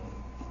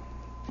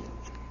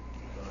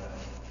 So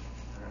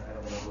I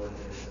don't know what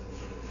there's some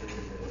sort of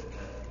figure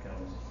that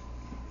becomes.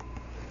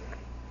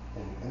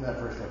 And that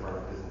verse I brought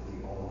up isn't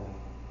the only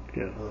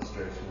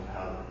illustration of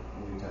how the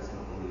New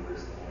Testament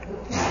believers can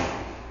handle it.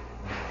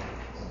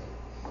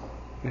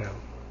 Yeah.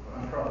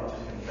 I'm probably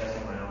just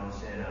confessing my own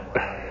sin out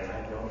loud, and I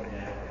don't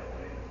react that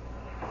way.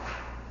 I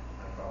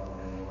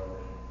probably am more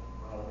than,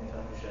 well, let me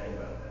talk to Shag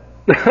about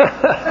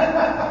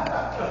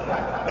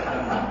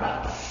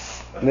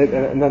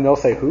that. And then they'll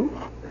say, who?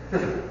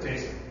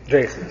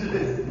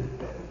 Jason.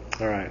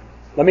 All right.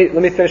 Let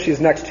me finish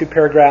these next two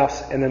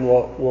paragraphs, and then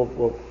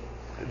we'll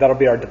that'll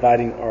be our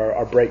dividing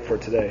our break for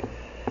today.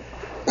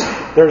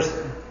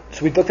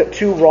 So we looked at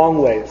two wrong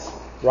ways,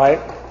 right?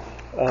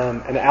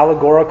 An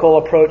allegorical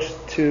approach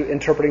to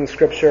interpreting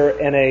Scripture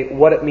and a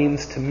what it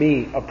means to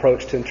me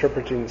approach to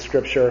interpreting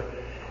Scripture.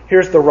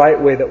 Here's the right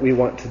way that we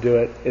want to do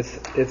it.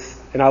 It's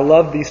and I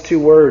love these two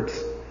words.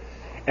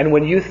 And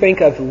when you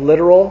think of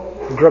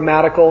literal,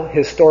 grammatical,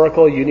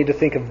 historical, you need to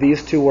think of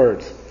these two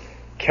words: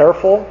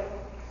 careful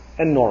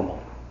and normal.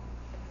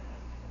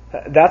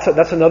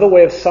 That's another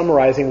way of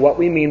summarizing what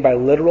we mean by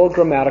literal,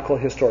 grammatical,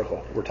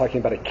 historical. We're talking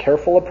about a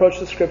careful approach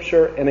to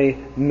Scripture and a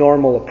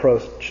normal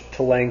approach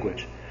to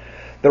language.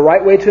 The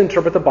right way to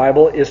interpret the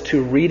Bible is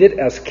to read it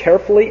as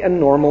carefully and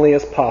normally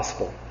as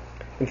possible.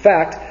 In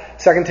fact,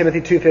 2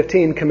 Timothy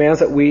 2:15 commands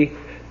that we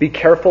be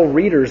careful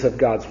readers of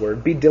God's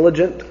Word. Be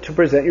diligent to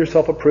present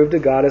yourself approved to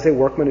God as a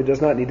workman who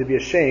does not need to be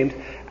ashamed,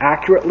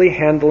 accurately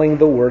handling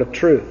the Word of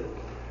truth.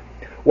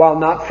 While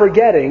not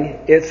forgetting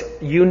its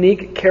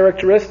unique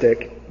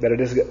characteristic, that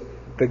it is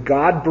the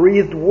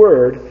God-breathed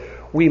Word,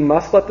 we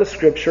must let the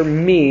Scripture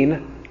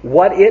mean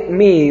what it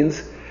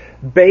means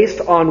based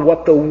on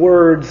what the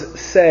words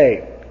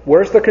say.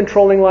 Where's the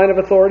controlling line of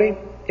authority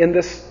in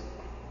this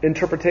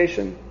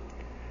interpretation?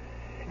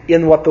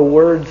 In what the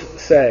words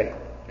say.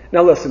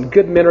 Now listen,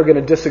 good men are going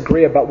to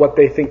disagree about what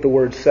they think the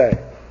words say.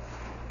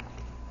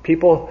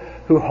 People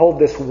who hold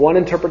this one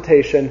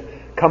interpretation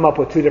come up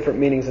with two different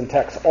meanings in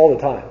text all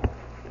the time.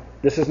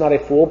 This is not a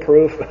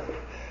foolproof.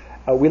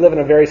 We live in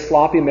a very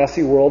sloppy,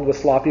 messy world with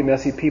sloppy,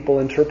 messy people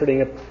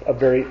interpreting a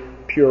very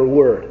pure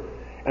word.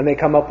 And they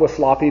come up with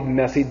sloppy,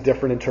 messy,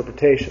 different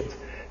interpretations.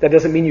 That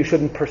doesn't mean you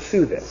shouldn't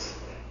pursue this.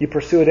 You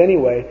pursue it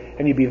anyway,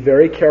 and you be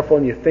very careful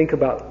and you think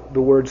about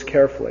the words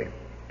carefully.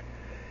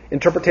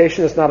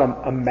 Interpretation is not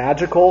a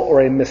magical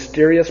or a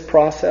mysterious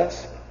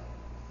process.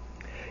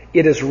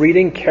 It is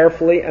reading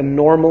carefully and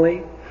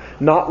normally,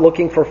 not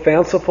looking for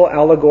fanciful,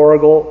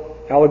 allegorical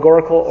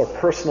or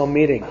personal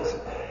meanings.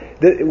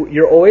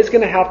 You're always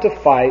going to have to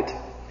fight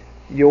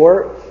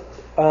your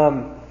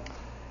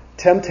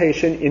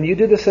temptation, and you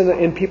do this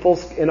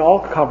in all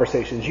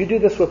conversations. You do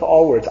this with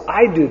all words.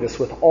 I do this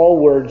with all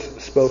words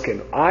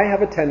spoken. I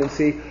have a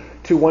tendency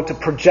to want to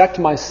project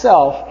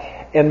myself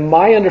and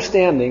my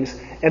understandings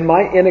and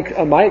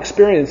my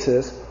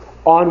experiences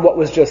on what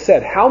was just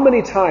said. How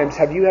many times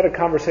have you had a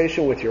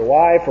conversation with your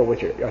wife or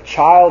with a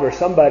child or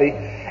somebody,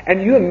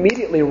 and you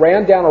immediately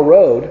ran down a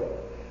road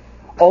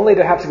only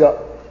to have to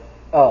go,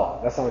 oh,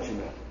 that's not what you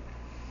meant.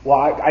 Well,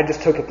 I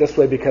just took it this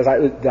way because I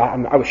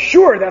was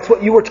sure that's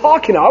what you were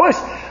talking about.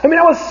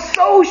 I was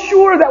so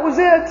sure that was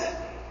it.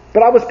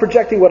 But I was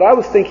projecting what I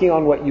was thinking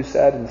on what you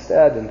said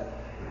instead.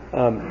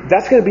 And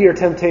that's going to be your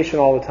temptation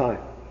all the time.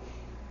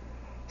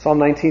 Psalm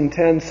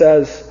 19:10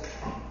 says,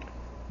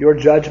 your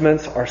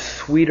judgments are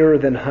sweeter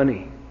than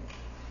honey.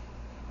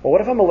 Well,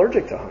 what if I'm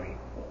allergic to honey?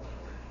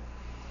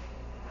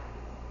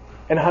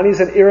 And honey's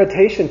an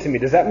irritation to me.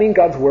 Does that mean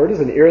God's word is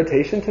an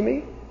irritation to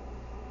me?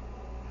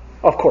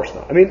 Of course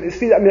not.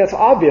 That's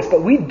obvious,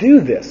 but we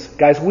do this.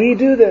 Guys, we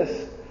do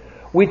this.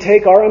 We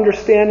take our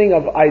understanding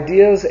of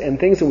ideas and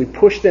things and we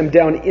push them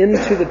down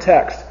into the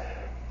text.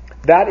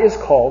 That is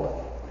called...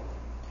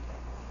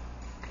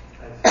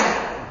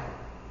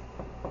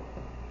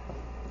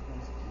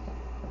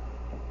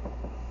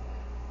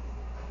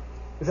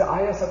 Is it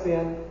IS at the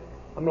end?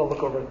 I'm going to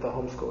look over at the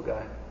homeschool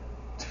guy.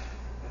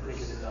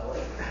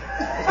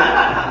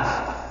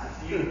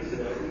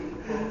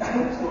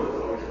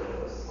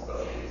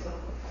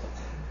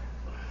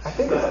 I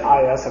think it's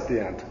IS at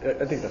the end.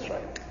 I think that's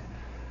right.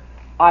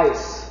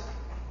 Ice.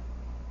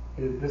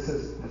 This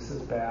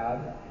is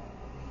bad.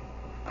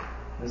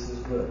 This is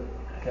good.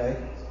 Okay?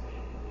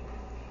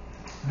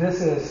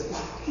 This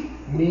is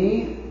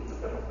me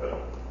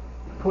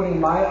putting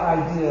my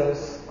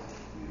ideas.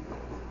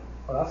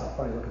 Oh, that's a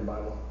funny looking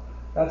Bible.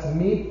 That's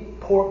me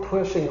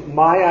pushing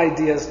my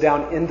ideas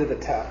down into the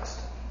text.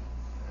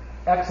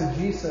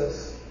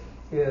 Exegesis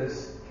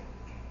is.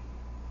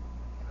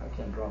 I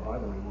can't draw a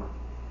Bible anymore.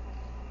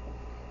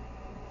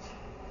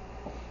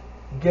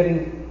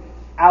 Getting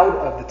out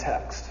of the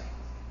text.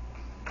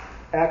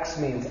 Ex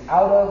means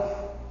out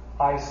of,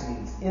 ice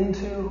means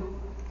into.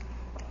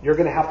 You're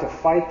going to have to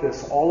fight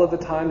this all of the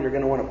time. You're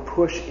going to want to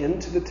push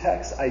into the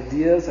text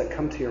ideas that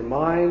come to your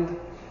mind.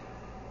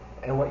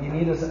 And what you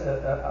need is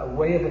a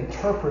way of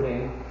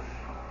interpreting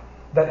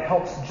that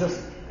helps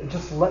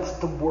just lets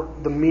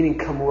the meaning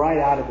come right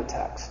out of the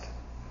text.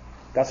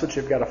 That's what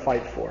you've got to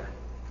fight for.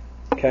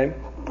 Okay?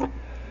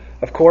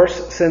 Of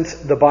course, since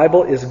the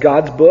Bible is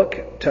God's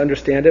book, to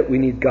understand it, we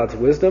need God's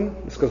wisdom.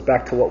 This goes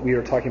back to what we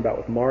were talking about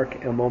with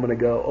Mark a moment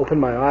ago.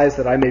 Open my eyes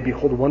that I may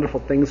behold wonderful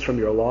things from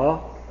your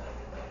law.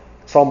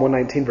 Psalm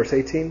 119, verse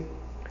 18.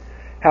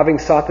 Having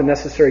sought the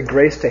necessary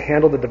grace to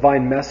handle the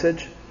divine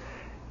message,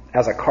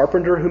 as a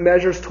carpenter who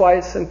measures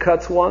twice and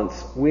cuts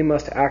once, we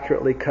must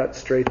accurately cut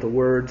straight the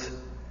words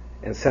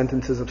and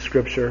sentences of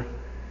Scripture.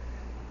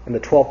 And the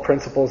 12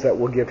 principles that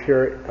we'll give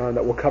here,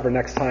 that we'll cover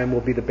next time,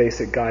 will be the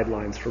basic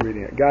guidelines for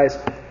reading it. Guys,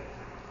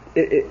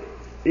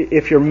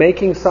 if you're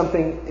making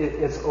something,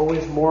 it's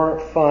always more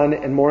fun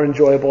and more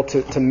enjoyable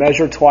to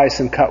measure twice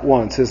and cut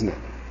once, isn't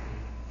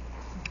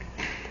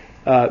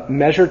it?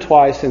 Measure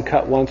twice and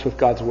cut once with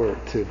God's Word,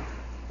 too.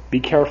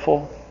 Be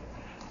careful.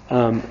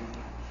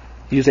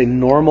 Use a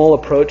normal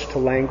approach to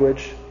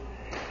language.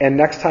 And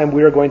next time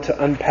we are going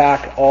to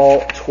unpack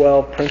all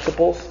 12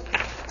 principles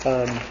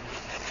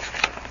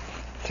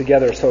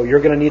together. So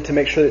you're going to need to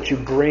make sure that you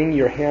bring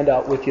your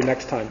handout with you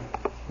next time.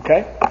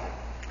 Okay?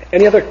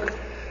 Any other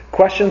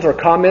questions or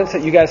comments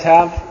that you guys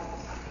have?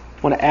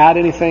 Want to add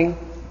anything?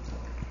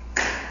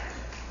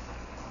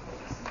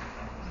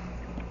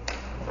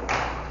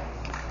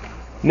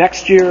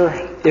 Next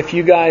year, if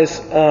you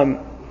guys,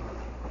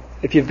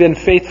 if you've been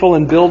faithful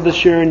in Build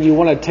this year and you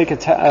want to take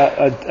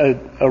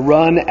a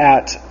run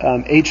at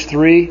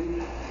H3,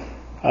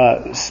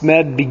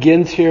 Smed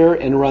begins here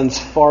and runs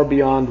far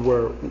beyond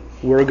where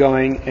we're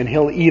going, and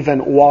he'll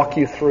even walk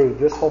you through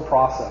this whole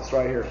process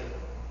right here,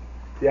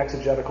 the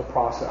exegetical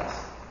process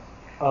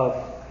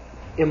of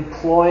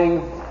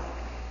employing.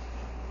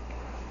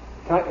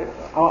 I'm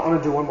going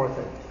to do one more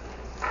thing.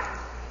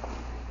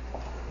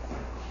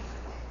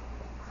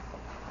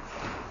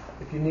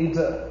 If you need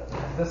to,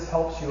 this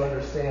helps you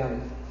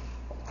understand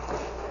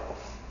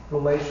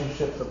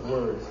relationships of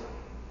words.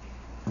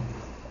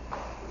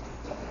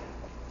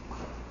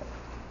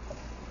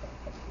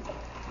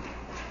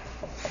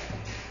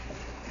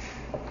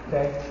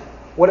 Okay?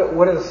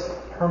 What is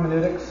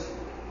hermeneutics?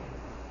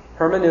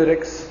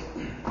 Hermeneutics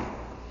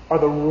are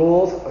the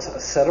rules, a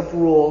set of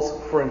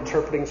rules for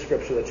interpreting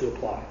Scripture that you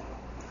apply.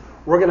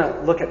 We're going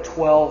to look at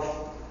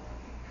 12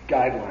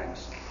 guidelines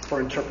for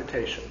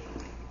interpretation.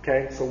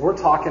 Okay? So we're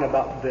talking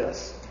about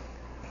this.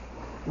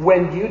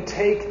 When you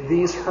take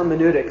these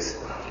hermeneutics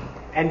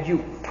and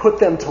you put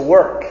them to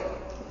work,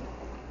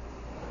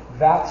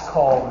 that's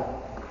called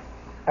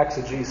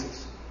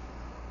exegesis.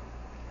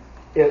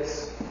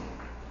 It's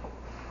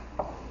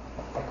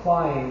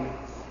applying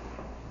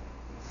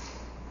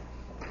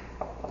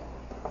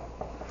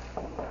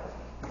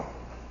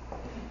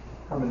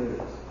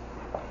hermeneutics.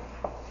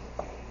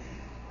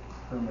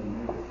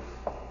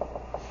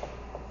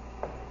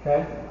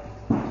 Okay?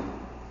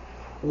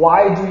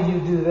 Why do you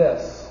do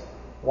this?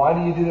 Why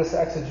do you do this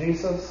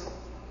exegesis?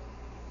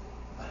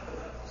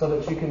 So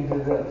that you can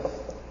do this.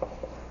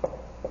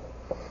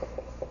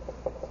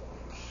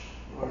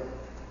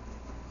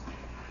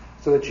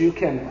 So that you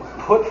can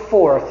put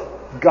forth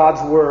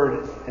God's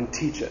Word and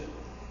teach it.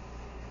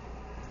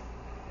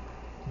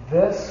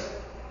 This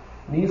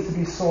needs to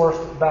be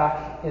sourced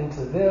back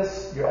into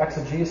this, your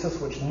exegesis,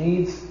 which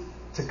needs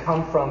to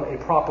come from a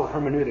proper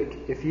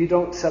hermeneutic. If you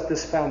don't set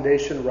this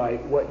foundation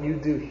right, what you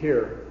do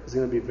here is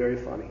going to be very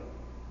funny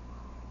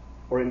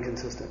or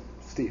inconsistent.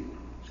 Steve.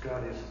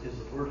 Scott, is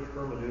the word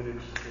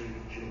hermeneutics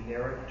a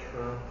generic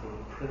term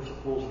for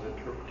principles of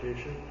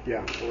interpretation?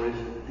 Yeah. Or is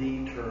it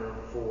the term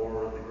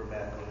for the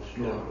grammatical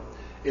historical? No.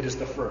 It is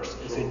the first.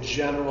 It's a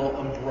general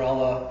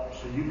umbrella.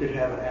 So you could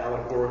have an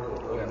allegorical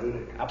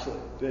hermeneutic. Yeah,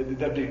 absolutely.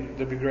 That'd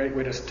be a great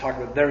way to talk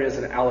about it. There is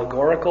an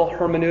allegorical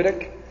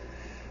hermeneutic.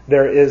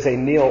 There is a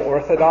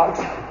neo-orthodox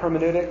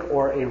hermeneutic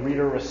or a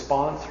reader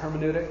response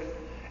hermeneutic.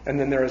 And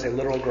then there is a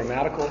literal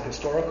grammatical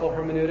historical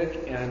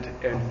hermeneutic.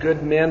 And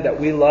good men that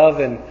we love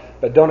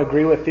but don't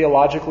agree with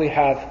theologically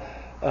have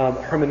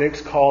hermeneutics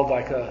called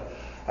like a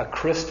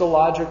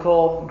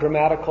Christological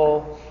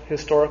grammatical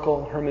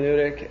historical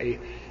hermeneutic,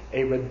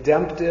 a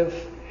redemptive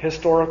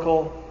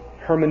historical,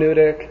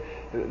 hermeneutic.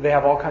 They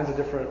have all kinds of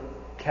different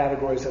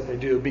categories that they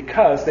do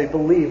because they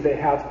believe they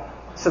have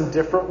some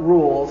different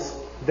rules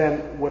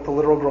than what the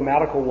literal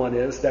grammatical one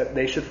is that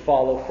they should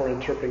follow for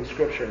interpreting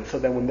Scripture. And so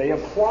then when they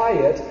apply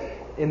it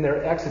in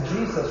their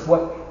exegesis,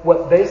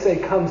 what they say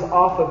comes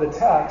off of the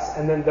text,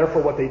 and then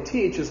therefore what they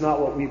teach is not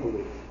what we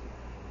believe.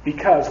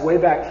 Because way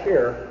back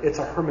here, it's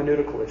a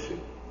hermeneutical issue.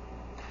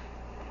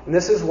 And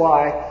this is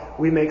why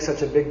we make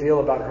such a big deal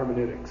about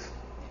hermeneutics.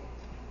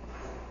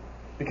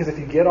 Because if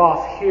you get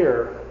off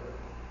here,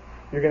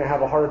 you're going to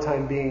have a harder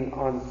time being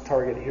on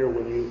target here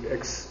when you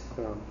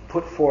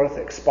put forth,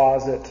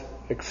 exposit,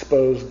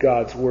 expose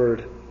God's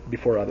Word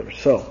before others.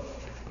 So,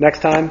 next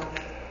time,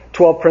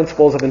 12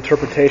 principles of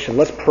interpretation.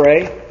 Let's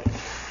pray,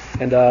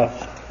 and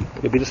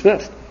we'll be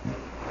dismissed.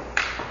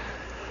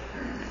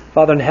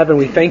 Father in heaven,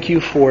 we thank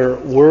you for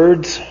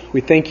words.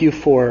 We thank you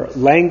for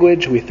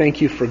language. We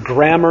thank you for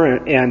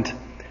grammar and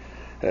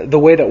the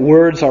way that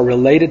words are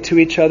related to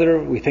each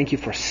other. We thank you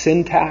for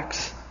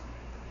syntax.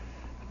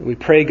 We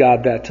pray,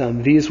 God, that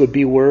these would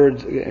be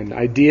words and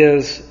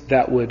ideas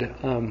that would,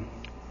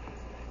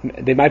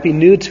 they might be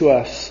new to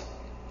us.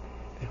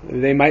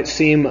 They might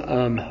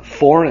seem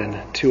foreign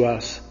to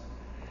us.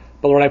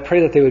 But Lord, I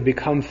pray that they would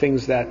become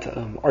things that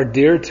are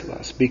dear to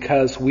us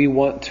because we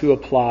want to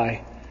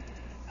apply,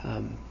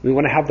 we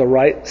want to have the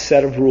right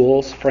set of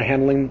rules for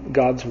handling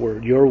God's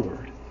Word, your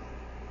Word.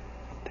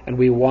 And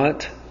we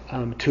want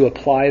to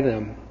apply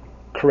them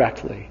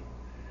correctly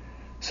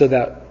so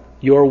that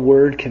your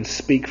Word can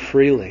speak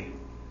freely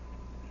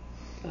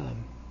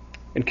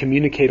and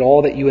communicate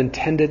all that you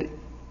intended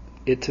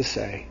it to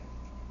say.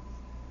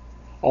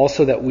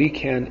 Also that we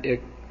can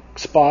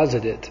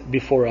exposit it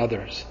before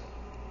others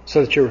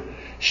so that your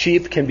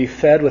sheep can be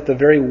fed with the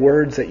very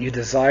words that you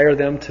desire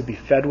them to be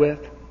fed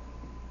with.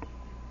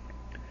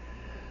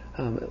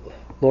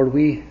 Lord,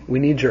 we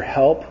need your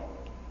help.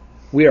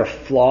 We are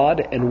flawed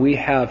and we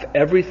have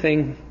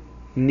everything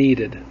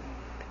needed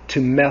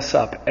to mess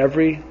up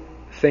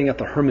everything at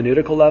the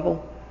hermeneutical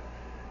level,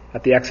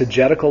 at the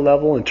exegetical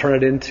level, and turn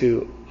it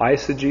into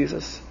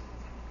eisegesis.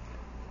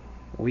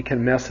 We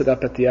can mess it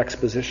up at the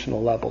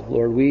expositional level.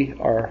 Lord, we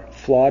are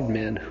flawed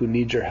men who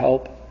need your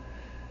help.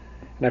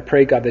 And I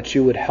pray, God, that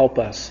you would help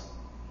us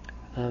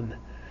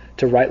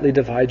to rightly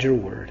divide your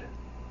word.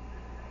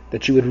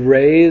 That you would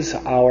raise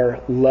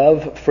our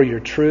love for your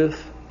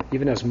truth,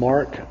 even as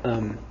Mark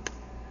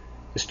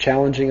is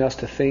challenging us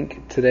to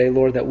think today,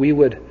 Lord, that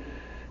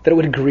it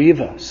would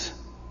grieve us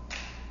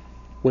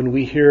when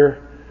we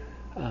hear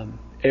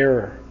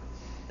error.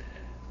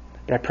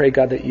 But I pray,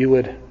 God, that you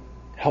would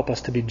help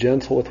us to be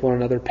gentle with one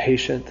another,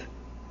 patient.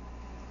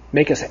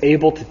 Make us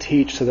able to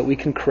teach so that we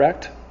can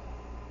correct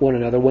one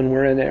another when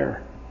we're in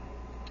error.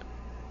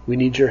 We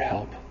need your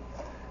help.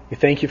 We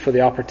thank you for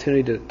the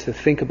opportunity to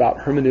think about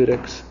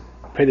hermeneutics.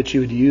 Pray that you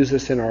would use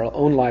this in our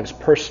own lives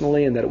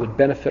personally and that it would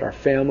benefit our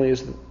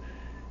families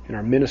and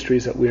our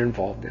ministries that we're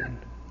involved in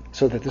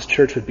so that this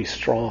church would be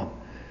strong.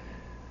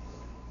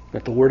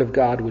 That the Word of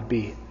God would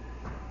be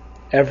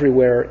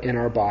everywhere in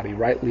our body,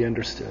 rightly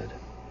understood.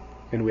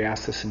 And we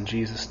ask this in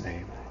Jesus'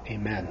 name.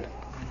 Amen.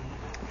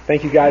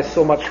 Thank you guys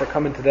so much for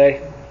coming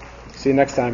today. See you next time.